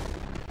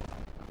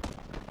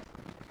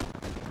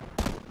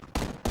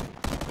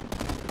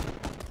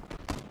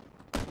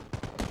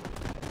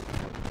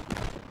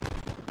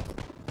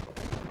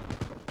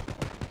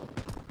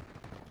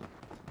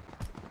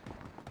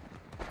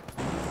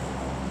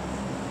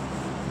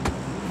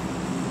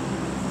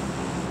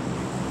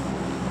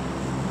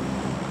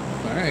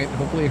 Alright,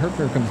 hopefully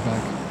Herper comes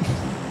back.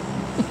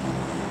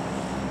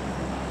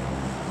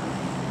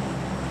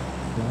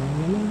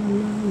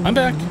 I'm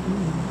back.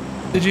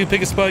 Did you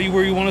pick a spot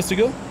where you want us to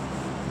go?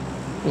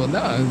 Well, no,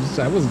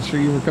 I wasn't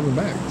sure you were coming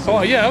back. So.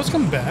 Oh, yeah, I was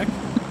coming back.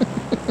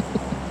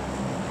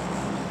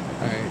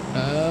 Alright,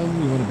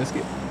 you want a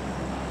biscuit?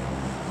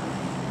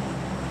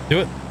 Do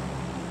it.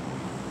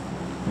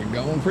 We're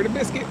going for the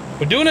biscuit.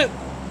 We're doing it.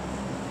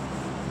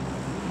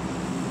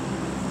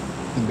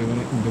 I'm doing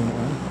it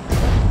well.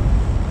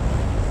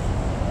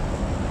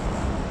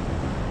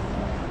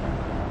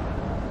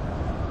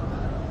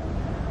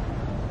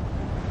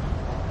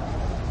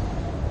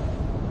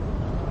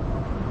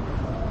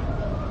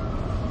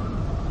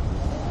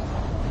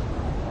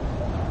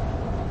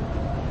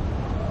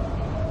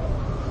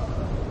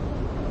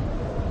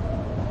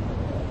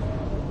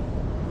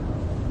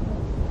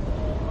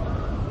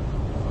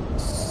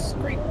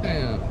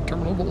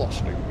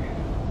 velocity.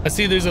 I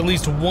see there's at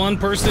least one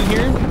person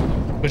here,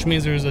 which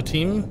means there's a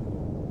team.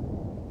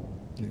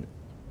 Yeah.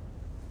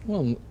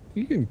 Well,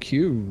 you can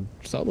queue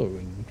solo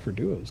and for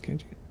duos,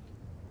 can't you?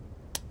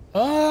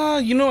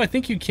 You know, I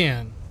think you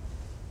can.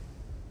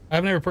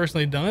 I've never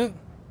personally done it.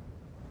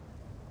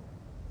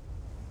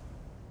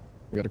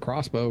 We got a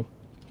crossbow.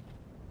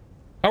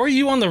 How are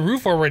you on the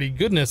roof already?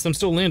 Goodness, I'm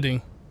still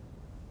landing.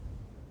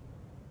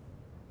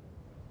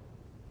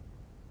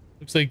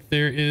 Looks like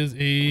there is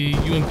a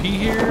UMP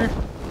here.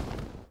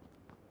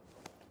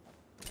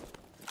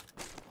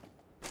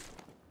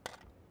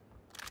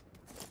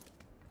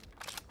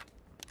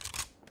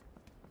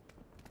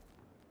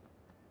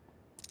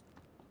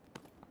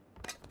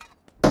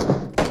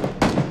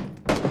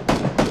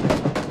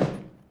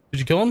 Did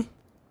you kill him?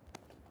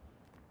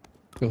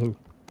 Kill who?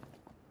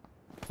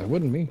 That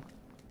wasn't me.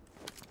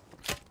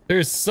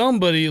 There's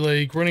somebody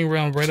like running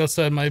around right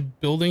outside my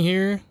building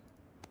here.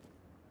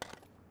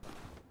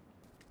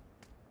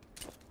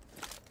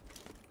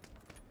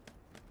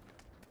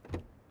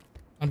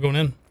 I'm going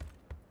in.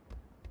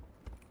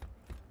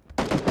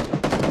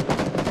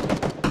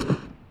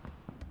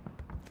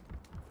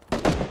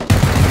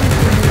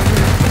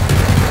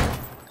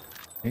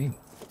 Hey.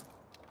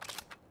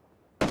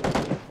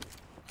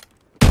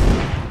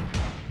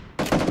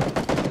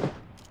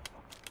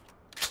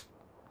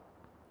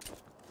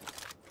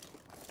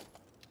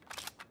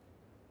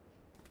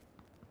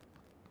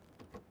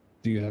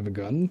 Do you have a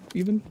gun,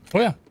 even? Oh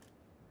yeah.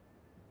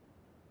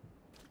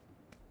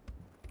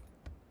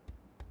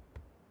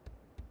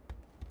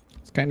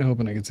 I was kind of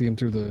hoping I could see him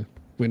through the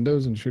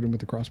windows and shoot him with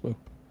the crossbow.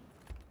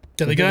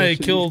 Yeah, the guy I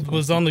killed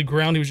was on the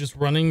ground. He was just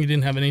running. He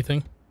didn't have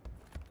anything.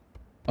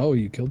 Oh,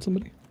 you killed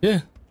somebody?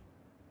 Yeah.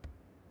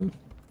 Oh.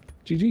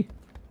 GG.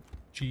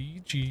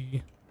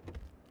 GG.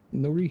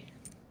 No re.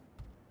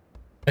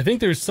 I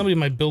think there's somebody in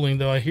my building,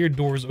 though. I hear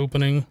doors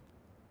opening.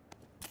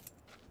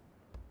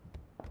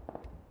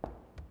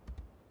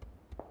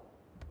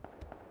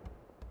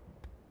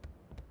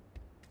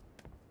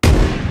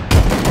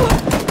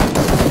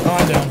 Oh,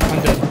 I'm down.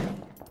 I'm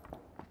dead.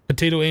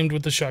 Potato aimed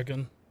with the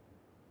shotgun.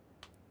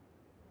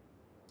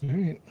 All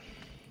right.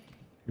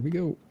 Here we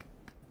go.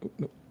 Oh,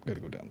 no. Gotta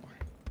go down more.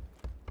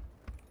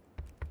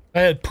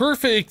 I had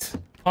perfect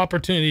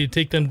opportunity to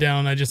take them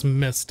down. I just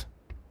missed.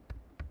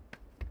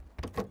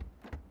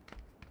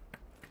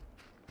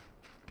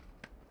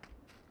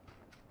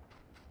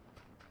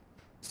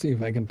 See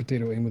if I can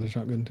potato aim with a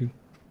shotgun too.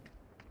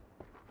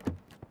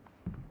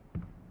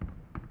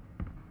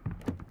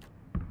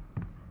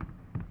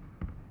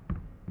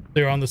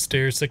 They were on the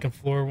stairs, second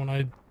floor when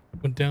I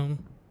went down.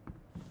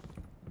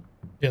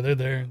 Yeah, they're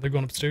there. They're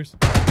going upstairs.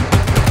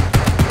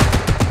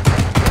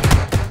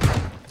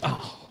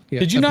 Oh, yeah.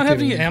 Did you not have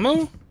any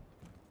ammo?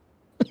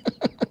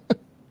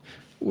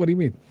 What do you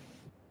mean?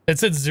 It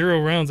said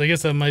 0 rounds. I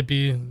guess that might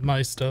be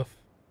my stuff.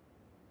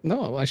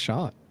 No, I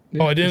shot.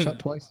 Yeah, Oh, I didn't. shot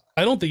twice.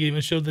 I don't think it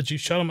even showed that you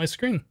shot on my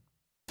screen.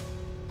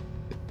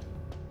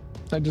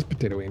 I just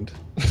potato aimed.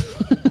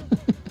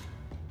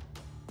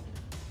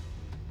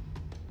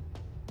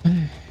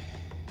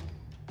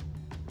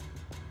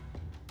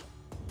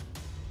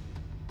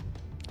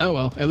 Oh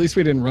well, at least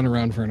we didn't run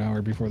around for an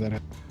hour before that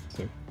happened.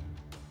 So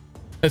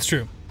That's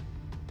true.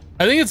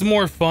 I think it's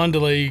more fun to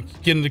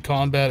like get into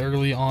combat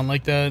early on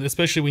like that,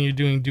 especially when you're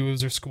doing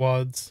duos or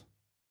squads.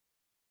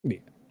 yeah.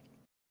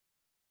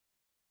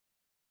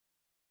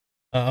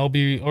 I'll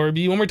be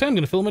RB one more time. I'm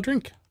gonna fill my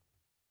drink.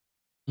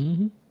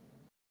 Mm-hmm.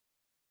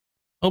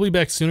 I'll be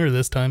back sooner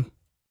this time.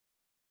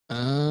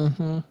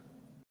 Uh-huh.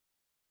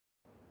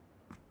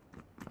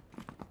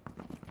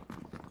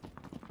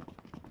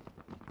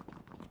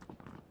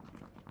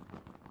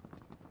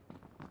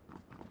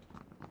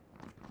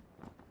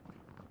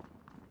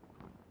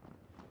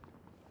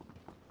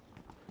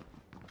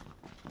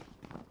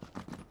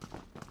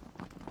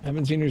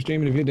 Haven't seen your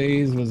stream in a few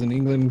days. Was in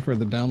England for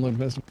the download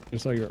festival. I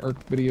saw your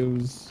ARC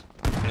videos,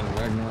 and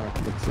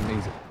Ragnarok looks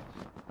amazing.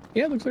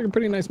 Yeah, it looks like a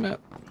pretty nice map.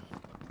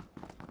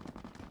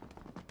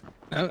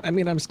 I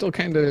mean, I'm still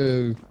kind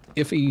of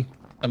iffy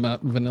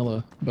about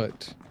vanilla,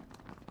 but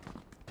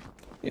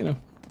you know,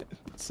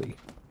 let's see.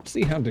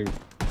 See how to.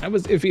 I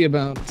was iffy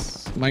about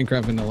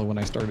Minecraft vanilla when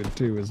I started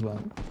too, as well,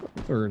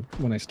 or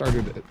when I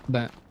started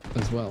that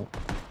as well.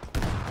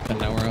 And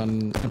now we're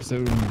on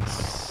episode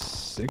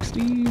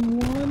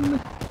 61,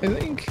 I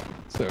think.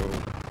 So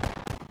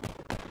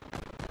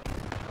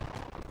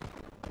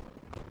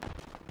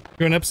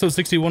You're on episode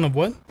 61 of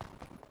what?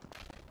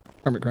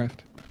 Hermitcraft.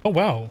 Oh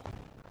wow.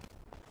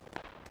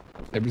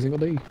 Every single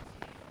day.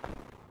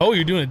 Oh,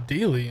 you're doing it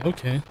daily.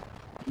 Okay.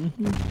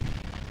 Mm-hmm.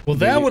 Well,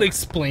 that would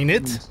explain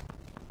it.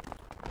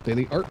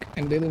 Daily Arc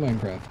and daily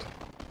Minecraft.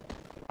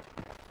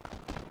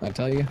 I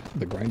tell you,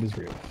 the grind is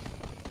real.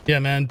 Yeah,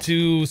 man.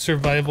 2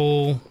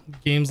 survival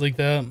games like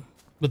that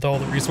with all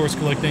the resource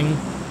collecting.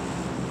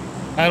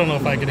 I don't know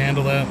if I could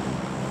handle that.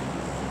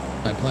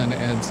 I plan to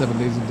add 7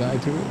 Days of Die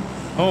to it.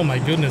 Oh my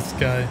goodness,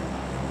 guy.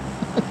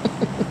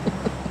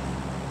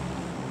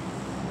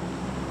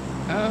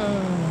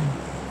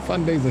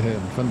 Fun days ahead.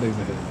 Fun days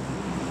ahead.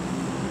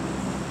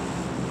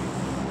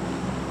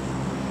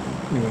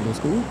 You want to go to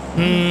school?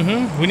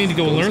 We need to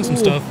go learn some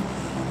stuff.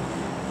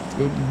 Let's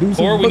go do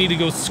some Or we need to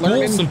go school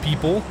learning. some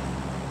people.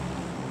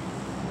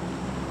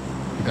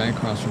 The guy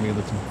across from me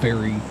looks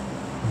very,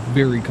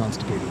 very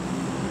constipated.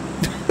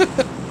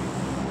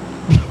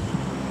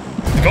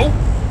 Go!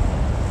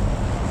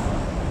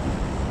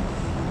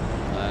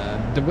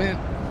 DeWint.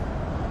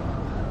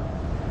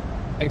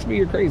 XB,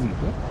 you're crazy.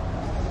 What?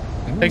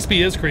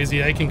 XP is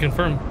crazy, I can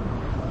confirm.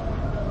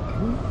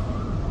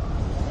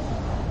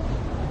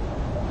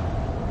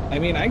 I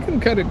mean, I can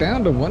cut it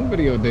down to one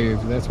video a day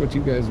if that's what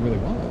you guys really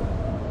want.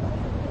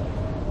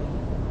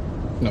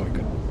 No, I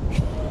couldn't.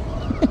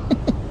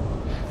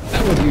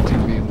 That was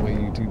YouTube being the way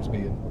YouTube's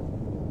being.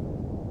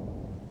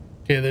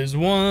 Okay, there's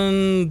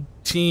one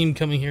team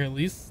coming here at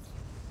least.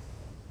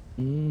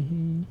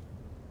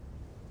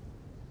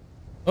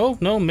 Oh,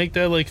 no, make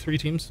that like 3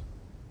 teams.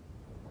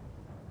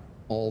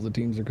 All the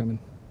teams are coming.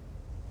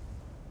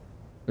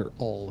 They're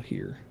all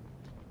here.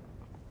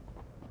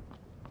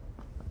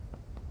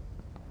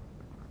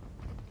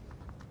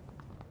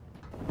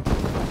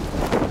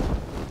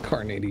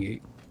 Car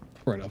 88,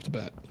 right off the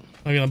bat.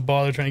 I'm not gonna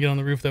bother trying to get on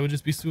the roof, that would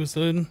just be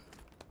suicide.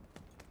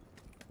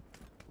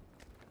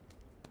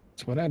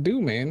 That's what I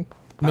do, man.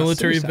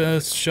 Military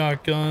vest,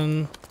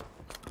 shotgun.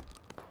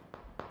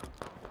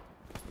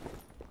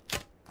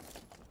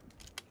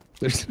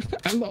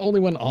 I'm the only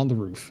one on the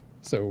roof,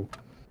 so.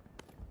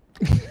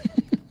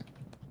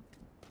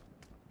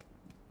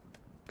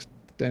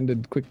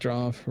 Extended quick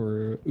draw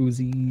for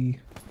Uzi.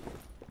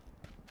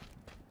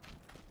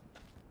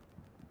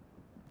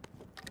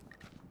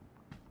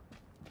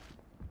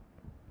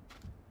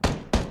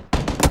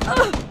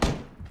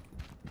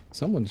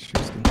 Someone's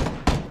shooting.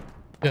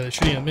 Yeah, they're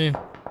shooting at me.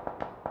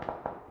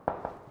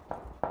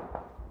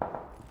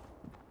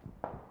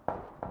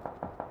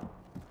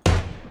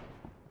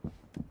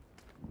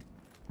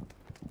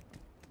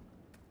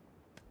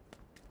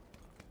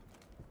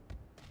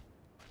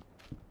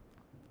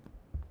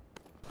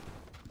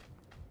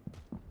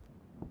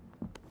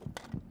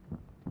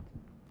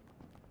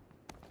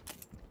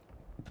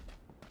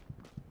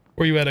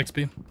 Where you at,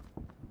 XP?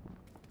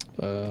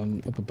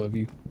 Up above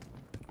you.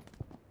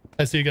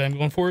 I see a guy, I'm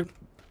going for it.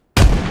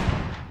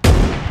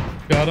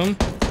 Got him.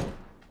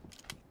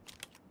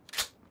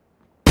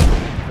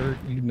 Hurt,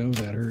 you know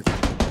that hurt.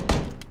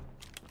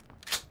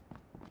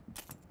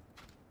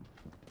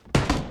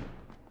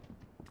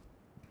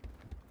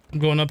 I'm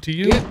going up to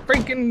you. Get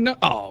freaking no—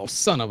 oh,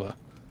 son of a.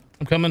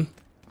 I'm coming.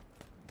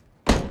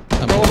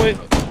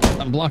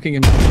 I'm blocking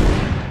him.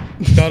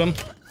 Got him.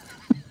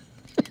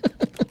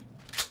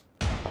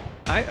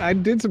 I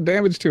did some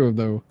damage to him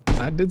though.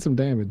 I did some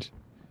damage.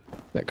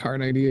 That car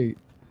 98.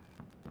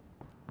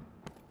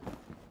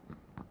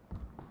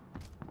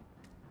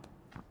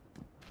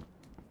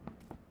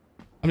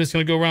 I'm just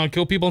gonna go around and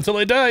kill people until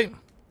I die.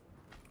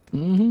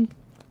 Sounds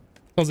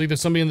like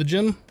there's somebody in the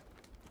gym.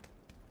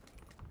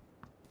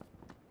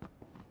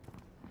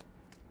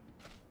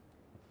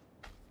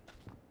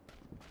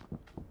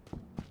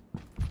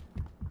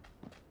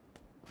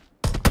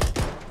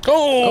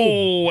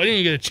 Oh, I didn't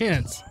even get a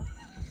chance.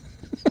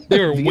 They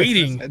were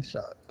waiting.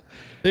 Headshot.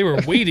 They were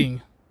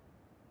waiting.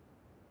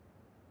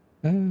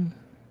 Uh,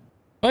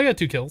 I got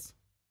 2 kills.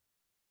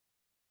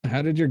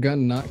 How did your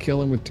gun not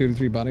kill him with 2 to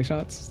 3 body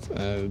shots?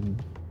 I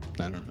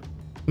don't know.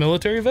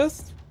 Military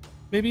vest?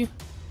 Maybe?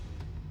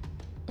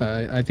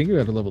 I think you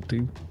had a level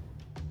 2.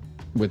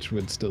 Which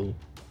would still—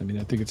 I mean,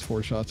 I think it's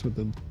 4 shots with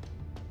the—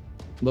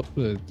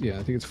 yeah,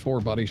 I think it's 4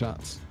 body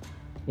shots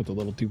with the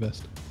level 2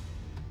 vest.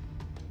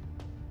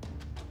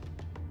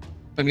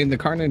 I mean, the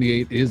car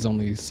 98 is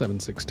only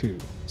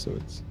 7.62, so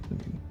it's— I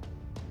mean,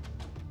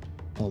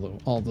 although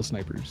all the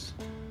snipers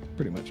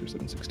pretty much are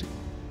 7.62.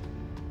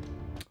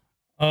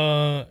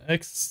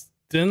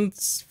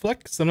 Extents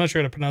Flex, I'm not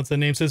sure how to pronounce that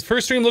name, says,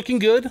 first stream looking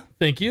good.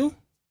 Thank you.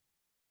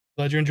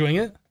 Glad you're enjoying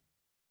it.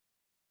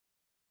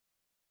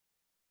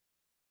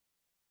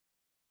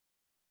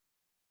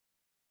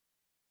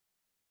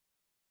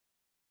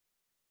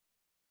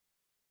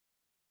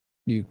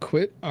 You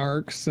quit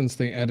ARC since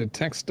they added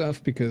tech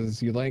stuff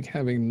because you like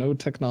having no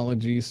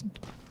technologies,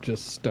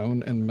 just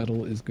stone and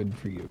metal is good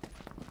for you.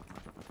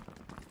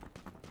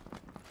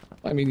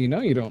 I mean, you know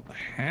you don't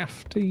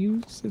have to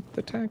use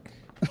the tech.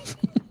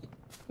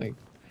 Like,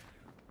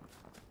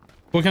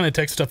 What kind of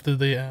tech stuff did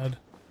they add?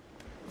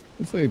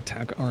 it's like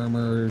tech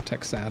armor,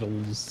 tech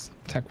saddles,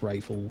 tech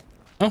rifle.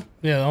 Oh,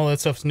 yeah, all that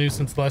stuff's new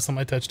since the last time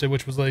I touched it,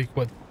 which was like,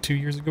 what, 2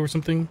 years ago or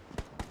something?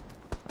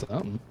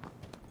 Something.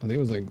 I think it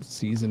was like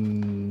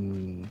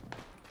season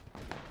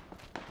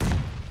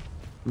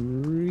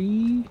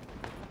 3.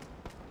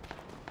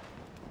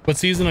 What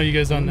season are you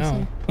guys on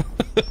now?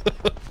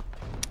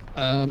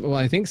 Well,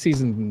 I think I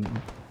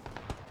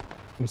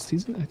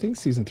think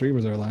season 3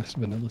 was our last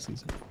vanilla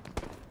season.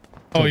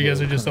 Oh, you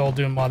guys are just all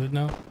doing modded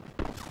now?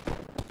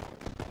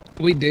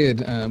 We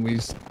did. We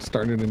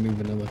started a new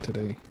vanilla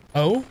today.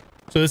 Oh?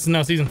 So this is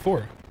now season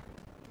 4?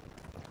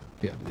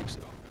 Yeah, I believe so.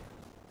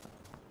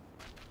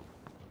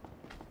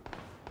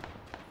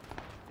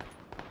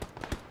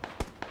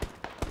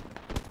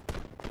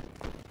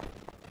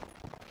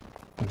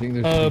 I think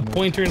there's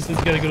Pointer says he's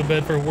gotta go to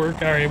bed for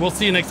work. Alright, we'll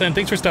see you next time.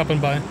 Thanks for stopping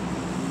by.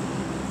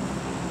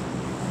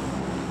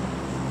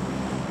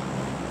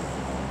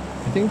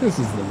 I think this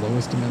is the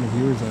lowest amount of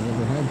viewers I've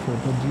ever had for a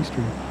PUBG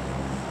stream.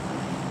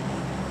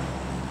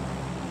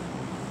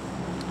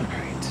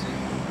 Alright.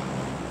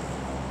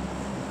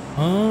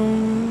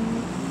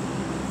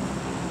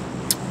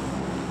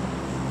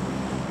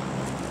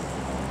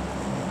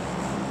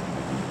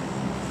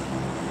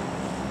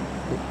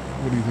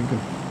 What are you thinking?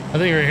 I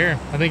think right here.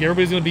 I think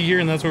everybody's gonna be here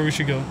and that's where we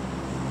should go.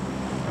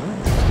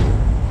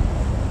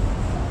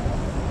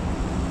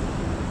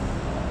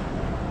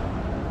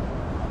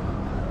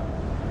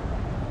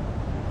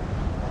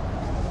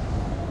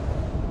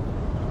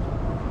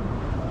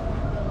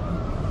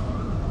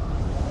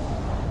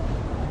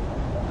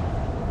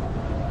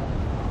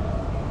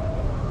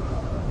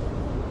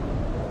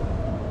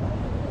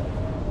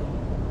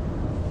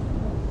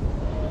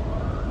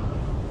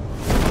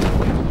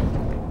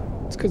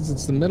 Because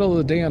it's the middle of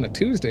the day on a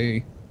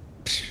Tuesday.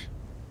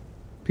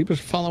 People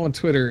should follow on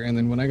Twitter, and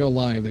then when I go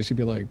live, they should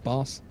be like,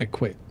 "Boss, I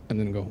quit," and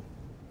then go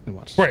and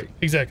watch. Right,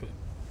 exactly.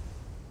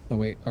 Oh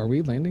wait, are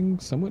we landing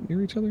somewhat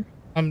near each other?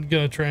 I'm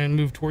gonna try and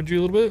move towards you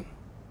a little bit.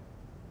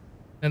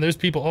 And there's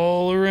people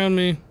all around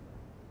me.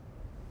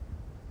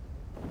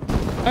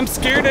 I'm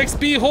scared,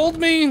 XB, hold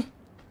me!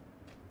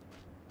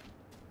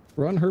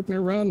 Run,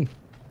 Herpner, run!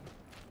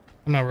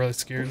 I'm not really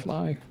scared.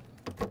 Fly.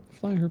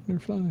 Fly, Herpner,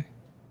 fly.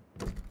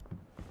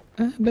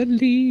 I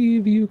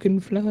believe you can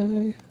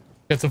fly.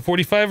 Got some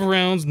 45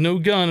 rounds, no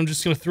gun. I'm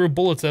just gonna throw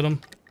bullets at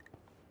them.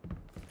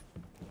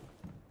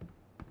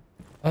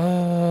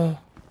 I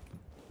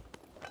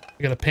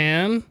got a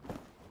pan.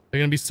 They're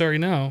gonna be sorry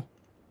now.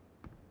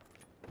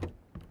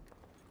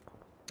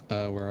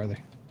 Where are they?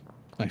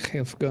 I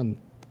have gun.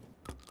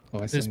 Oh,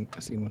 I seen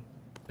one.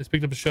 I just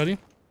picked up a shotty. You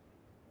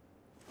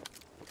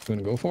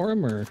wanna go for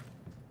him, or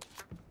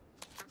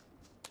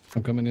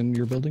I'm coming in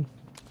your building?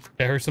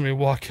 I heard somebody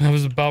walking. I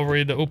was about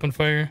ready to open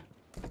fire.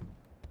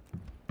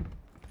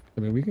 I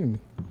mean, we can...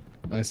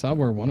 I saw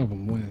where one of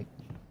them went.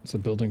 It's a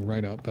building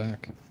right out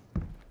back.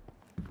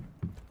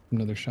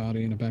 Another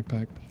shotty in a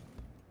backpack.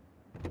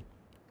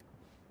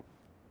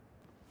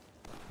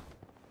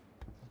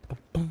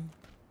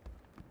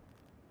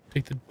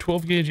 Take the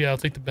 12 gauge. Yeah, I'll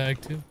take the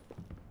bag too.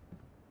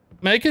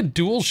 Make a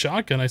dual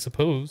shotgun, I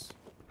suppose.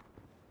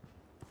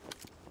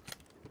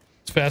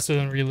 It's faster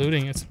than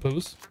reloading, I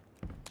suppose.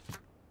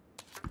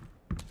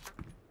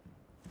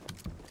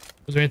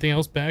 Was there anything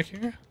else back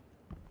here?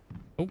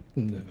 Oh.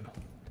 No.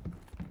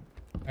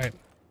 Alright.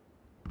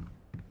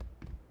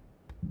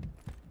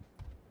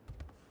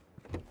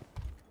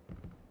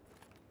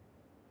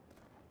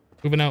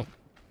 Moving out.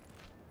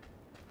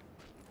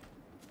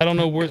 I don't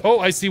know where... Oh,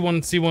 I see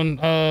one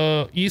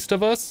east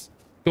of us.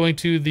 Going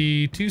to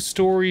the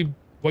 2-story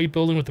white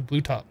building with the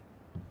blue top.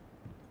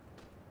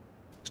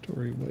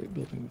 Story white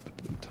building with the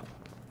blue top.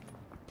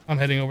 I'm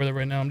heading over there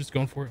right now. I'm just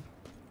going for it.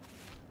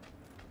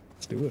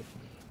 Let's do it.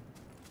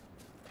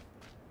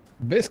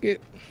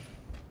 Biscuit.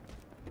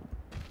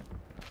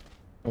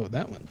 Oh,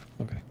 that one.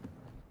 Okay.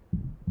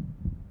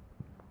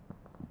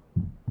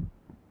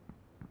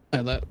 I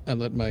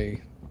let my...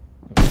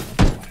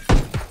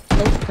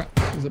 Oh, crap.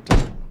 He's up top.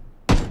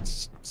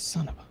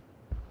 Son of a...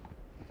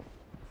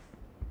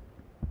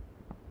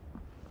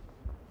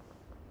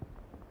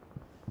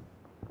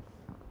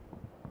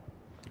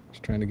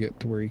 Just trying to get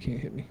to where he can't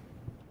hit me.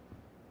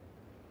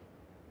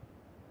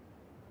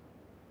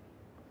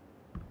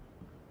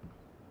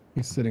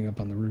 He's sitting up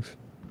on the roof.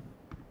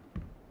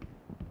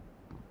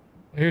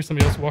 I hear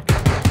somebody else walking.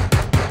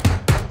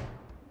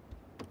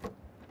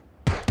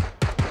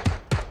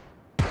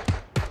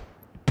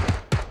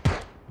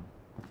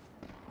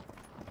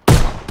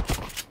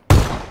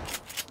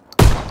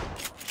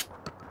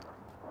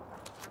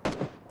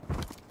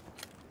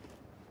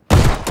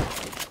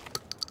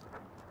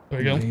 There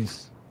we go.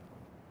 Nice.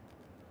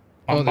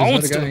 Oh,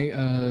 there's another guy.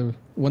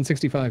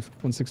 165.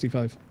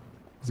 165.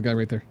 There's a guy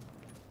right there.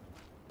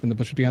 In the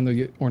bush behind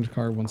the orange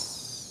car.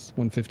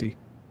 150.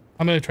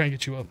 I'm gonna try and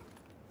get you up.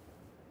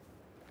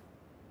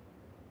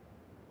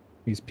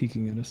 He's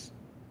peeking at us.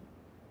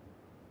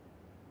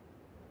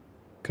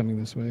 Coming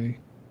this way.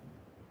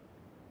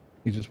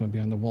 He just went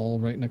behind the wall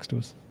right next to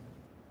us.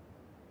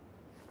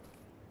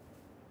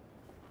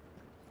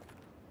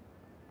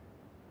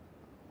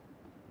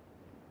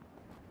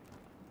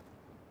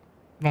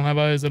 I don't have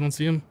eyes. I don't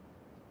see him.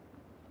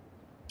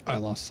 I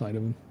lost sight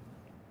of him.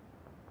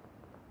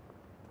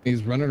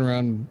 He's running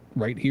around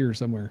right here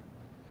somewhere.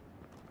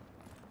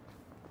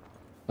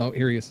 Oh,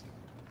 here he is.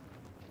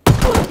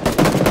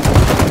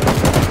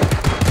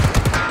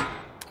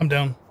 I'm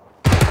down.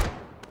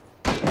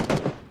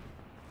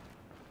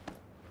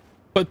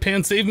 But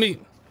Pan, save me.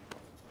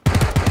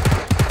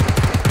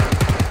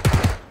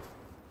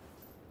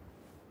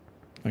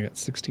 I got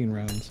 16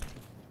 rounds.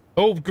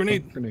 Oh,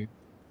 grenade. Oh, grenade.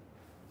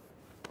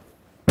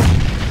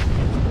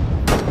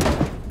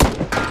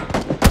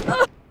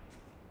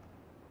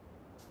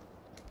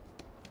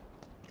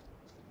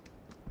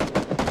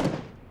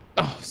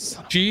 Oh,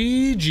 son of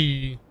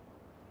GG.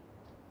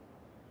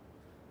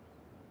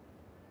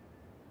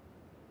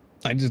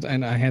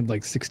 And I had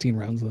like 16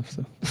 rounds left,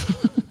 so.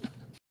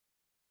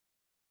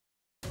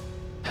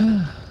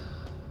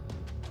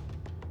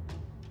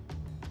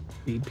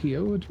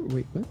 APO?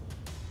 Wait, what?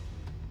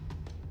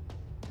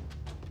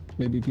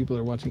 Maybe people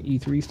are watching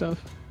E3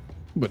 stuff,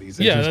 but he's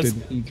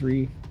interested in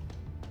E3.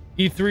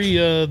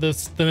 E3, the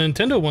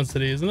Nintendo ones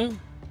today, isn't it?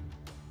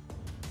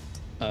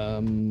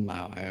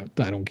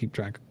 I don't keep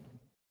track.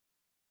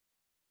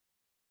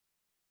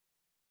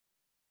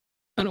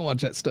 I don't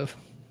watch that stuff.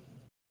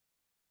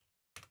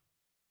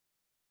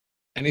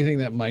 Anything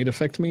that might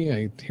affect me,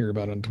 I hear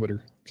about on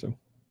Twitter. So.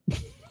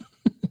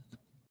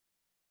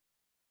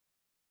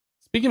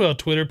 Speaking about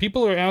Twitter,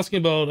 people are asking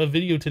about a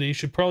video today. You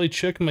should probably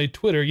check my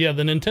Twitter. Yeah,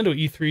 the Nintendo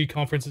E3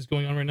 conference is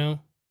going on right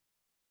now.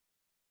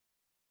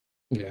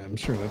 Yeah, I'm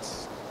sure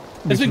that's...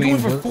 It's been going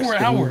for 4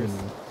 hours.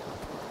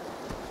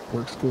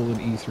 Work, school, and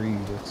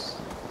E3, that's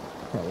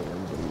probably where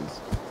everybody is.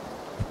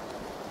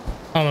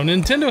 I don't know,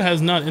 Nintendo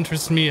has not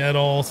interested me at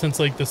all since,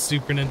 like, the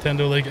Super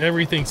Nintendo. Like,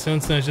 everything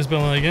since then has just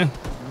been like,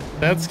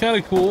 that's kind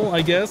of cool,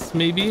 I guess,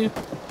 maybe.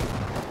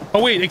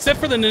 Oh wait, except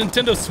for the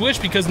Nintendo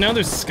Switch, because now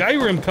there's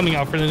Skyrim coming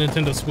out for the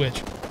Nintendo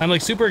Switch. I'm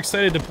like super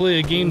excited to play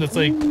a game that's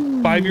like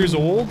 5 years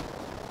old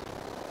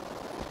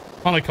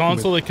on a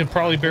console that can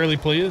probably barely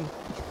play it.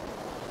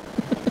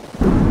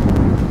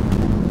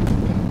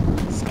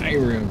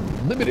 Skyrim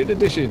limited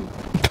edition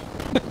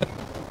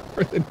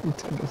for the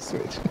Nintendo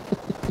Switch.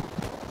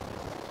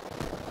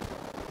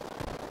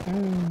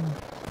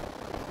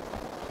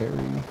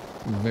 Very,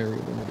 very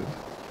limited.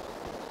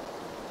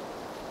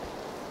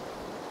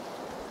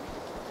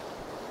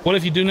 What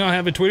if you do not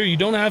have a Twitter? You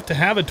don't have to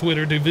have a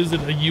Twitter to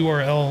visit a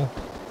URL.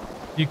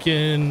 You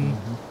can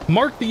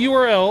mark the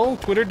URL,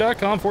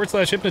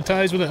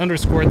 twitter.com/hypnotize with an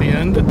underscore at the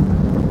end.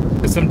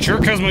 If some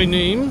jerk has my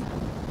name.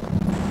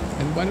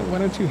 And why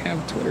don't you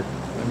have Twitter?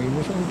 I mean,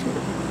 what's wrong with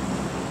Twitter?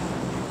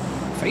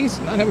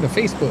 Not having a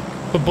Facebook.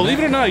 But believe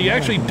it or not, you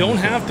actually don't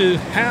have to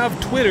have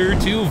Twitter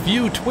to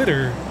view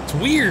Twitter. It's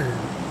weird.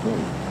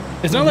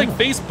 It's not like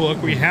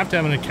Facebook where you have to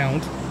have an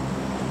account.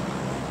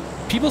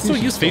 People still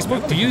use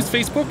Facebook? Do you use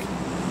Facebook?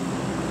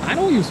 I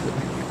don't use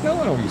Facebook.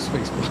 No, I don't use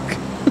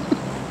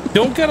Facebook.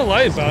 Don't gotta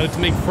lie about it to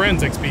make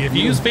friends, XP. If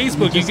you use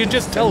Facebook, you can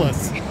just tell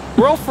us.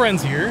 We're all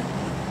friends here.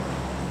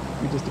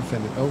 You just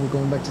offended. Oh, we're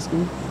going back to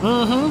school?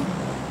 Uh-huh.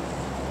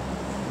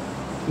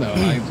 No,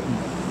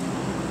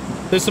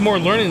 There's some more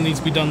learning that needs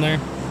to be done there.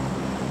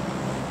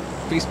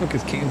 Facebook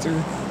is cancer.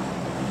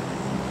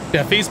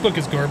 Yeah, Facebook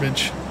is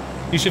garbage.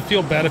 You should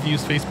feel bad if you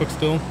use Facebook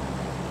still.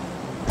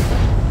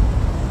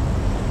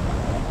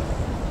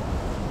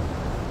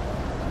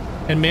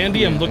 And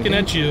Mandy, I'm looking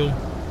at you.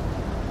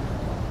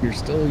 You're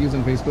still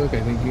using Facebook.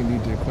 I think you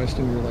need to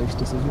question your life's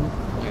decision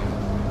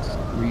and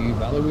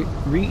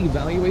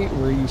reevaluate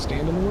where you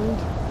stand in the world.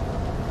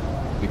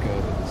 Because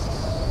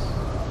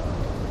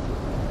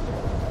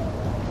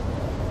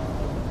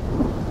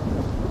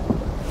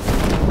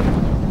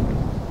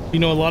you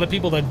know a lot of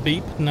people that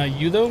vape, not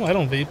you though? I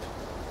don't vape.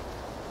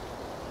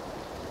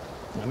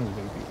 I don't vape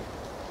either.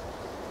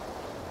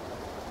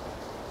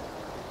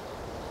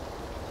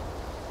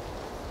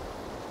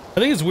 I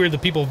think it's weird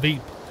that people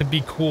vape to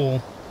be cool.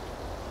 Do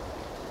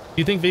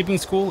you think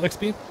vaping's cool,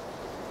 XP?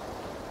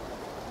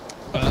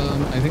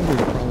 I think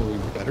there's probably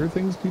better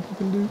things people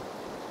can do.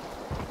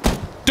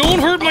 Don't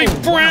hurt my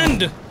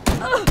friend!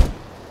 Wow.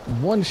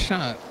 One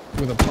shot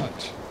with a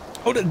punch.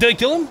 Oh, did I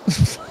kill him?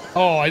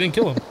 Oh, I didn't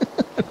kill him.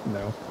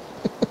 No.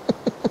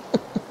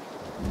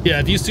 Yeah,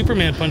 if you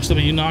Superman punch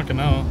somebody, you knock him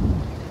out.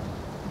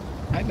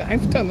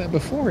 I've done that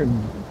before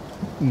and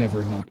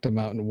never knocked him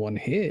out in one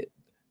hit.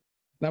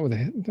 Not with a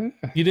hit.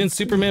 You didn't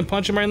Superman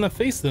punch him right in the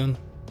face then.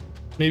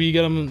 Maybe you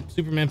got him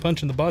Superman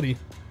punch in the body.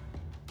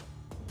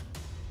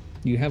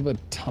 You have a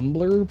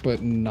tumbler,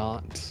 but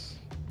not...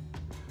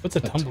 What's a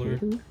tumbler?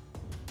 Twitter?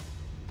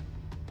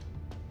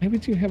 Why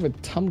would you have a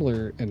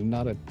Tumblr and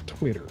not a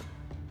Twitter?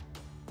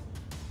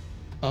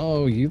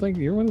 Oh,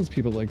 you're one of those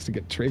people that likes to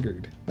get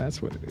triggered.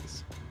 That's what it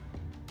is.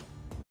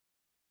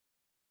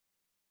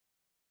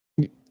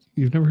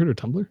 You've never heard of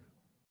Tumblr?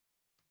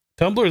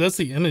 Tumblr, that's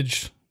the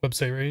image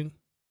website, right?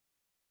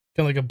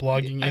 Kind of like a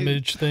blogging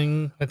image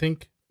thing, I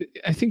think.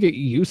 I think it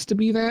used to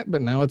be that,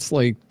 but now it's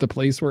like the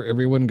place where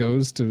everyone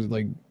goes to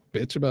like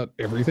bitch about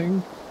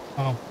everything.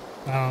 Oh.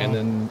 And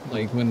then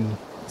like when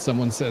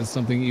someone says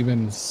something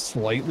even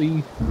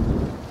slightly,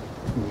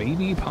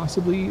 maybe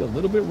possibly a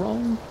little bit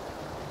wrong,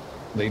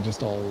 they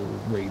just all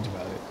rage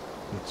about it.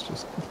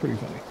 It's pretty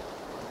funny.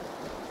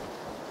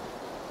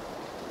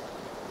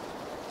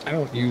 I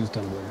don't use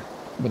Tumblr,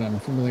 but I'm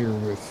familiar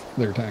with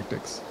their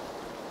tactics.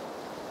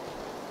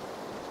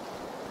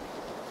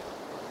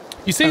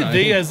 You say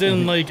they as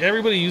in like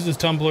everybody uses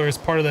Tumblr as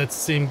part of that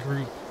same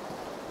group.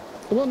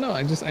 Well, no,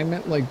 I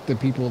meant like the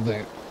people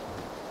that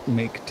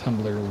make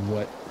Tumblr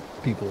what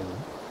people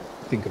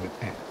think of it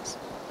as.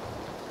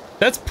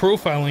 That's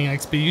profiling,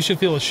 XP. You should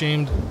feel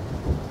ashamed.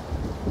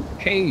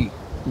 Hey,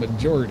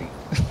 majority.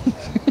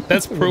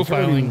 That's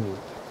profiling.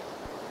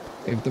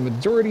 If the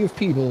majority of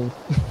people...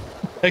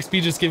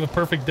 XP just gave a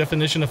perfect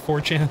definition of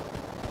 4chan.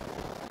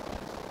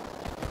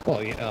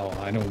 Well, yeah, oh,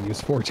 I don't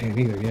use 4chan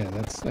either. Yeah,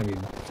 that's, I mean,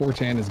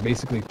 4chan is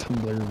basically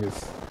Tumblr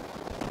with,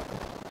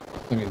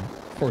 I mean,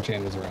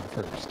 4chan was around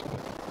first. But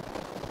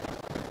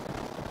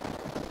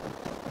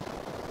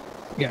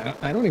yeah,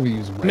 I don't even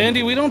use Reddit.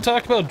 Mandy, we don't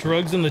talk about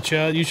drugs in the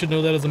chat. You should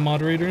know that as a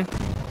moderator.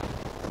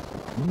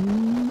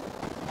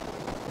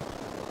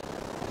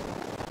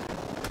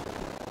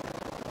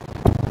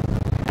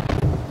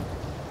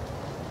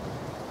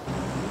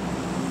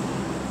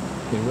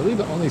 Yeah, really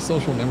the only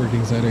social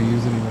networking site I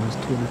use anymore is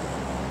Twitter.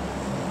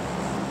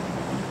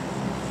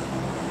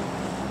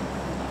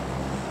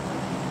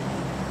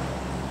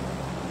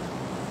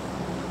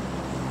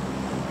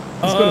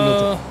 Let's go to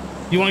Milton.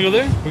 You want to go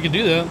there? We can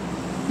do that.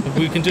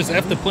 We can just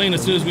F the plane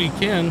as soon as we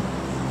can.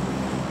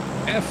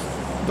 F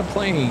the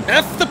plane.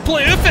 F the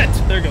plane. F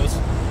it! There it goes.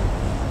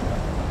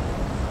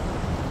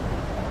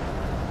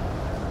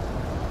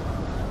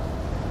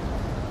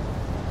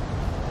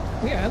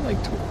 Yeah, I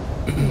like Twitter.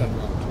 Nothing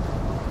wrong with Twitter.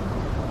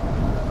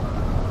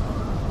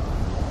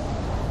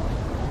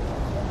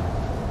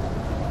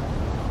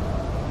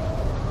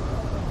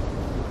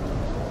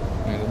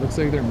 Alright, it looks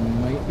like there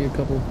might be a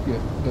couple, yeah,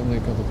 definitely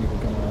a couple people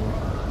coming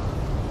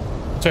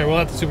over. Sorry, we'll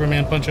have to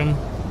Superman punch him.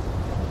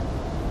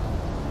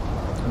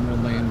 I'm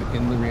gonna land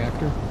in the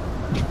reactor.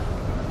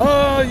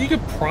 You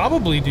could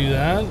probably do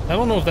that. I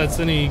don't know if that's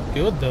any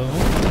good though.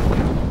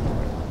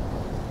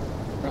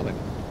 Probably.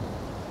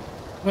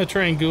 I'm gonna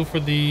try and go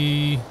for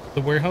the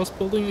warehouse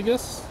building, I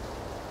guess.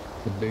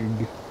 The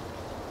big.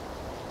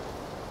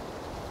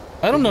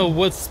 I don't know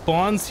what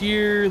spawns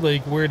here,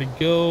 like where to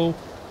go.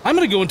 I'm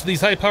gonna go into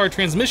these high power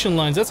transmission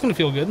lines. That's gonna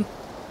feel good.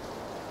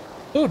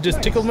 Oh, just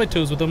Nice. tickled my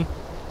toes with them.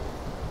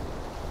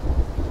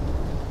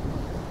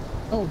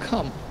 Oh,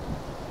 come.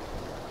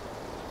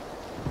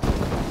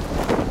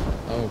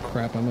 Oh,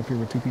 crap. I'm up here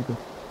with two people.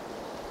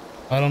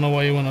 I don't know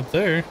why you went up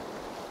there.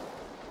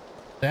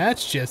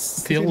 That's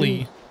just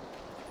silly.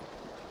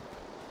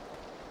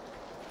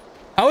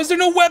 How is there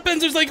no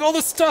weapons? There's like all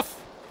this stuff.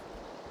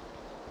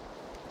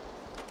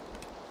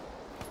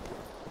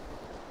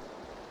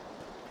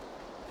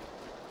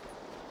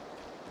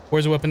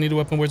 Where's a weapon? Need a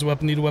weapon. Where's a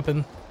weapon? Need a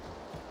weapon.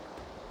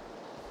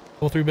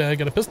 Pull through bag.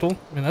 Got a pistol.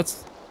 I mean,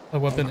 that's a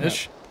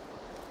weapon-ish.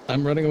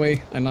 I'm running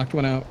away. I knocked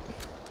one out.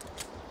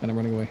 And I'm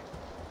running away.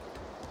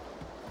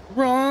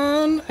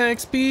 Run,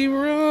 XP,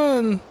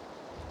 run.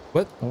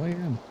 What? Oh, I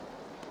am.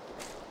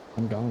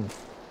 I'm gone.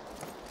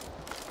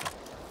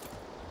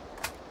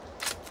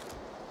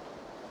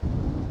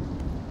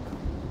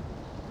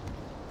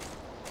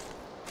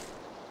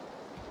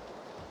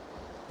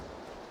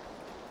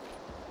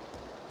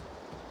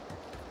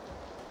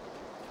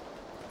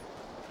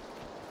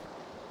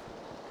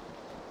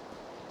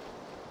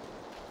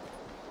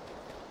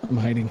 I'm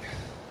hiding.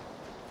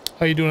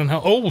 How you doing in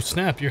health? Oh,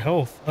 snap, your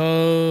health.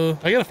 I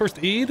got a first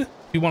aid. Do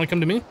you want to come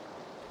to me?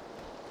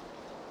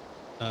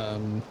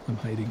 I'm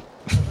hiding.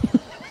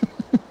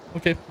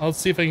 Okay, I'll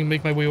see if I can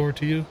make my way over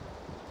to you.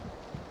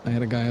 I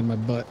had a guy on my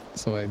butt,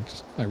 so I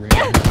ran.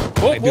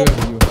 Whoa, I do have a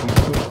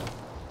UFP.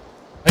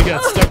 I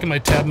got stuck in my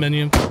tab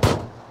menu.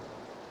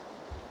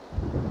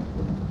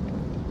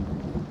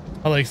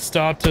 I like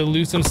stopped to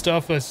loot some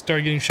stuff. I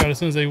started getting shot as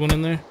soon as I went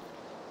in there.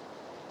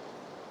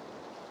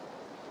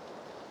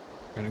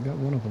 And I got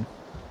one of them.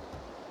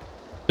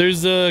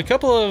 There's a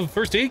couple of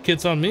first aid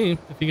kits on me,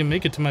 if you can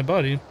make it to my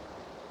body.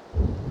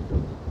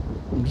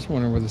 I'm just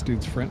wondering where this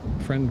dude's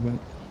friend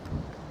went.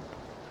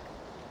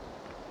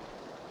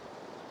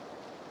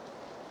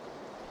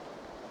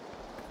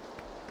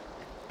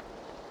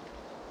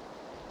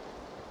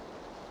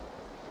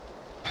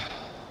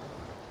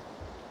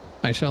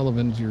 I shall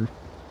avenge your...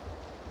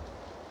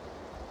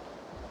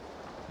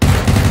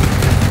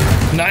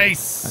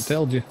 Nice! I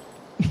told you.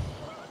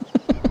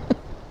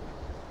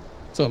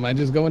 So am I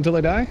just going till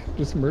I die?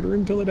 Just murder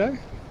him till I die?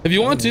 If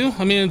you want to,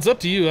 I mean, it's up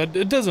to you.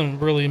 It doesn't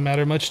really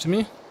matter much to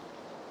me.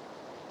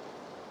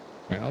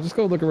 Alright, I'll just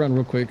go look around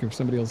real quick if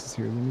somebody else is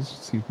here. Let me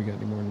just see if we got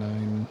any more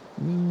 9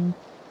 mil.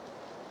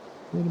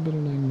 A little bit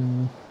of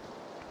 9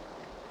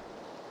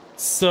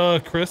 mil.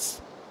 Chris.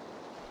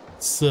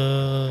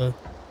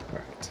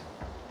 Alright.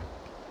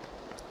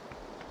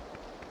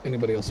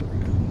 Anybody else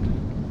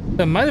around?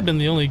 That might have been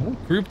the only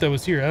group that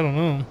was here. I don't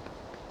know.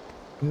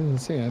 Yeah,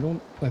 let's see.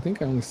 I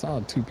think I only saw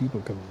 2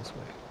 people coming this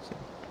way. So.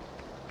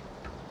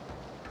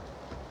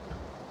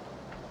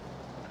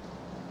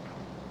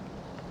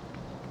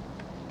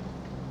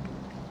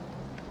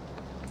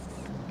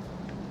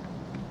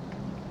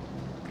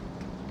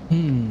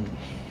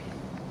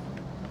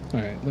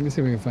 Alright, let me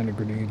see if I can find a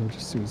grenade or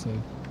just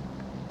suicide.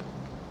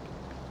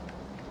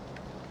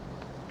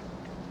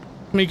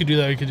 I mean, you could do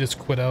that. You could just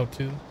quit out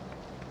too.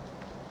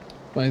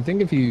 Well, I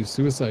think if you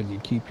suicide, you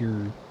keep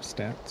your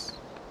stats.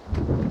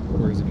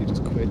 Whereas if you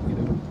just quit, you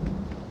don't.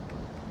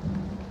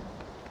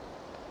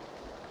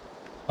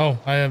 Oh,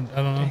 I don't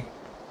know. Dang.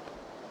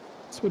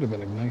 This would have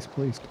been a nice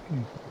place to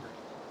be.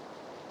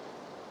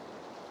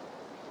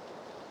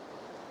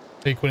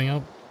 Are you quitting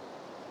out?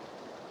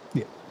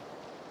 Yeah.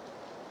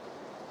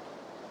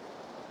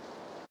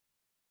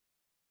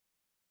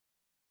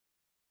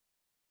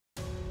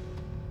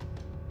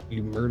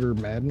 You murder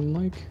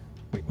Madden-like?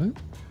 Wait, what?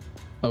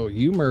 Oh,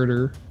 you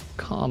murder,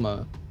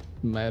 comma,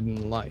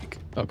 Madden-like.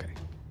 Okay.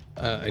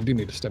 I do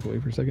need to step away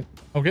for a second.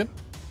 Okay.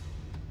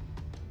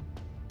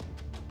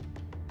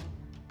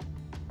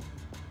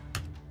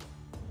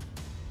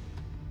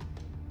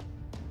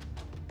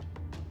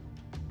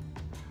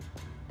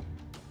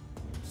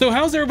 So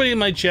how's everybody in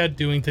my chat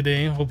doing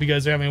today? Hope you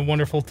guys are having a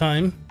wonderful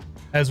time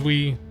as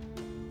we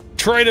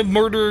try to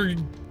murder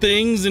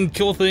things and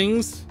kill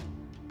things.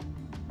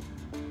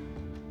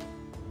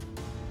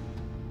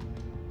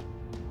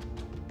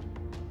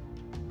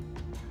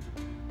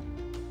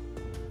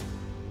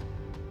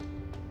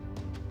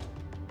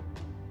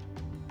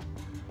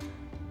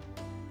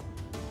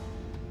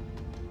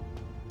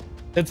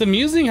 It's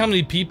amusing how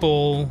many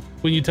people,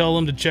 when you tell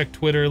them to check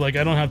Twitter, like,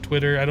 I don't have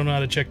Twitter, I don't know how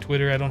to check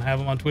Twitter, I don't have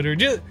them on Twitter.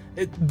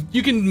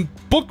 You can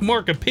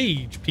bookmark a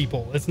page,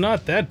 people. It's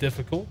not that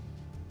difficult.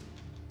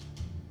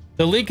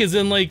 The link is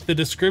in, like, the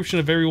description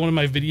of every one of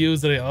my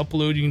videos that I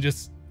upload. You can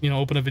just, you know,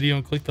 open a video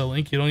and click the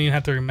link. You don't even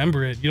have to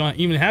remember it. You don't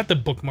even have to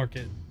bookmark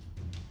it.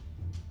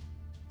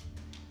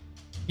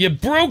 You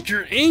broke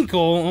your ankle?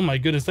 Oh my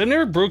goodness. I've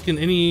never broken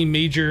any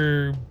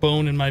major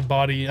bone in my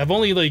body. I've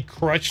only, like,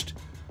 crushed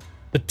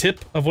the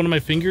tip of one of my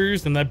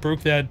fingers, and that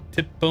broke that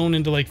tip bone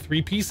into like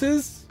 3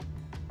 pieces.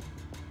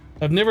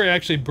 I've never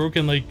actually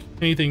broken like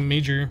anything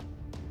major.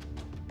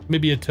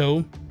 Maybe a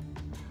toe.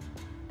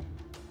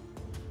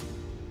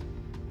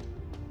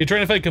 You're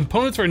trying to find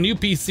components for a new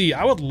PC.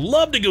 I would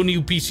love to go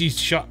new PC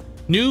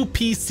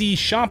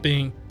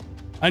shopping.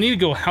 I need to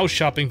go house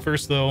shopping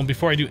first though,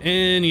 before I do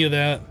any of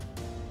that.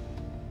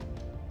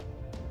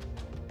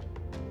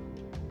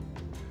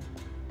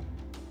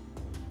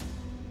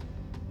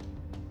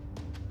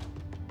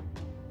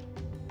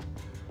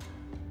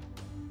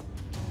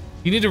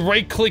 You need to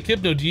right-click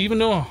Hypno. Do you even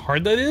know how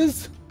hard that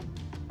is?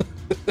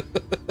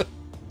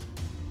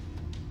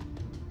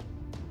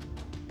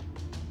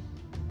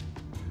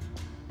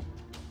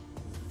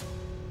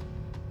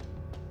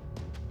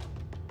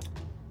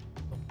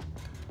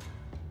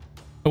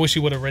 I wish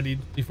he would have readied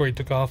before he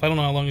took off. I don't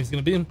know how long he's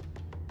going to be in.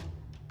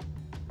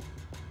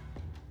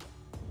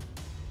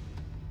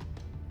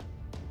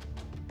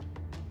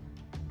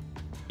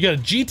 You got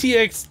a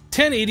GTX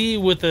 1080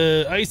 with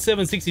a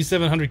i7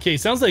 6700K.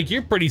 Sounds like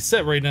you're pretty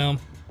set right now.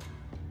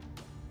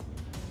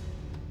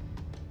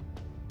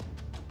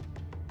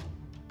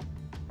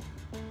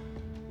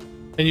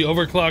 And you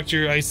overclocked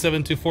your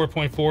i7 to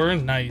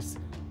 4.4. Nice.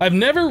 I've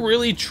never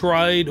really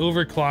tried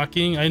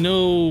overclocking. I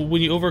know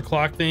when you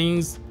overclock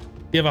things,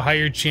 you have a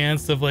higher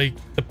chance of like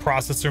the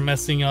processor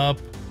messing up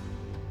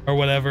or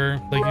whatever.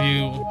 Like if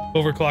you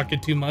overclock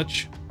it too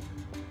much.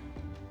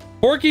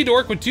 Porky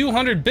Dork with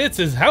 200 bits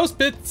is house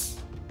bits.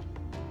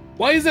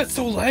 Why is that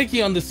so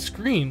laggy on the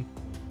screen?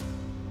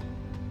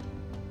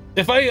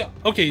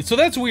 Okay, so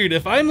that's weird.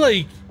 If I'm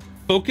like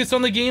focused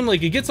on the game,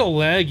 like it gets all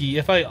laggy.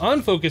 If I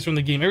unfocus from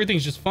the game,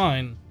 everything's just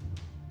fine.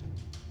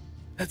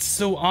 That's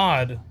so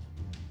odd.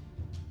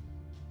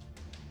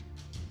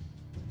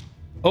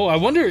 Oh, I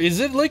wonder, is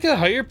it like a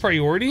higher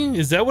priority?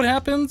 Is that what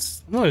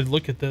happens? I'm gonna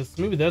look at this.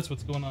 Maybe that's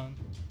what's going on.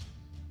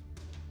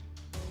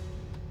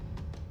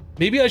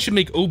 Maybe I should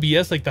make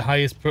OBS like the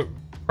highest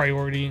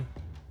priority.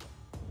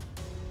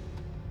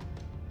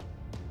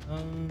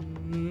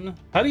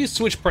 How do you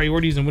switch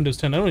priorities in Windows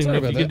 10? I don't even know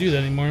if you can do that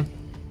anymore.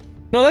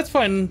 No, that's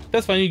fine.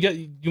 That's fine.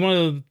 You want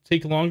to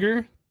take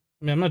longer?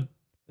 I mean, I'm not.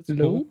 That's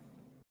cool.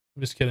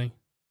 I'm just kidding.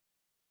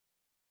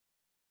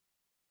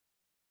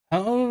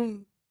 How?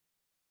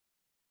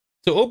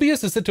 So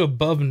OBS is set to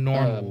above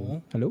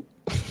normal. Hello?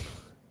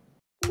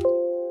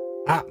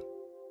 Ah.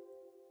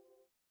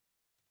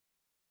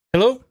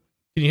 Hello?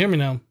 Can you hear me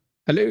now?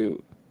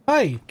 Hello?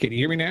 Hi. Can you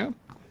hear me now?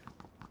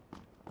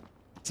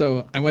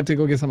 So I went to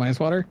go get some ice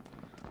water,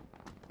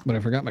 but I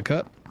forgot my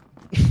cup.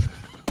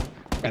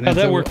 And how'd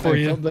that work for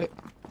you?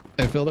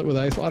 I filled it with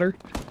ice water,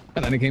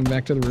 and then I came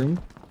back to the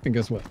room, and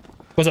guess what?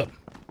 What's up?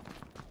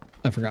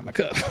 I forgot my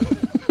cup.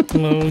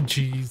 Oh,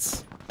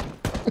 jeez.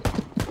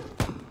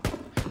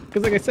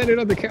 Because like I set it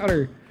on the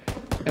counter,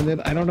 and then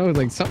I don't know,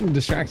 like something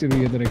distracted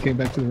me, and then I came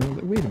back to the room.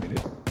 Like, wait a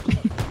minute,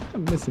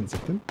 I'm missing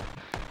something.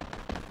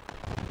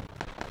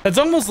 That's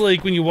almost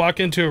like when you walk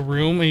into a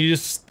room and you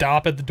just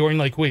stop at the door and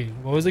like, wait,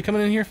 what was I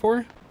coming in here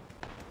for?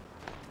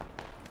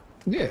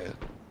 Yeah.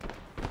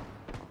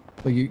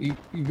 Like you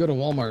go to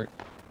Walmart,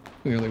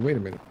 and you're like, wait a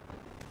minute.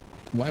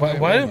 Why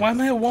am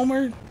I at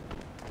Walmart?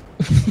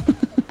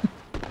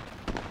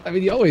 I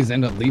mean, you always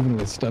end up leaving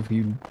with stuff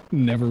you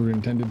never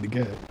intended to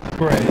get.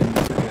 Right. And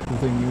forget the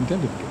thing you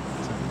intended to get.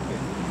 So, yeah.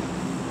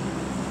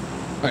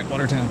 All right,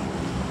 Watertown.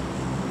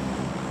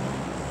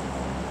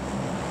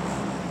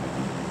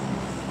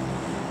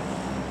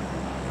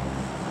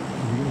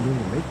 Are we gonna be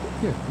able to make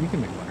it? Yeah, we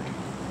can make Watertown.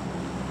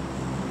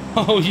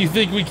 Oh, you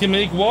think we can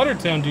make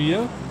Watertown, do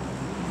you?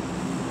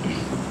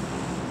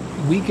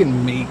 We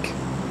can make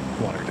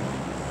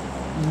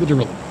Watertown.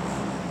 Literally.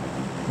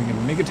 We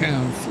can make a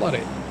town, flood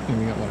it, and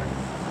we got Watertown.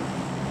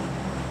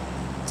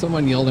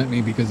 Someone yelled at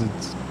me because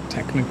it's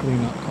technically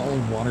not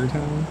called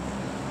Watertown.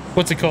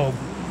 What's it called?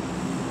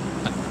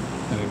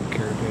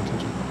 pay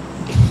attention.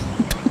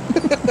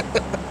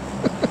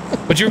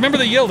 But you remember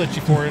they yelled at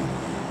you for it.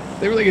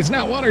 They were like, "It's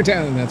not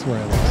Watertown," and that's where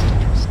I lost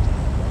interest.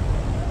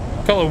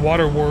 Call it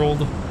Water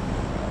World. I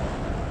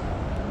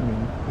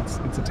mean,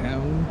 it's a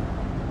town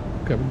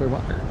covered by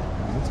water.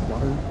 It's a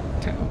water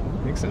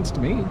town. Makes sense to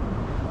me.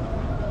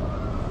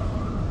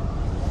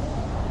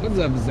 What's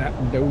up,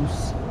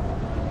 Zapdos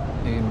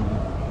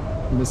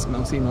and Miss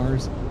Mousy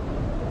Mars?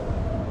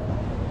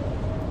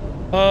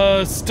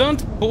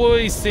 Stunt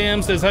Boy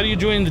Sam says, how do you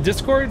join the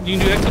Discord? You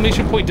can do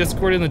exclamation point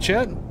Discord in the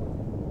chat.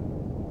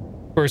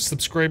 For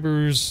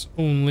subscribers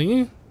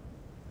only.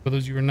 For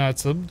those of you who are not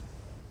subbed.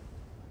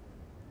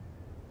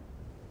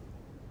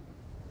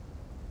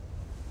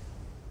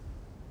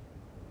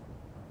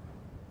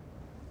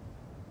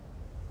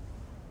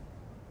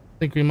 I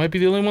think we might be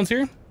the only ones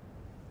here.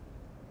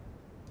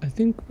 I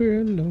think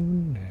we're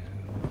alone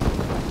now.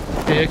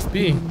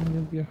 AXB.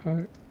 Of your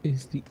heart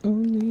is the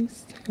only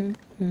sound.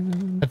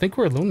 I think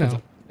we're alone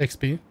now.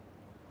 XP.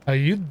 How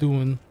you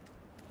doing?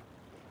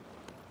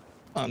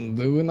 I'm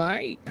doing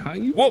alright. How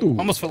you Whoa, doing?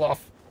 almost fell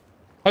off.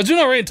 I was doing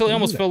alright until I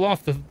almost fell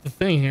off the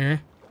thing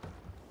here.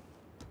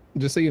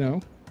 Just so you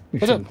know. You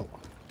What's up? fall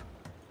off.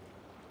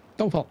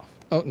 Don't fall off.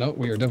 Oh, no,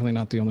 we are definitely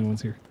not the only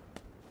ones here.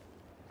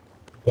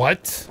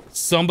 What?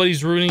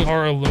 Somebody's ruining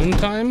our alone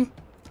time?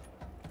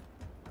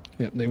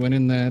 Yeah, they went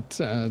in that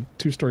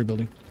two-story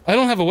building. I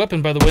don't have a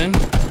weapon, by the way.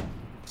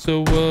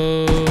 So,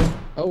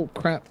 Oh,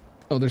 crap.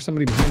 Oh, there's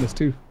somebody behind us,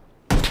 too.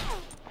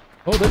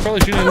 oh, they're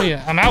probably shooting at me.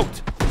 I'm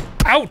out!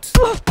 Out!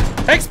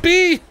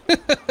 XP!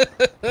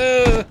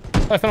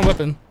 I found a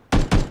weapon.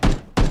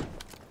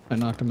 I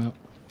knocked him out.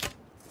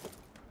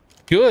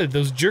 Good,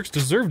 those jerks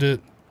deserved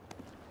it.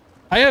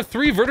 I have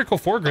 3 vertical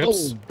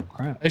foregrips. Oh,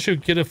 crap. I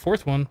should get a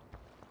 4th one.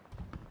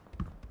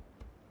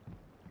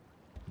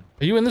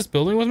 Are you in this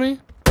building with me?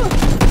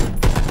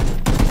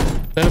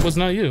 That it was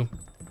not you.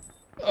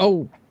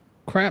 Oh,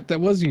 crap, that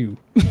was you.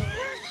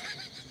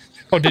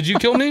 Oh, did you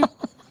kill me?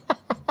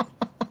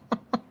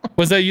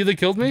 Was that you that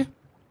killed me?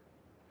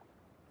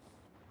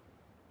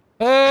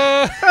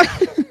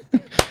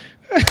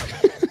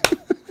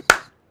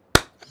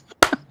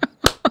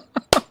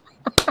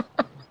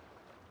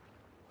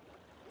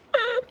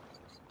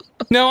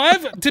 Now,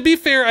 to be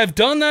fair, I've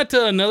done that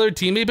to another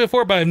teammate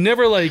before, but I've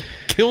never, like,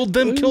 killed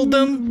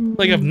them.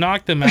 Like, I've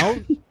knocked them out.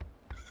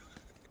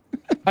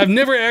 I've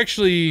never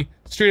actually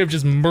straight up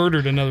just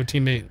murdered another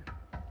teammate.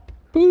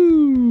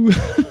 Ooh.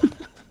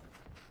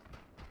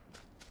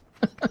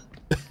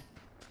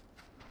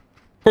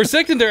 For a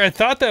second there, I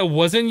thought that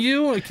wasn't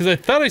you, because I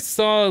thought I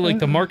saw, like,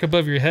 the mark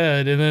above your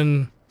head, and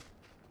then...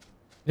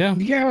 Yeah.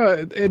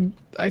 Yeah, and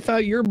I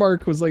thought your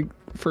mark was, like,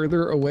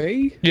 further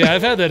away. Yeah,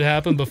 I've had that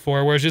happen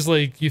before, where it's just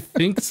like, you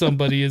think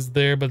somebody is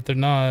there, but they're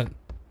not.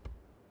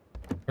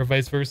 Or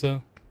vice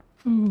versa.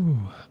 Ooh,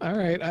 all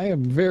right, I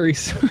am very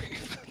sorry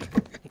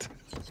about that.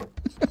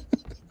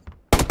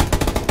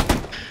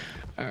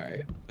 All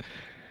right.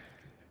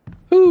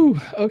 Ooh,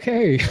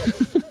 okay.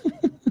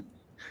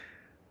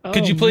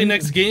 Could you play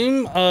next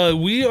game?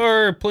 We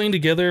are playing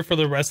together for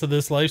the rest of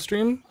this live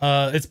stream.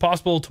 It's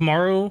possible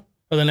tomorrow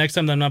or the next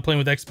time that I'm not playing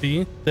with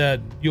XP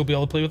that you'll be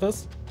able to play with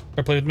us.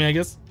 Or play with me, I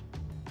guess.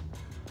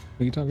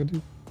 Who are you talking to?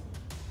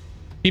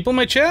 People in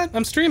my chat?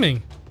 I'm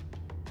streaming.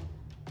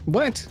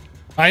 What?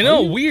 I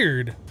know,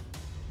 weird.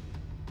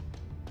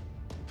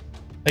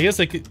 I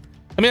guess I could...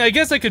 I mean, I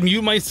guess I could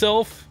mute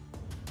myself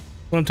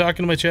when I'm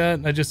talking to my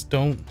chat. I just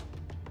don't.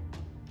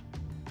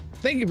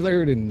 Thank you,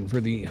 Blurden, for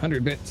the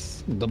 100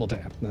 bits. Double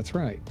tap. That's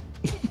right.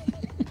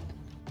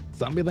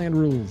 Zombieland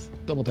rules.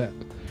 Double tap.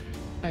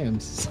 I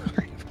am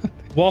sorry about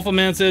that. Waffle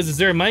Man says, is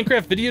there a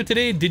Minecraft video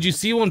today? Did you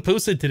see one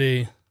posted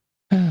today?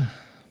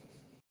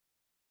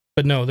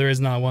 But no, there is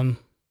not one.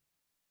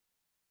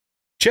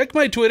 Check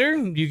my Twitter.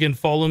 You can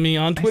follow me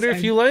on Twitter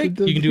if you like.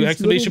 You can do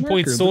exclamation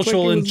point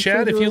social in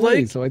chat if you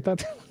like. So I thought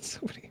that was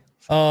somebody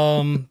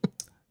else.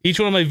 Each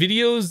one of my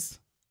videos,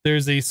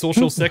 there's a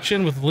social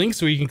section with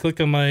links where you can click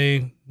on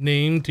my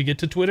name to get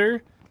to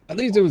Twitter. At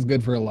least it was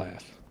good for a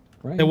laugh,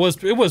 right? It was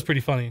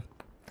pretty funny.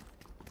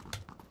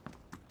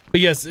 But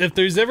yes, if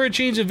there's ever a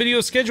change in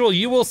video schedule,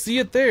 you will see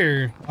it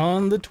there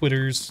on the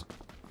Twitters.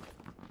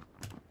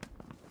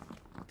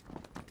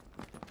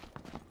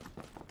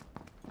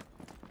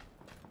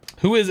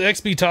 Who is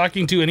XP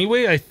talking to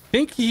anyway? I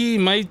think he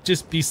might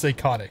just be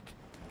psychotic.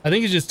 I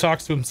think he just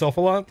talks to himself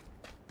a lot.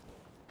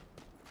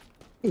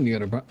 You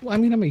gotta, well, I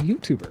mean, I'm a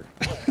YouTuber.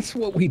 That's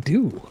what we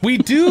do. We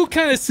do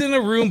kind of sit in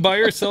a room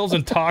by ourselves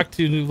and talk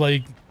to,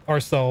 like,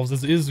 ourselves.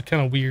 It is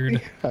kind of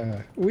weird.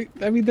 Yeah,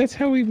 I mean, that's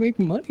how we make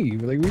money.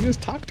 Like, we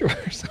just talk to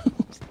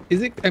ourselves.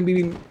 Is it, I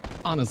mean,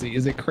 honestly,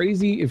 is it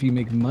crazy if you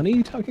make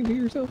money talking to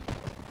yourself?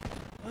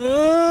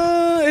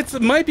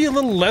 It might be a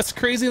little less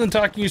crazy than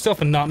talking to yourself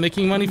and not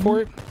making money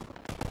for it.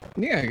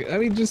 Yeah, I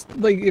mean, just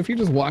like if you're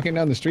just walking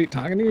down the street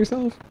talking to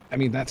yourself, I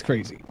mean, that's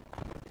crazy.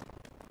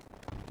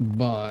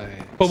 But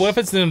what if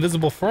it's an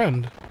invisible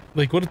friend?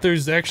 Like, what if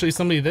there's actually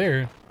somebody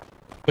there,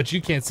 but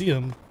you can't see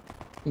them?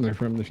 They're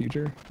from the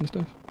future and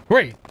stuff.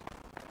 Right.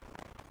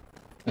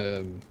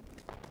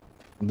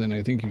 Then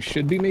I think you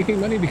should be making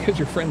money because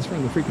your friend's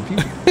from the freaking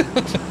future.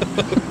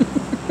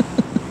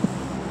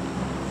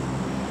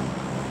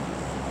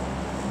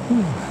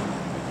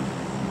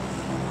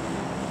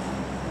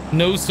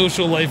 No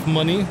social life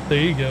money.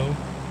 There you go.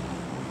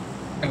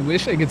 I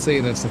wish I could say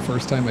that's the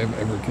first time I've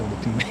ever killed a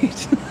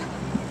teammate.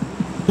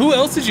 Who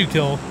else did you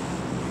kill?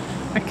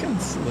 I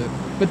killed Slip,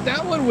 but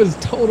that one was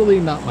totally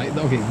not my.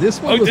 Okay, this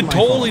one was my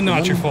totally fault.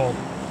 not your fault.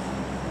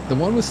 The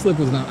one with Slip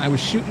was not. I was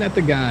shooting at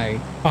the guy,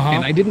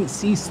 and I didn't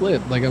see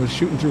Slip. Like I was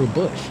shooting through a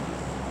bush,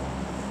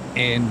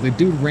 and the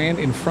dude ran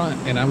in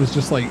front, and I was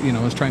just like, you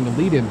know, I was trying to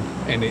lead him,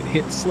 and it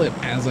hit Slip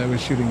as I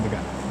was shooting the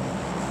guy.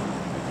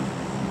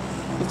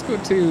 Let's go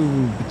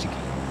to Bachiki.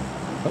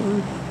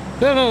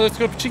 No, let's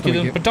go to Pachiki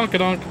then.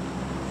 Badonkadonk.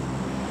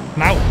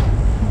 Now.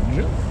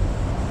 Jump.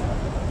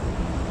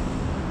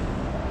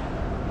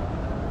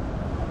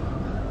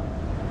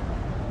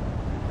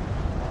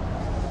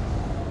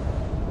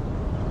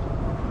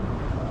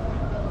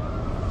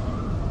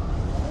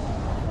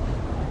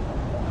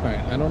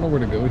 Alright, I don't know where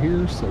to go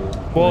here, so...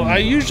 Well, I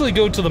usually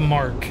go to the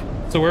mark.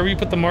 So wherever you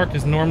put the mark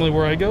is normally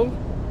where I go.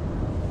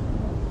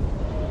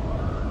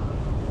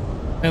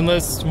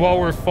 Unless while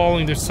we're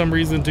falling, there's some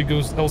reason to go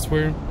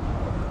elsewhere.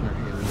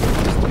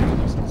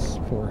 There's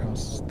 4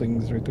 house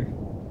things right there.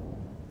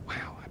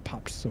 Wow, I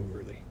popped so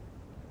early.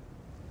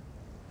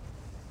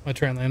 I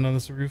try and land on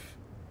this roof.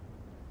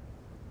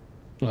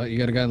 Well, you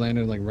got a guy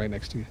landing like right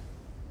next to you.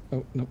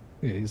 Oh, no.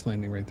 Yeah, he's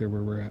landing right there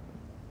where we're at.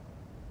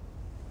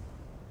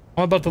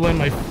 I'm about to land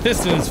my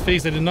fist in his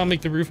face. I did not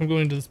make the roof. I'm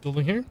going into this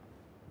building here.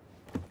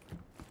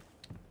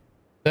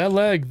 That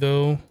lag,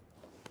 though.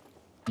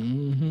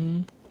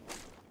 Mm-hmm.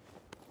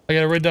 I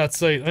got a red dot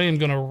sight. I am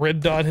going to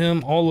red dot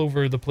him all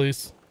over the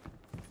place.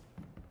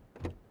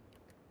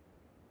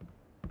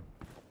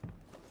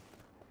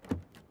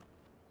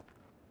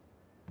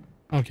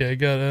 Okay, I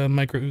got a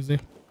micro Uzi.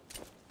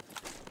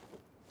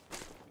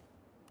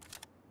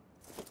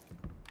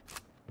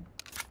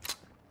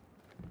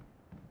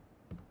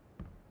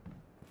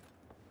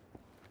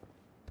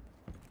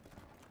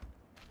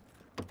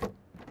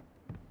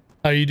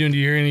 How are you doing? Do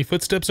you hear any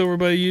footsteps over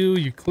by you?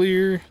 You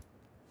clear?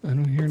 I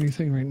don't hear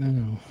anything right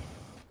now.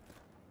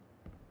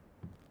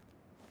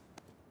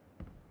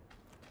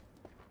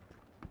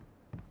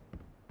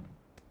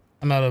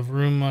 I'm out of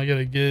room. I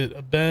gotta get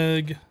a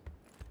bag.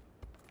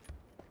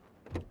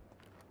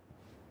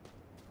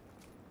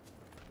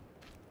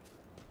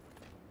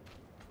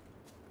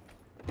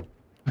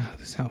 Wow,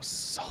 this house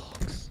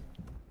sucks.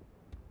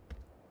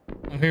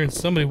 I'm hearing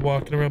somebody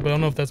walking around, but I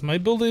don't know if that's my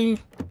building.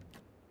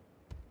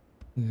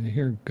 I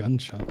hear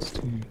gunshots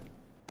too.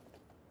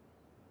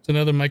 There's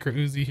another micro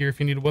Uzi here if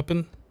you need a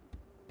weapon.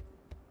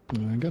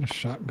 I got a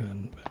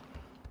shotgun, but...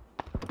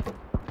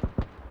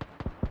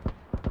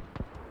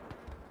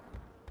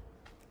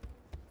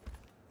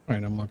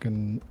 Alright, I'm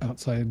looking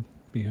outside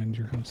behind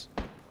your house.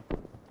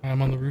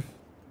 I'm on the roof.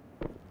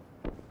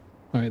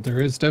 Alright,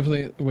 there is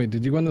definitely... Wait,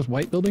 did you go in this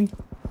white building?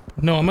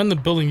 No, I'm in the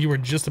building you were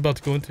just about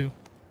to go into.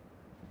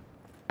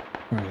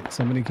 Alright,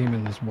 somebody came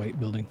in this white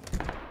building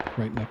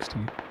right next to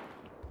you.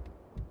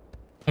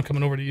 I'm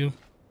coming over to you.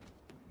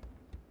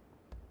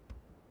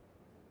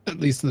 At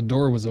least the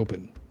door was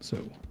open, so...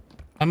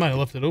 I might have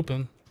left it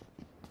open.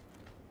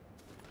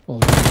 Well,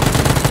 oh.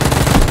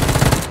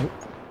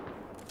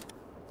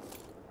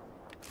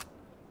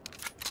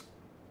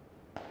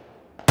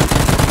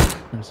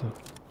 There's a...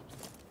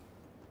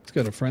 It's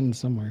got a friend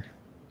somewhere.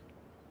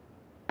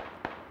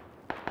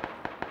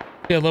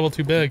 Yeah, level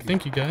 2 bag.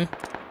 Thank you, guy.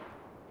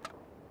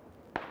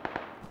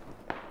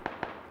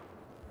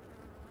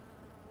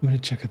 I'm gonna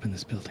check up in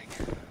this building.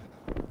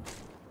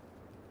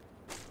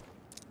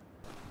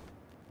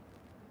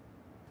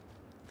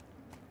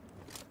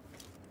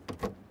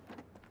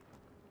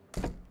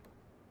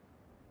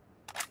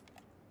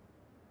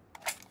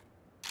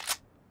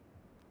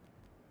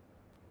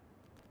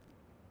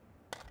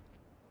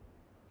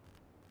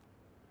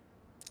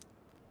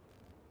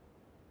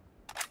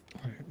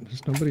 Alright,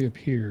 there's nobody up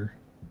here.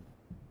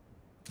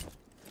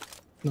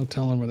 No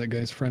telling where that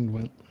guy's friend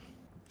went.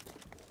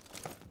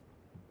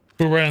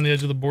 We're right on the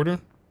edge of the border.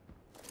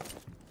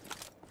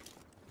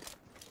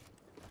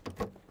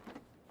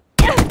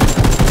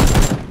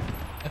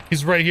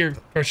 He's right here.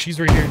 Or she's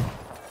right here.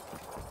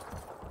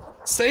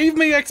 Save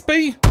me,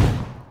 XP!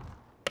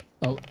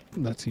 Oh,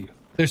 that's you.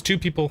 There's 2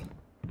 people.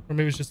 Or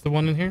maybe it's just the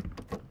one in here.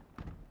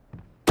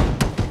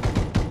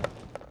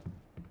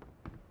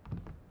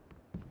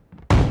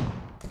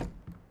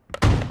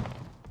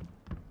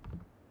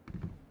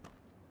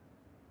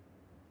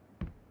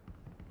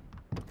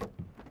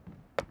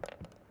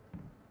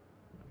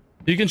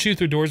 You can shoot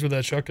through doors with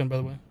that shotgun, by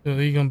the way.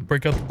 You can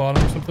break out the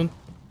bottom or something.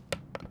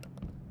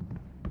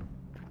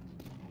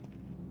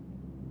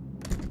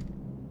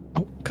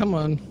 Oh, come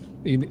on.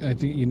 I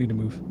think you need to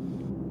move.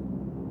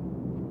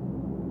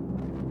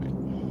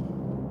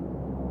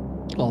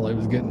 All I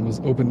was getting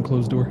was open,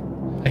 closed door.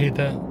 I hate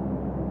that.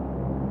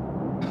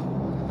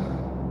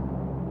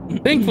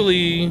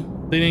 Thankfully,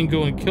 they didn't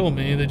go and kill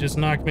me. They just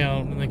knocked me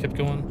out and they kept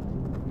going.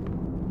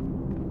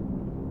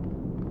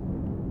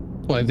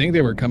 Well, I think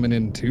they were coming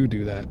in to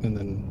do that and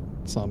then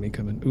saw me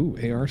come in. Ooh,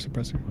 AR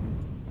suppressor.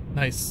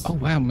 Nice. Oh,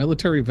 wow.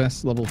 Military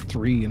vest level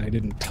 3 and I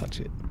didn't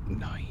touch it.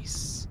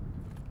 Nice.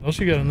 What else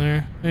you got in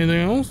there? Anything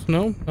else?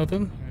 No?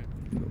 Nothing?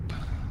 Nope.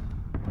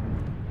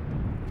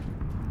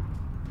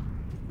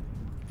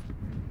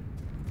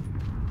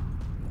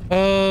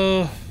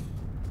 I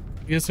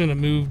guess I'm gonna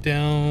move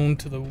down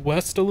to the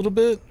west a little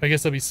bit. I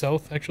guess that'd be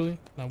south, actually,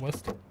 not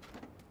west.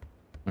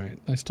 Alright,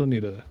 I still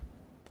need a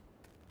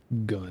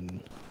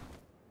gun.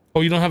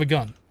 Oh, you don't have a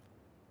gun?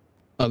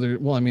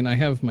 Well, I mean, I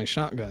have my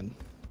shotgun,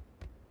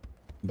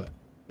 but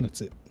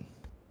that's it.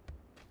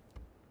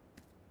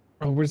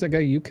 Oh, where's that guy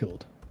you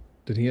killed?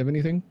 Did he have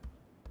anything?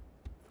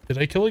 Did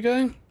I kill a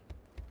guy?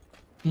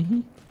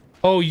 Mm-hmm.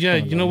 Oh, yeah, Oh,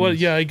 you no, know what?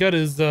 he's- Yeah, I got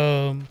his,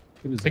 I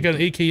got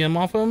an AKM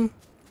off him.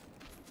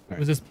 Right.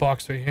 There's this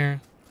box right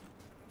here.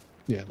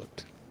 Yeah, it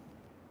looked.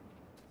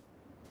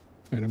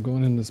 Alright, I'm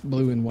going in this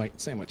blue and white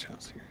sandwich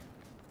house here.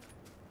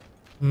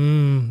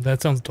 Mmm,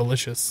 that sounds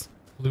delicious.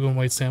 Blue and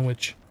white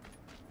sandwich.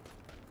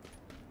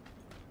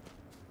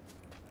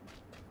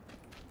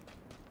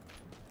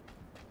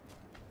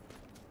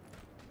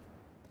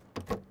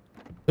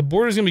 The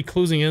border's gonna be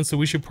closing in, so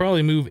we should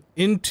probably move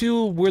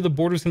into where the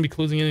border's gonna be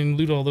closing in and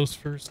loot all those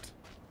first.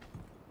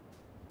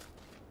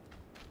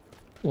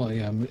 Well,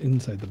 yeah, I'm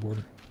inside the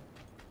border.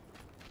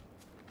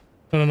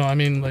 No, I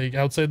mean like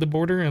outside the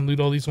border and loot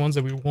all these ones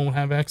that we won't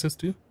have access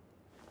to.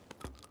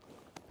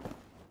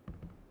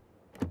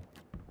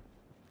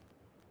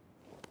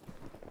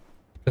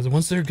 Because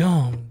once they're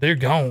gone, they're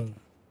gone.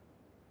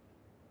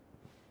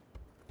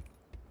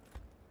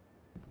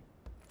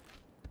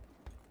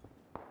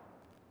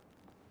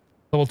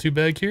 Level 2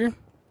 bag here.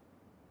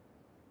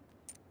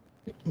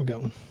 We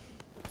got one.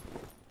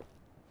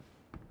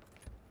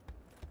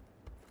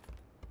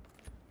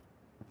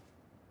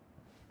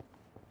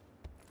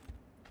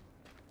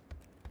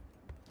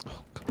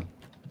 Oh, come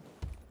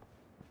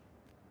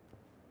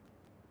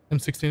on.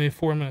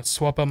 M16A4, I'm going to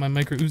swap out my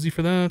micro Uzi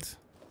for that.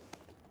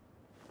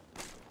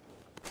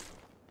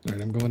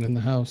 Alright, I'm going in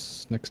the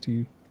house next to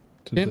you,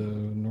 to Yep. the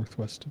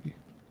northwest of you.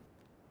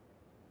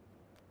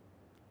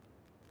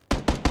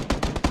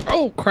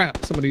 Oh,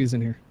 crap! Somebody's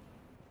in here.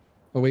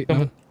 Oh, wait,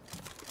 Coming.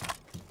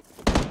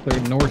 no. They're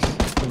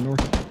north. They're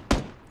north.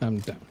 I'm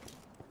down.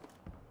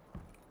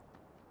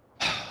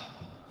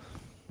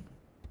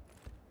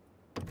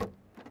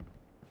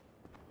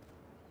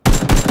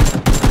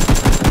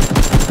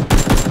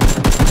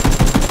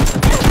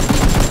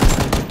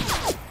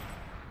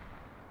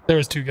 There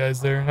was 2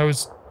 guys there. I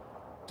was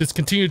just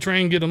continue to try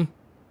and get them.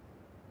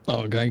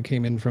 Oh, a guy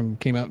came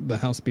out the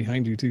house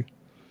behind you too.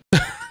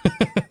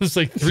 There's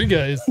like 3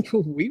 guys.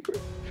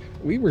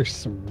 we were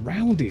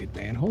surrounded,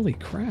 man. Holy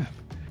crap.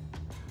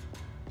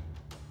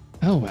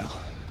 Oh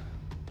well.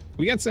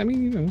 We got some,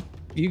 you know,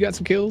 you got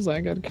some kills, I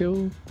got a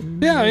kill.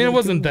 Yeah, I mean, it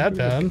wasn't that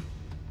bad.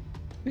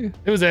 Yeah.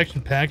 It was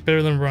action packed,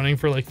 better than running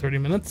for like 30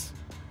 minutes.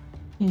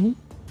 Mm-hmm.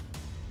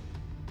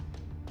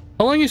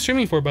 How long are you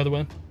streaming for, by the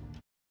way?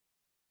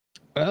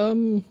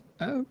 Kind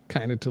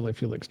of till I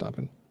feel like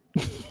stopping.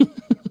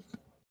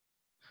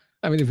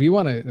 I mean, if you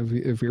want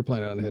to, if you're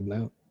planning on heading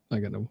out, I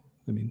got no.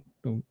 I mean,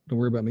 don't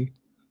worry about me.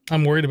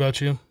 I'm worried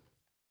about you.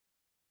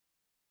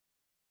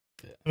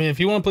 I mean, if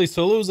you want to play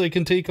solos, I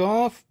can take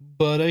off,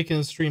 but I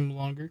can stream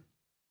longer.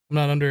 I'm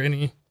not under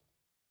any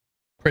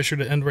pressure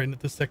to end right at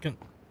this second.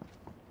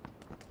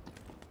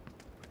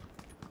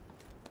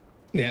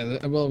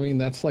 Yeah, well, I mean,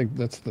 that's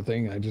the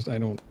thing. I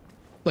don't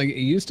like. It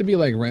used to be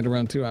like right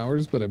around 2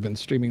 hours, but I've been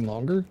streaming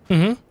longer,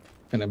 Mm-hmm.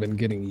 and I've been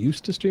getting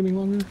used to streaming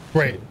longer.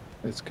 Right.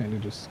 So it's kind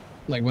of just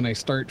like when I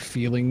start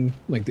feeling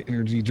like the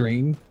energy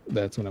drain,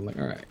 that's when I'm like,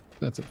 all right,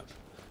 that's enough.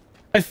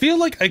 I feel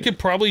like I could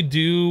probably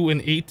do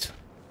an 8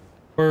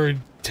 or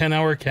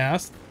 10-hour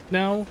cast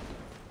now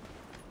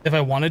if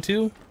I wanted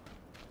to.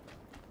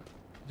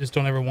 Just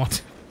don't ever want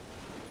to.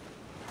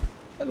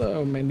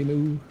 Hello, Mandy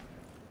Moo.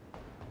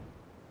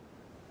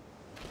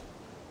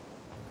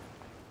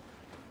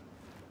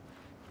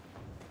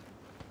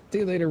 See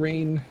you later,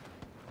 Rain.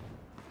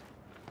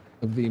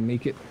 Of the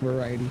Make It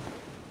variety.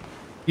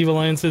 Eve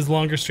Alliance's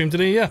longer stream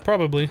today? Yeah,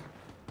 probably.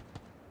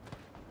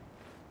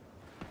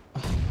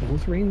 Oh,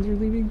 both Rains are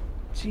leaving?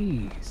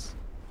 Jeez.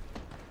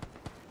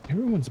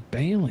 Everyone's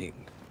bailing.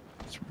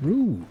 It's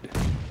rude.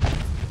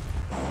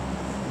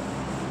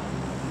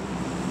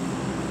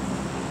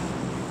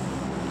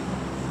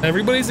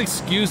 Everybody's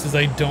excuse is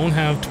I don't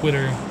have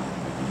Twitter.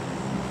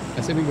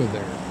 I say we go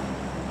there.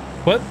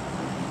 What?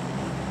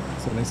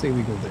 So I say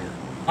we go there.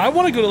 I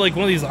want to go to like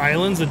one of these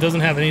islands that doesn't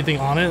have anything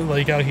on it,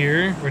 like out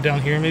here or down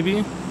here maybe.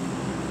 We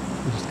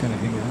just kind of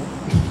hang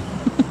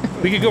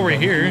out. We could go right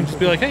here and just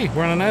be like, hey,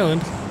 we're on an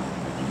island.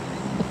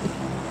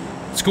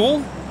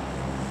 School?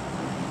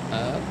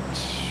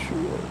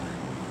 Sure.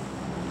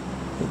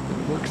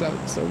 It works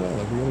out so well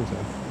every other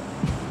time.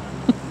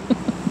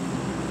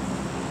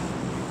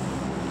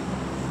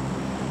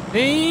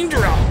 And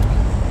drop.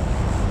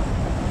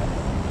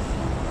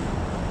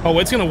 Oh,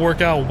 it's gonna work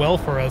out well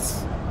for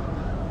us.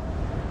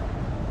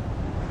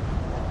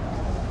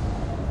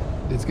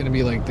 It's gonna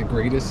be like the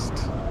greatest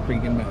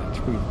freaking match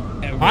we've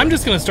ever. I'm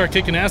just gonna start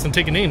kicking ass and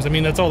taking names. I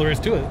mean, that's all there is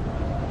to it.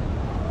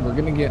 We're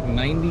gonna get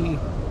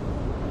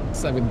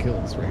 97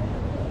 kills, right?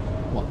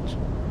 Watch.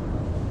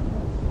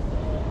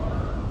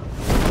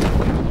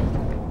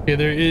 Okay,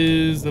 there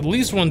is at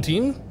least one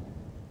team.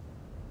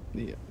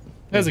 Yeah.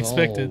 As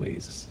expected.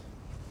 Always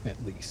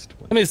at least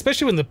one. I mean,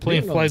 especially when the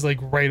plane flies like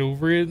right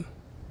over it.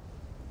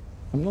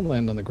 I'm gonna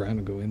land on the ground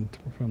and go in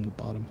from the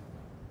bottom.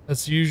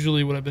 That's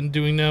usually what I've been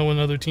doing now when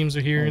other teams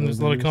are here and there's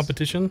a lot of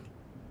competition.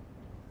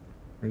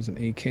 There's an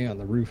AK on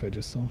the roof I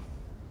just saw.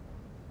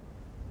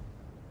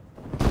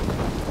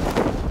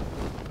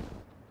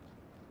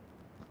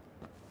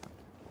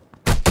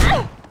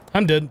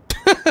 I'm dead.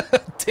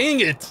 Dang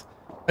it!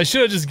 I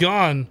should have just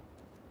gone.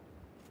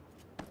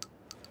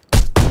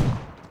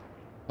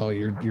 Oh,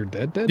 you're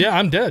dead? Yeah,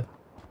 I'm dead.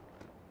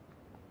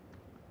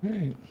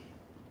 Alright.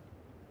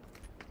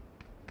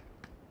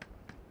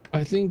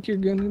 I think you're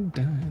gonna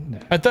die now.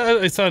 I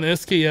thought I saw an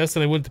SKS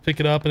and I went to pick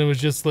it up and it was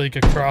just like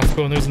a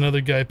crossbow and there's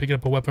another guy picking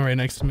up a weapon right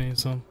next to me,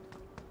 so.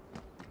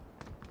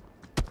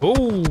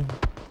 Oh!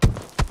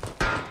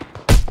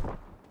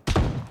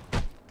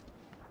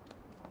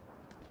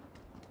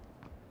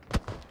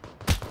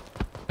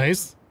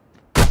 Nice.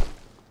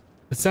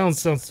 It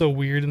sounds so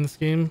weird in this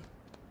game.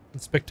 The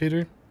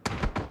spectator.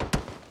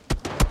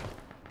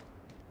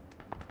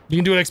 You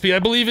can do it, XP. I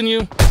believe in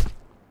you.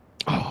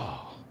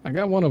 Oh, I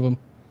got one of them.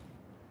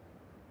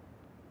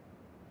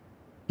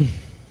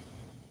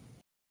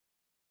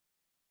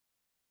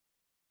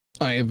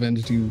 I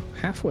avenged you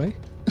halfway.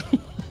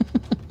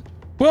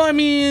 Well, I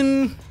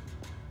mean,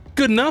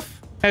 good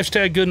enough.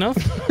 Hashtag good enough.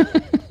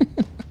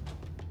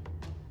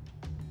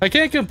 I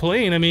can't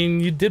complain. I mean,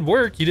 you did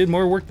work. You did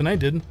more work than I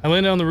did. I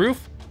landed on the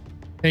roof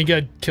and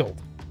got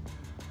killed.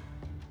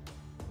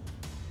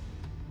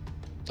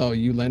 Oh,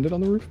 you landed on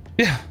the roof?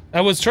 Yeah.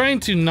 I was trying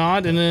to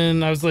not, and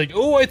then I was like,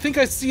 oh, I think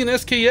I see an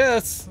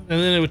SKS. And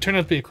then it would turn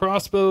out to be a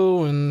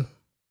crossbow, and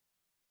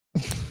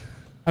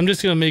I'm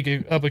just going to make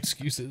up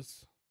excuses.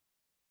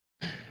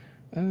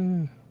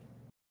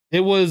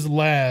 It was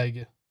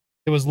lag.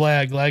 It was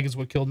lag. Lag is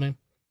what killed me.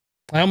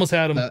 I almost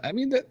had him. I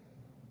mean,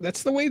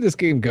 that's the way this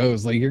game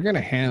goes. Like, you're going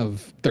to have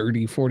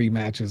 30, 40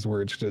 matches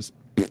where it's just...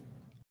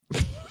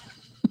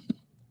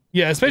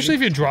 Yeah, especially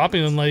if you're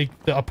dropping in,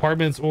 like, the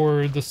apartments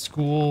or the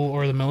school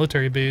or the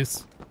military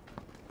base.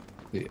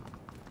 Yeah.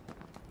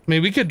 I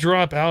mean, we could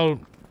drop out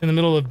in the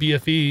middle of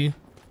BFE.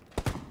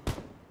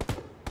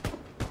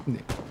 Yeah.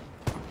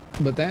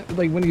 But that,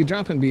 like, when you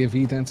drop in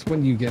BFE, that's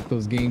when you get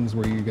those games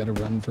where you got to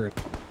run for it.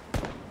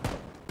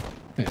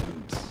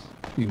 And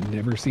you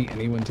never see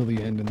anyone till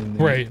the end, and then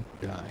they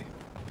die.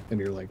 And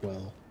you're like,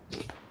 well,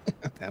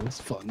 that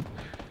was fun.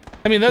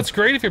 I mean, that's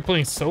great if you're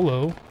playing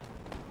solo.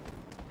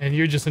 And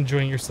you're just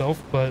enjoying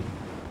yourself, but...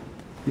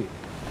 Yeah.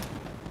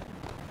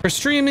 For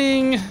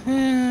streaming,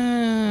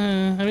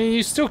 I mean,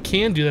 you still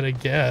can do that, I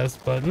guess,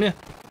 but meh.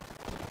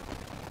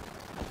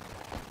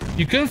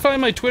 You couldn't find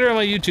my Twitter on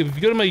my YouTube. If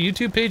you go to my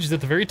YouTube page, it's at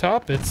the very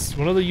top. It's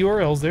one of the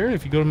URLs there.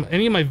 If you go to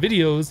any of my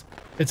videos,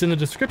 it's in the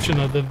description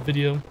of the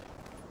video.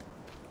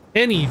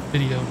 Any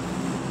video.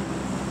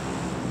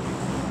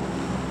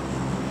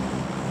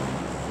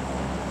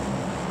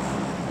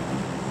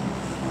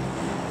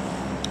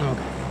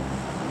 Okay.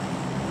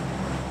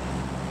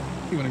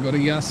 You want to go to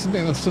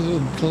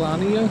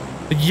Kalania?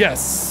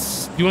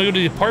 Yes. You want to go to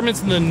the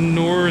apartments in the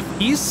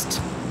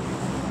northeast?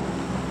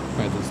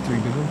 Alright, those 3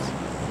 buildings.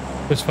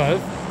 There's 5.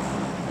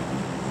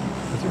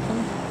 Is there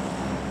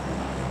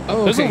 5?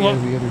 Oh, there's okay, a lot.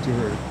 Yeah, the other 2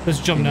 are... Let's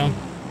jump down.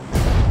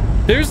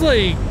 There's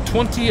like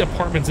 20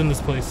 apartments in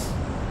this place.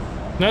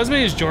 Not as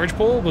many as George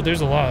Pole, but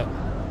there's a lot.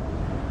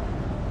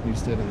 You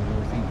said in the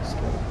northeast,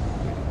 right?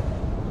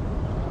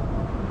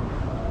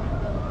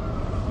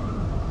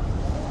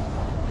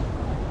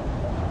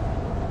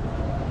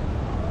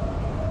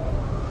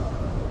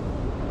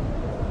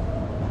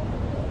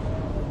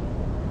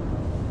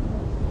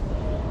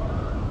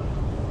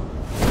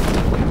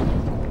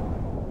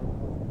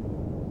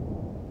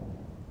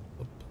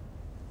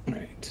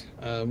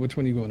 Which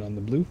one are you going on?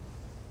 The blue?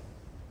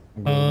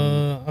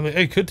 I mean,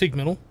 I could take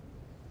middle.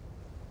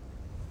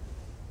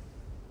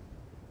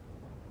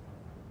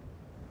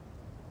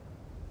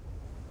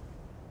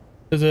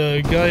 There's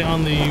a guy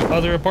on the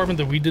other apartment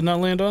that we did not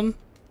land on.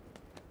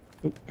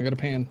 Oop, I got a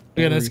pan.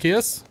 We got an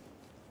SKS.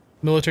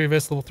 Military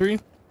vest level 3.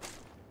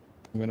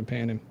 I'm gonna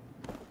pan him.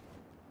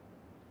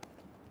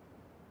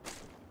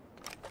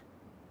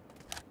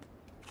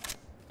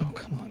 Oh,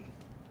 come on.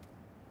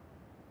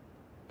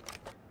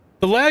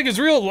 The lag is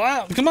real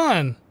loud. Come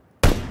on.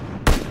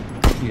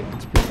 Yeah,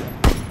 it's pretty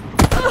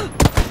bad.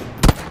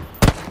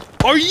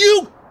 Are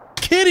you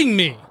kidding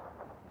me?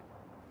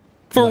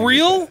 For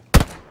real?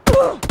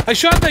 I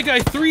shot that guy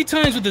 3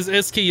 times with his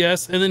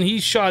SKS, and then he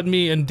shot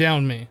me and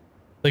downed me.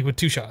 Like with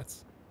 2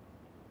 shots.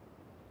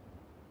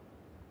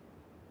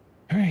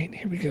 Alright,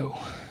 here we go.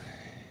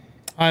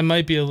 I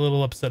might be a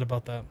little upset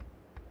about that.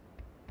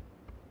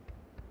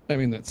 I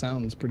mean, that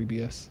sounds pretty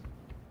BS.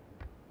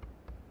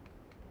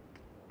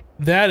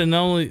 That and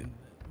not only...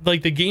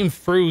 like the game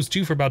froze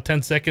too for about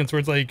 10 seconds where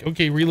it's like,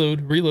 okay,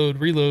 reload, reload,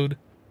 reload.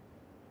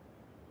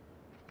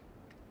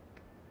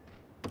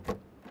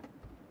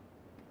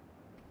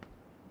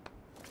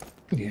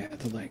 Yeah,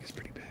 the lag is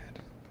pretty bad.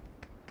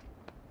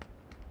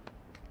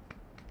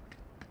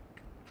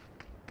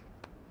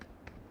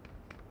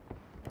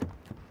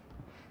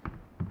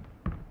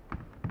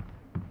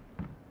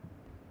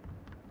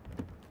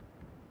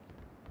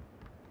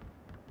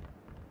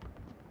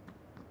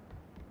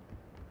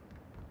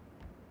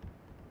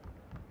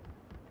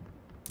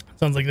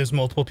 Sounds like there's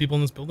multiple people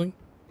in this building.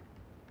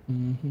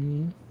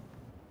 Mm-hmm.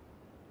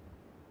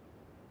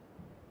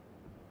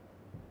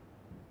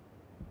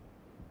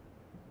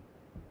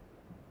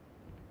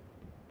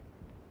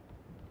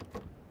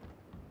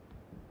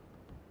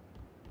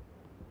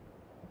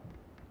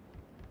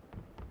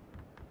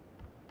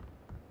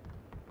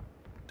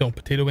 Don't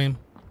potato aim.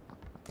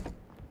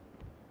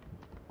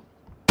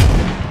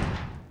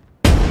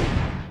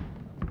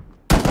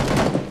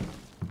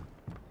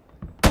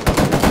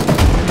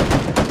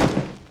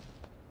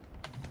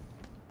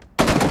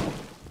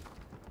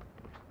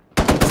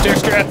 Stair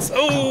strats.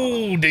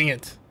 Oh, dang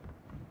it.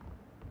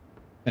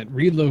 That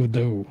reload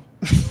though.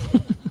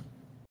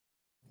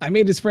 I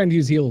made his friend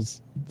use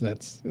heals. That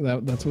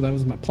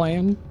was my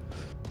plan.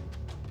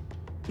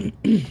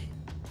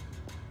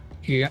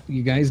 Yeah,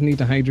 you guys need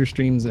to hide your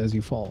streams as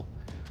you fall.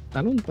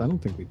 I don't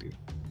think we do.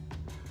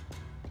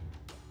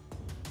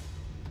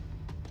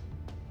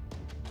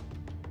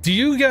 Do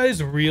you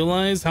guys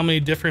realize how many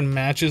different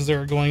matches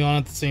are going on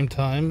at the same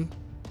time?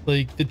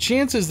 Like, the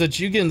chances that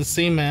you get in the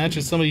same match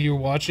as somebody you're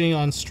watching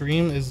on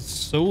stream is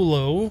so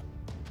low.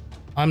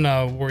 I'm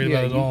not worried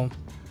about it at all.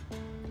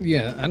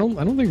 Yeah, I don't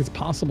think it's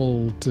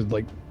possible to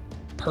like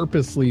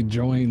purposely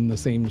join the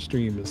same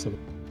stream as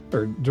someone,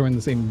 or join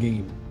the same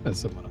game as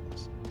someone else.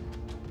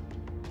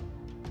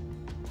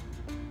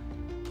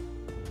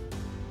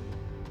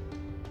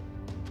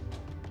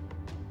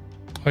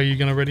 Are you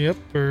gonna ready up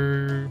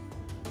or?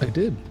 I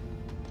did.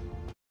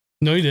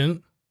 No, you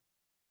didn't.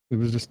 It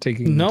was just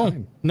taking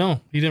time.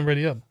 No, you didn't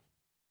ready up.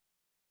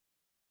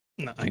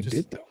 No, I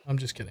did though. I'm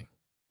just kidding.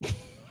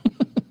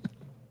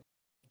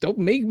 Don't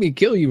make me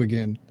kill you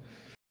again.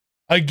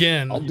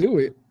 Again. I'll do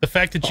it. The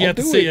fact that you have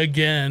to say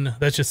again,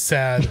 that's just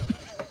sad.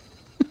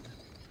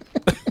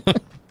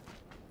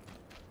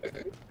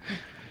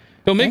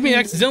 Don't make me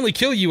accidentally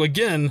kill you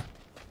again.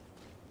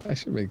 I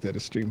should make that a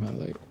stream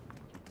highlight.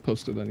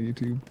 Post it on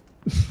YouTube.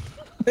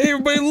 Hey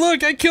everybody,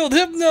 look! I killed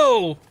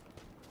Hypno.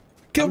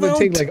 I'm gonna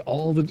take like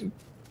all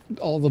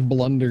the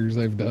blunders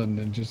I've done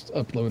and just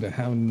upload a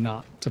how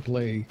not to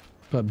play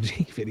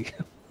PUBG video.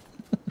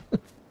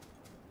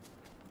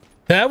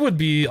 That would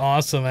be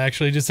awesome,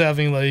 actually, just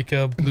having like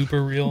a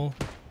blooper reel.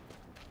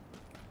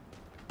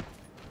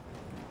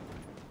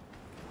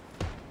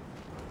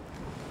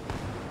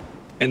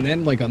 And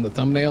then like on the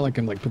thumbnail, I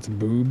can like put some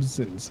boobs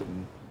and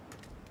some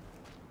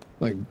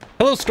like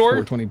hello store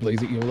 420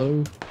 Blaze It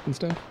YOLO and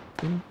stuff.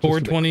 You know,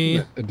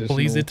 420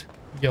 Blaze It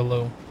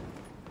YOLO.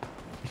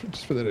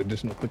 Just for that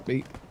additional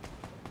clickbait.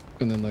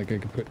 And then like I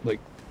could put like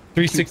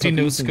 360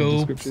 no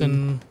scopes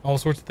and all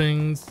sorts of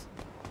things.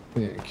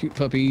 Yeah, cute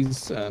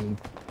puppies,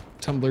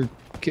 Tumblr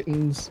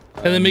kittens.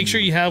 And then make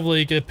sure you have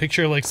like a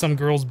picture of like some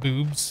girl's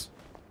boobs.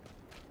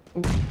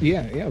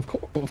 Yeah, of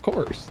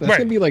course. That's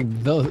gonna be like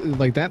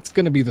that's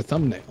gonna be the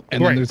thumbnail,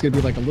 and then there's gonna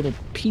be like a little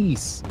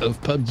piece of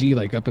PUBG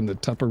like up in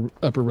the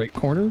upper right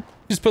corner.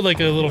 Just put like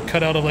a little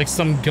cutout of like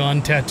some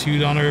gun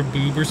tattooed on her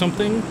boob or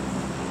something.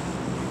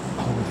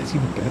 Oh, that's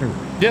even better.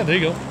 Yeah, there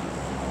you go.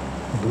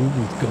 Boob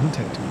with gun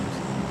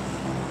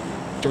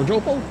tattoos. George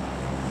Opal?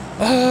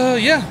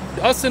 Yeah,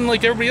 us and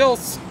like everybody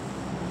else.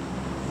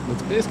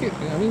 Let's biscuit.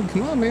 I mean,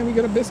 come on, man, we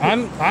got a biscuit.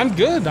 I'm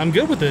good. I'm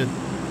good with it.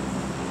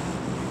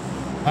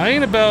 I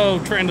ain't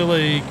about trying to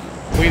like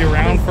wait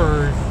around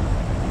for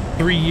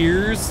 3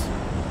 years.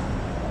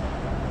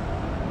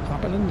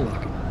 Hopping and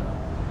locking.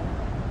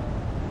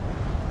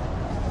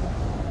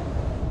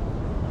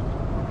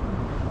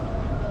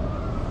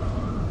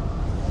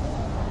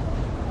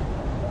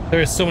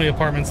 There are so many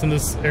apartments in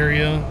this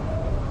area.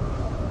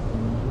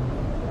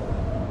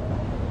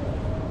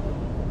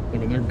 I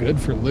mean, they're good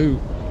for loot.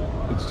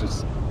 It's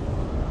just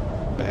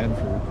bad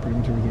for pretty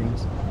much everything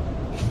else.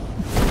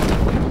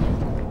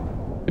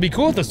 It'd be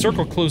cool if the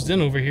circle closed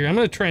in over here. I'm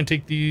gonna try and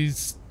take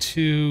these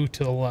two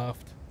to the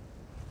left.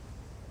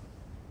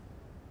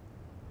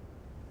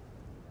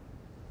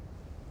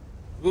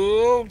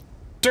 Oh,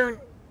 turn.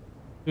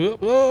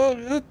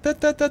 Oh,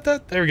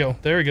 there we go.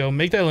 There we go.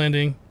 Make that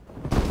landing.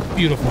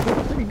 Beautiful.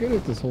 I'm pretty good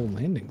at this whole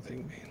landing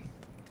thing, man.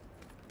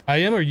 I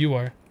am, or you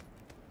are?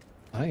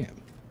 I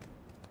am.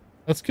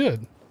 That's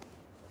good.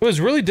 It was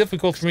really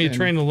difficult for me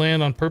trying to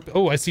land on purpose.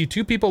 Oh, I see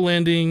 2 people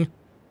landing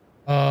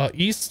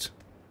east.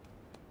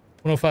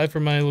 105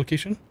 from my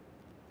location.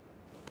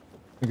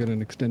 I got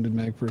an extended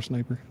mag for a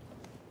sniper.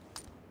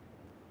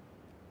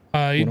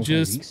 I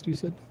just east, you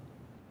said?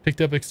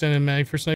 picked up extended mag for sniper.